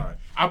those things. Right.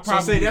 I'll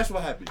probably... So say that's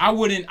what happened.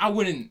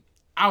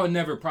 I would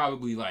never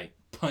probably, like,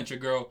 punch a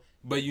girl,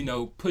 but, you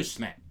know, push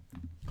smack.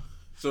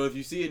 So if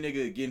you see a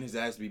nigga getting his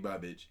ass beat by a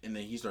bitch, and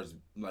then he starts,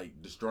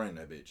 like, destroying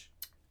that bitch.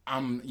 I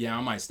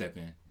might step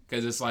in.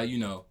 Because it's like, you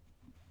know,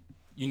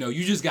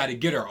 you just got to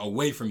get her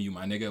away from you,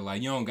 my nigga.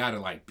 Like, you don't got to,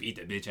 like, beat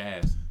the bitch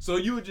ass. So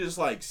you would just,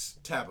 like,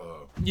 tap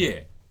her?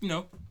 Yeah, you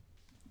know.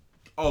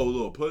 Oh, a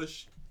little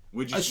push?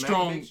 Would you smack a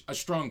bitch? A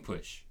strong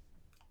push.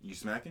 You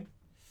smacking?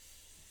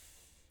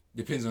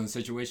 Depends on the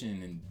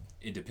situation, and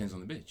it depends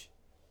on the bitch.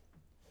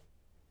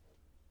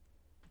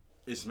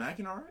 Is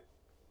smacking all right?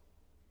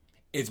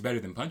 It's better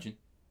than punching.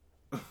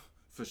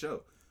 For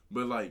sure.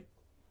 But, like,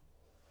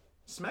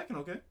 smacking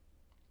okay?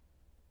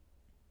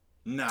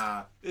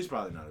 Nah, it's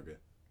probably not okay.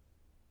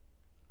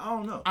 I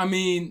don't know. I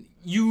mean,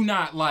 you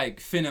not like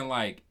finna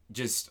like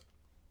just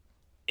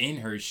in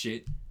her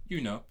shit, you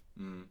know.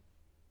 Mm.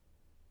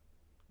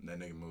 That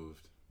nigga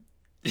moved.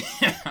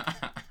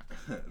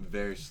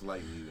 Very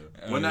slightly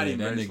though. Well, not even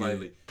very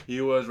slightly. He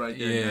was right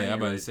there. Yeah,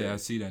 I'm about to say I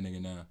see that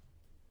nigga now.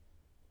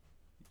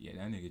 Yeah,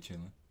 that nigga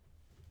chilling.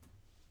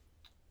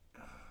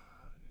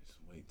 Just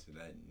wait till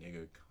that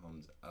nigga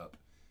comes up.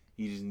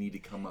 He just need to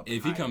come up.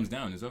 If he comes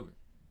down, it's over.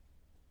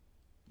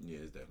 Yeah,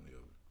 it's definitely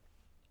over.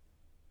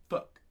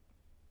 Fuck.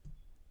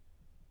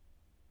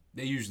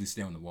 They usually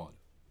stay on the wall.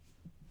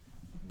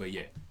 But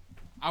yeah,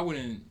 I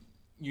wouldn't,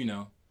 you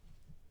know,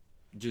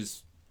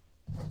 just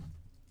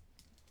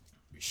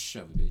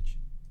shove a bitch.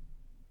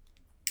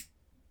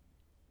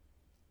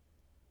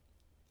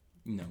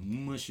 You know,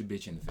 mush a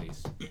bitch in the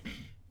face.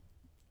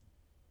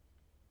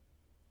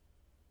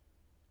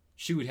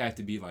 She would have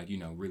to be like, you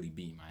know, really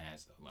beating my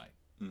ass though.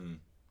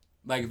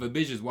 Like if a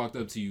bitch just walked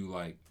up to you,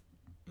 like,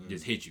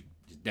 just hit you,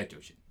 just deck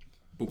your shit.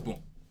 Boom,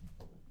 boom.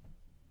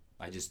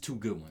 Like just two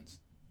good ones.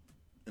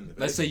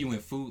 Let's say you in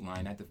Food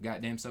Line at the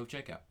goddamn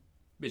self-checkout.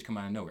 Bitch come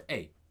out of nowhere.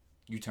 Hey,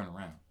 you turn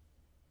around.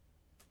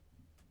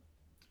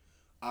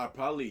 I'd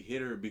probably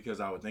hit her because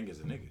I would think it's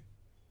a nigga.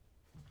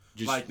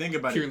 Just like, think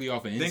about purely it.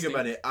 Off of instinct. Think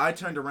about it. I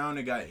turned around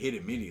and got hit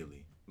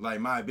immediately. Like,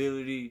 my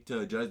ability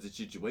to judge the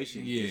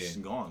situation is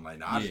gone. Like,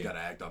 I just gotta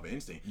act off of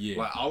instinct. Yeah.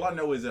 Like, all I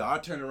know is that I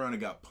turned around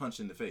and got punched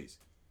in the face.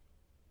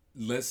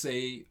 Let's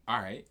say,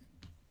 all right,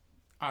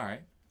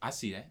 I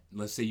see that.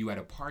 Let's say you at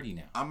a party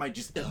now. I might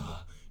just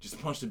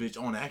punch the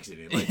bitch on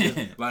accident. Like,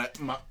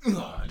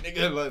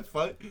 nigga, like,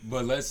 fuck.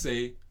 But let's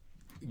say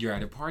you're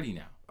at a party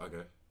now.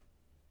 Okay.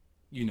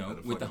 You know,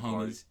 with the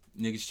homies,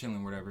 niggas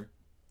chilling, whatever.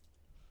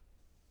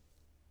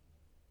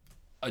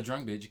 A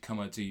drunk bitch come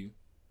up to you.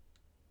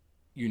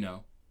 You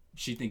know,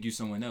 she think you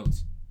someone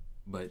else,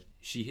 but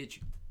she hit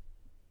you.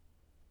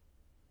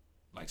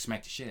 Like,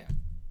 smack the shit out.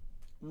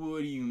 What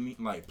do you mean?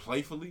 Like,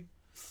 playfully?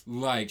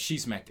 Like, she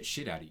smacked the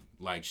shit out of you.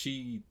 Like,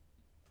 she...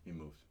 He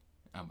moved.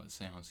 I'm about to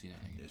say, I don't see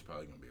that nigga. It's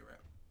probably gonna be a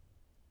wrap.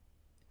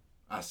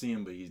 I see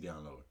him, but he's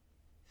down lower.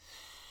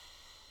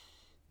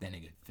 That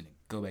nigga finna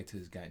go back to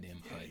his goddamn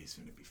hut. Yeah, he's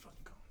finna be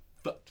fucking gone.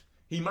 Fucked.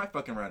 He might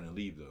fucking around and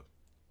leave, though.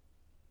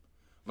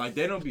 Like,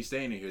 they don't be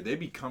staying in here. They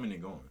be coming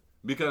and going.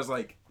 Because,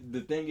 like,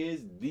 the thing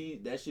is,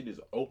 that shit is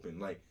open.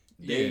 Like,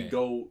 they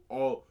go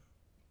all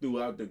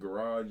throughout the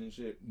garage and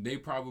shit. They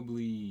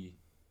probably...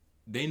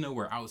 They know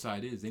where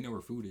outside is. They know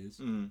where food is.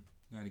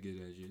 Gotta get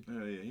that shit.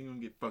 Yeah, you gonna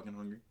get fucking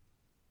hungry.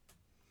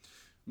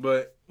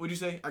 But, what'd you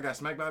say? I got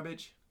smacked by a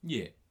bitch?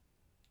 Yeah.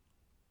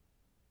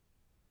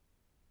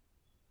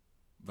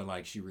 But,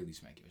 like, she really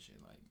smacked your shit.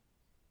 Like,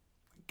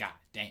 god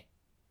damn.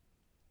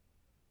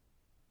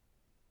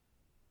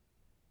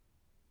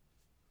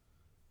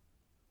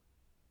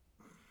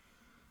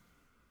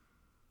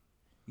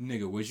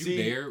 Nigga, was you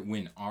there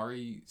when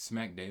Ari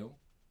smacked Dale?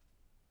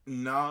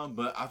 Nah,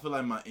 but I feel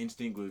like my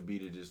instinct would be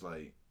to just,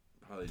 like,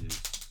 probably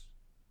just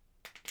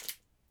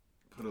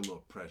put a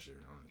little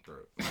pressure on the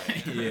throat.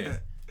 Like, yeah.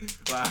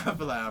 But I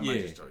feel like I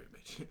might just throw your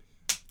bitch.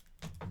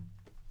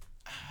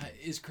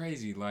 It's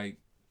crazy, like,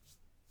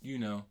 you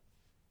know.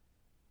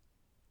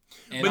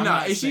 And but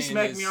nah, if she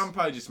smacked me, I'm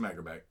probably just smack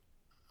her back.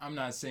 I'm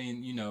not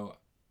saying, you know,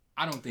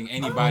 I don't think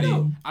anybody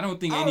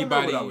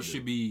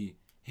should be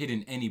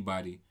hitting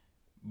anybody.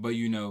 But,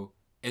 you know,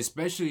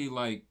 especially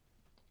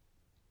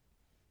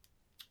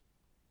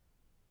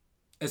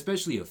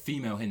a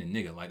female hitting a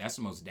nigga. Like, that's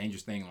the most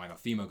dangerous thing, like, a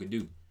female could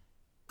do.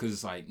 Because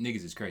it's like,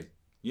 niggas is crazy.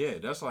 Yeah,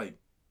 that's like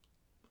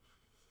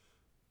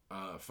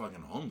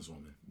fucking a homeless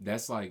woman.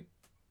 That's like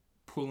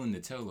pulling the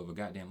tail of a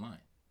goddamn lion.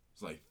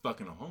 It's like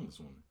fucking a homeless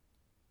woman.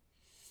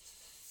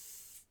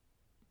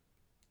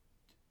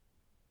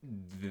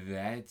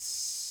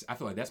 I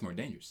feel like that's more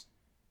dangerous.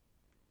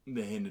 Than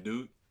hitting the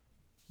dude?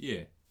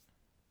 Yeah.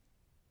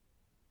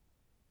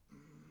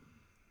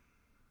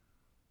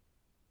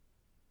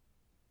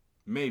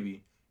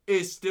 Maybe.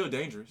 It's still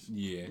dangerous.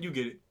 Yeah. You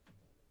get it.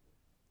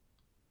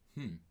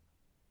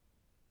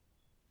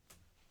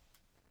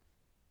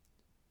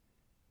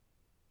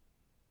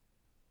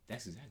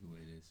 That's exactly what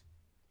it is.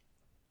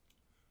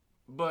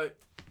 But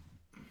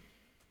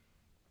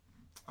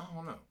I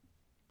don't know.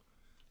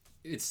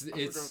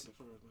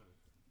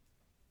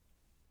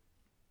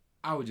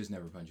 I would just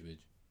never punch a bitch.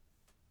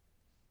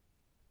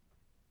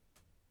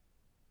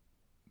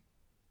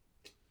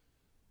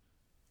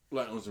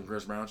 Like on some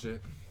Chris Brown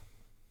shit?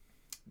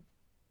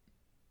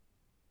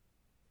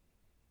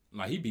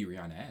 Like, he beat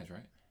Rihanna's ass,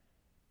 right?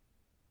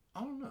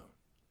 I don't know.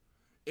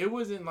 It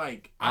wasn't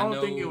like... I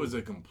don't think it was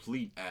a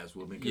complete ass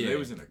whooping because they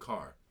was in a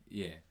car.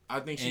 Yeah. I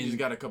think she just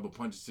got a couple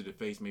punches to the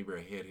face. Maybe her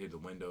head hit the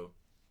window.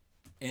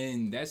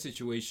 In that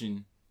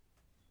situation,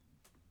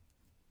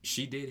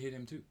 she did hit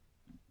him too.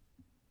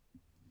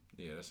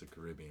 Yeah, that's a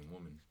Caribbean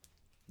woman.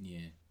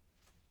 Yeah.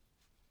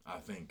 I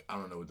think. I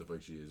don't know what the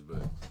fuck she is,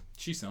 but...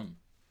 She's something.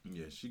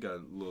 Yeah, she got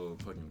a little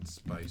fucking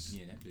spice.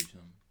 Yeah, that bitch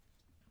something.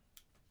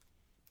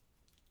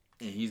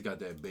 And he's got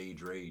that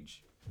beige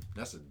rage.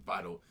 That's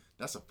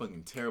a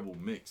fucking terrible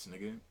mix,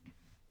 nigga.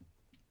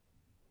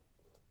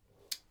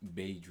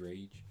 Beige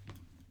rage.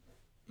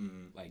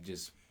 Like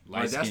just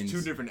like that's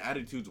two different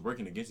attitudes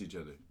working against each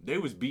other. They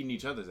was beating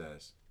each other's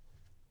ass.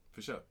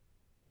 For sure.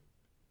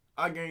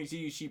 I guarantee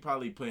you she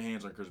probably put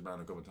hands on Chris Brown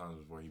a couple times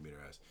before he beat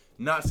her ass.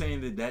 Not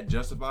saying that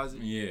justifies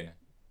it. Yeah.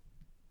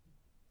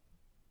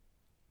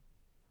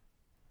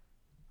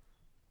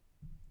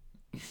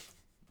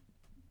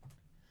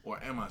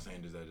 Or am I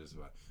saying does that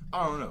justify?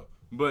 I don't know.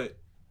 But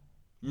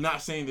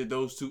not saying that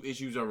those two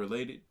issues are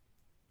related.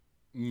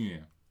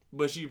 Yeah.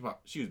 But she was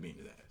beating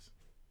his ass.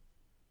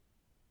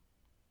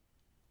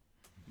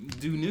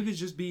 Do niggas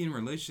just be in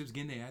relationships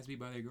getting their ass beat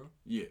by their girl?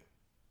 Yeah.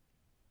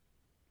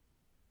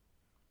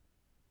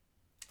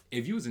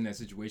 If you was in that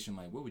situation,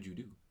 like, what would you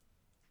do?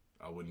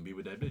 I wouldn't be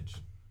with that bitch.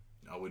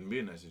 I wouldn't be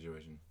in that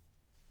situation.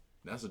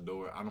 That's a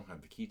door I don't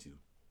have the key to.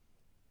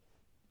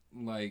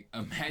 Like,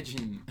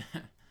 imagine,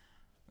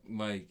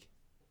 like,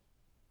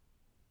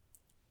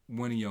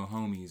 one of your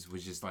homies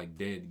was just, like,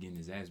 dead getting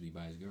his ass beat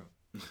by his girl.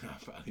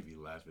 I'd probably be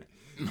laughing.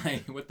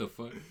 Like, what the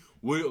fuck?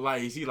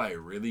 Like, is he, like,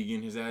 really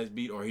getting his ass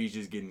beat, or he's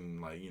just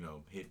getting, like,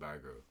 hit by a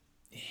girl?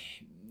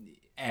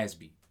 Ass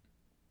beat.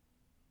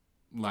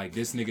 Like,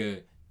 this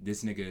nigga,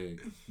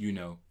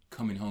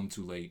 coming home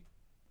too late.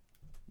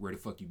 Where the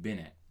fuck you been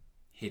at?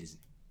 Hit his nigga.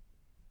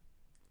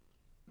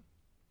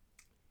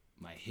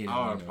 Like, hit him.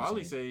 I would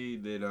probably say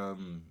that,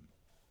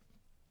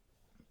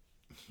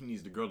 he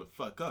needs the girl to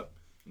fuck up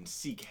and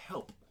seek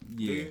help.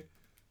 Yeah. Nigga,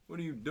 what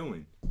are you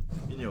doing?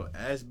 Getting your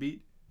ass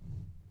beat?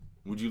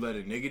 Would you let a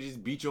nigga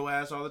just beat your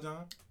ass all the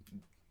time?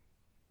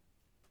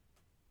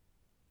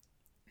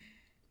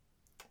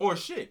 Or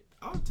shit.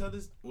 I'll tell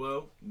this,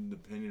 well,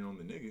 depending on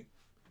the nigga.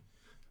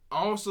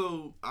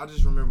 Also, I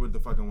just remember what the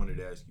fuck I wanted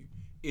to ask you.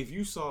 If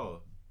you saw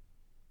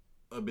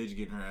a bitch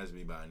getting her ass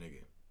beat by a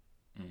nigga,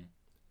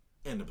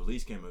 and the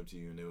police came up to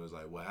you and they was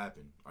like, what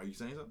happened? Are you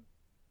saying something?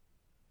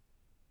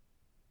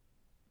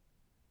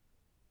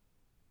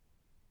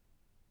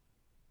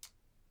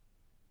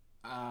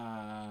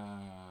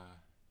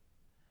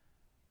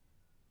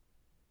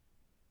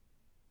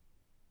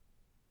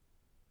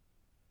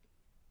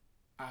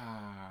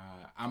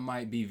 I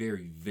might be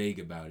very vague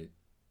about it.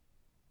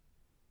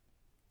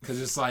 Cause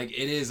it's like,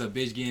 it is a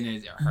bitch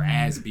getting her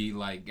ass beat,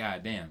 like,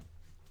 goddamn.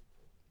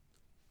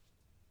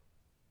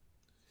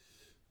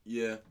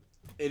 Yeah.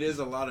 It is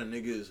a lot of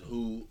niggas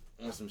who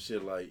on some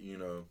shit like,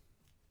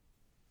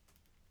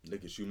 they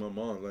can shoot my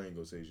mom, I ain't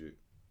gonna say shit.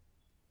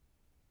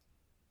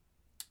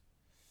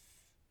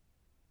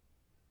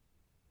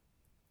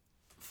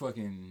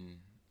 Fucking,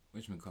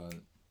 whatchamacallit?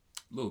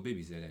 Lil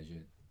Bibby said that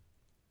shit.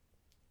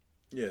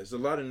 Yeah, it's a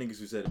lot of niggas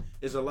who said it.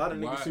 It's a lot of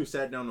niggas who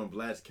sat down on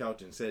Vlad's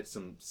couch and said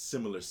some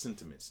similar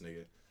sentiments,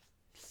 nigga.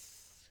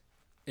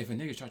 If a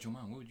nigga shot your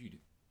mom, what would you do?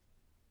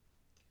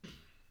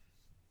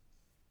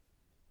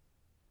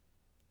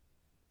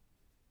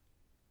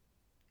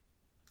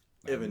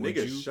 Like, if a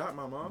nigga shot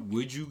my mom,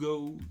 would you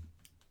go,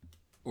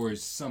 or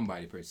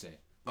somebody per se?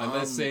 Like,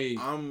 let's say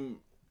I'm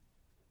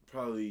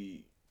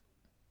probably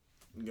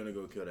gonna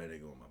go kill that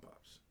nigga with my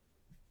pops.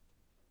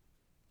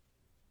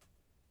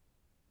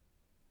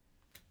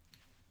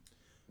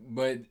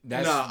 But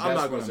that's I'm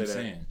not what gonna I'm say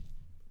saying.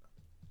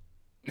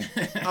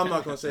 That. I'm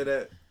not gonna say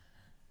that.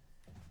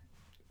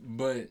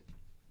 But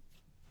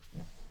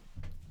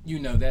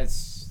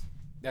that's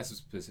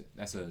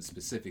a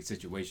specific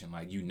situation.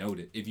 Like,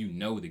 that if you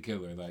know the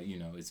killer, like,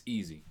 it's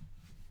easy.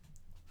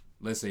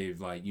 Let's say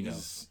if, like, you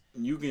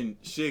can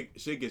shit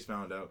gets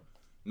found out.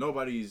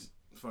 Nobody's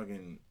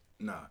fucking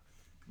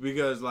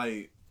because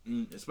like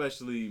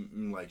especially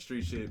like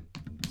street shit.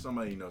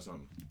 Somebody knows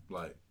something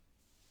like.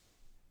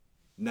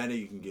 Now that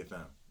you can get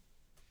found.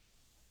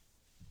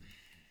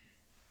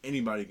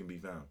 Anybody can be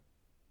found.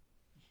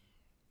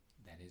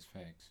 That is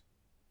facts.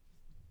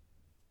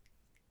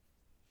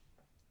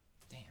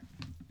 Damn.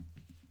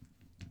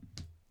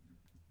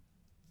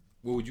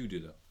 What would you do,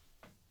 though?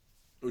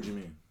 What do you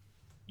mean?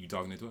 You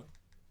talking to her?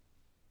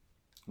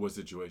 What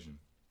situation?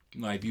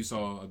 Like, if you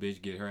saw a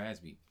bitch get her ass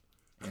beat.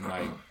 And,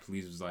 like,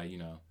 police was like,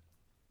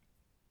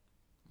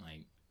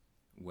 like,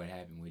 what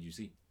happened? What'd you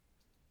see?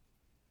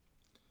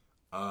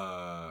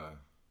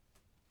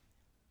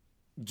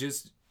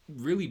 Just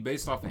really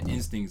based off of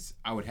instincts,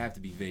 I would have to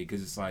be vague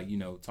because it's like,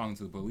 talking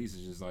to the police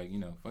is just like,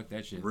 fuck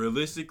that shit.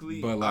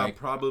 Realistically, but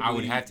like, I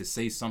would have to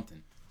say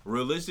something.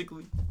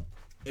 Realistically,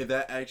 if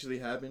that actually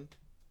happened,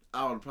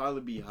 I would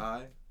probably be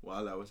high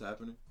while that was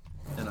happening,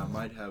 and I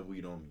might have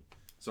weed on me,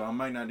 so I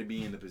might not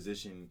be in the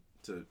position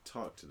to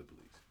talk to the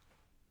police.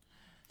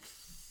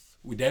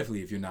 Well,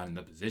 definitely, if you're not in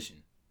the position.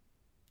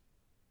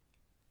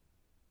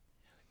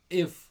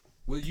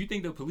 Would you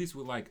think the police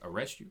would like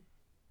arrest you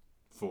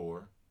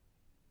for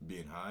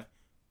being high?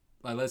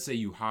 Like, let's say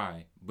you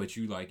high, but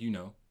you like,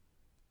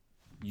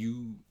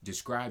 you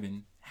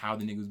describing how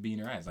the nigga was beating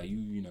her ass. Like,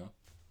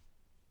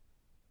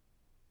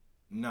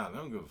 Nah, I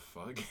don't give a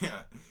fuck.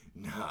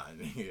 Nah,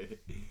 nigga.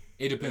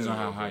 It depends on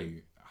how high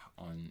you're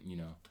on,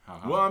 how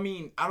high. Well, I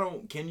mean,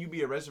 can you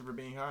be arrested for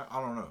being high? I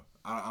don't know.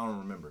 I don't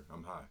remember.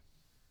 I'm high.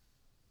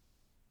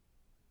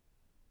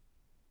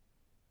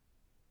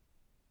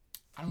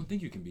 I don't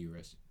think you can be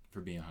arrested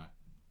for being high.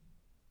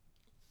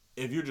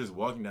 If you're just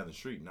walking down the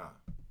street, nah.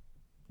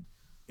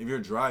 If you're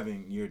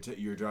driving, you're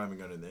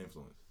driving under the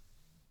influence.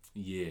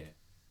 Yeah.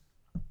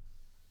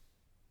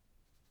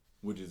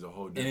 Which is a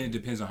whole different. And it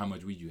depends on how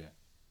much weed you have.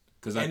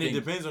 It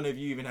depends on if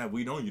you even have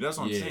weed on you. That's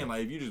what I'm saying.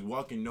 Like, if you just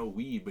walking no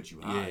weed, but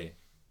you high. Yeah.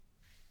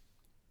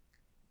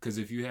 Because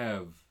if you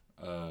have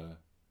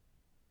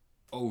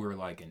over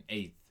like an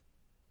eighth,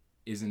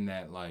 isn't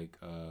that like...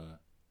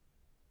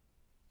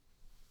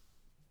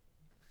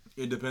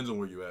 It depends on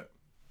where you at.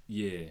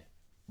 Yeah.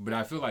 But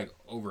I feel like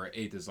over an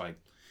eighth is like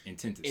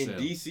intent to sell.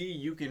 In DC,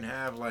 you can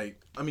have like...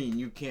 I mean,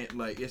 you can't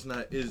like...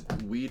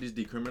 Weed is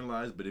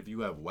decriminalized, but if you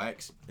have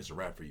wax, it's a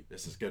wrap for you.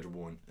 That's a Schedule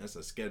 1. That's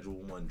a Schedule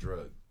 1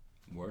 drug.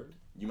 Word?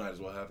 You might as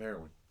well have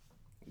heroin.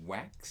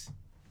 Wax?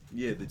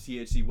 Yeah, the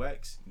THC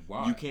wax.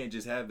 Why? You can't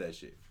just have that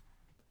shit.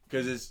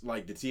 Because it's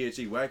like the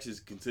THC wax is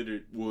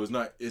considered... Well, it's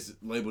not... It's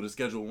labeled a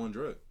Schedule 1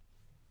 drug.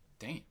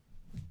 Damn.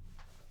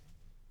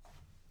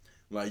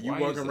 Like, you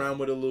walking around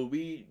with a little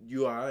weed,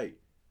 you alright.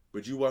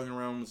 But you walking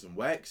around with some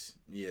wax,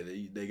 yeah,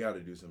 they got to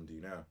do something to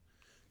you now.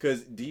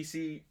 Because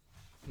DC,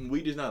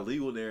 weed is not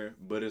legal there,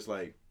 but it's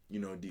like,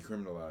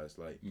 decriminalized,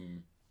 like,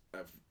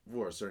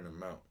 for a certain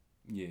amount.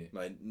 Yeah.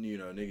 Like,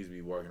 niggas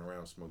be walking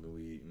around smoking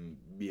weed and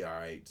be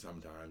alright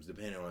sometimes,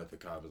 depending on if the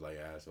cop is like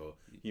an asshole.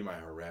 He might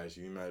harass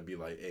you. He might be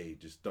like, hey,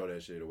 just throw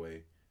that shit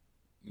away.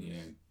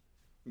 Yeah.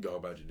 Go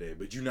about your day.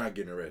 But you're not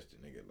getting arrested,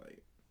 nigga.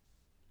 Like,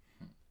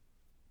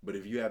 but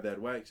if you have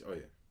that wax, oh yeah,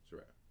 it's a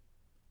wrap.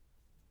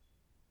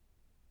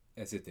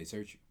 That's if they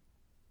search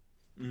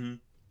you. Mm-hmm.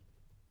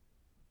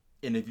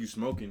 And if you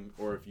smoking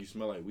or if you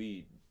smell like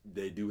weed,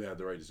 they do have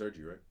the right to search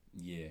you, right?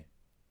 Yeah.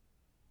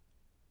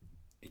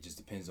 It just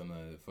depends on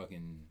the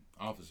fucking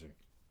officer.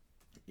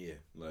 Yeah,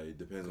 like it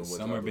depends on what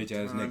some are bitch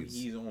ass time niggas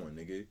he's on,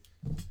 nigga.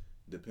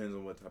 Depends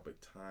on what type of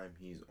time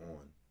he's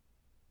on.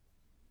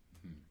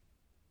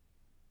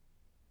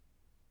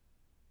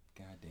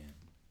 Goddamn.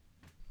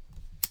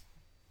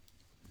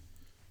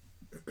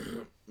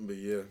 But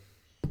yeah.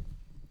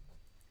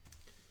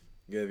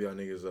 Gave y'all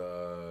niggas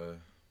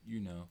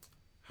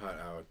hot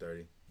hour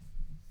 30.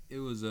 It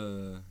was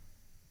a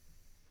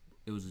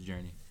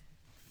journey.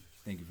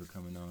 Thank you for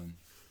coming on,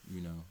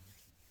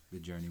 the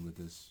journey with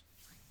us.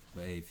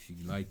 But hey, if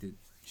you liked it,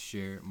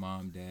 share it.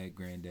 Mom, dad,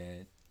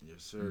 granddad,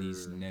 yes sir,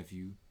 niece,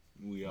 nephew,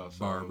 we outside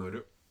barber, with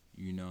it.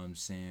 You know what I'm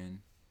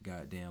saying?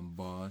 Goddamn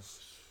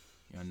boss.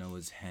 Y'all know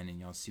it's happening.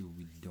 Y'all see what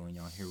we doing.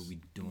 Y'all hear what we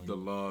doing. The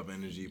Love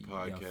Energy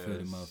Podcast. Y'all feel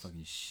the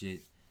motherfucking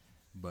shit.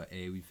 But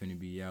hey, we finna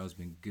be out. It's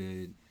been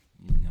good.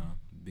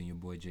 Been your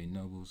boy Jay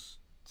Nobles.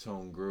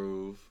 Tone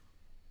Groove.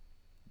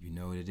 You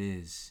know what it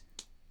is.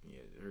 Yeah,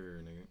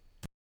 her nigga.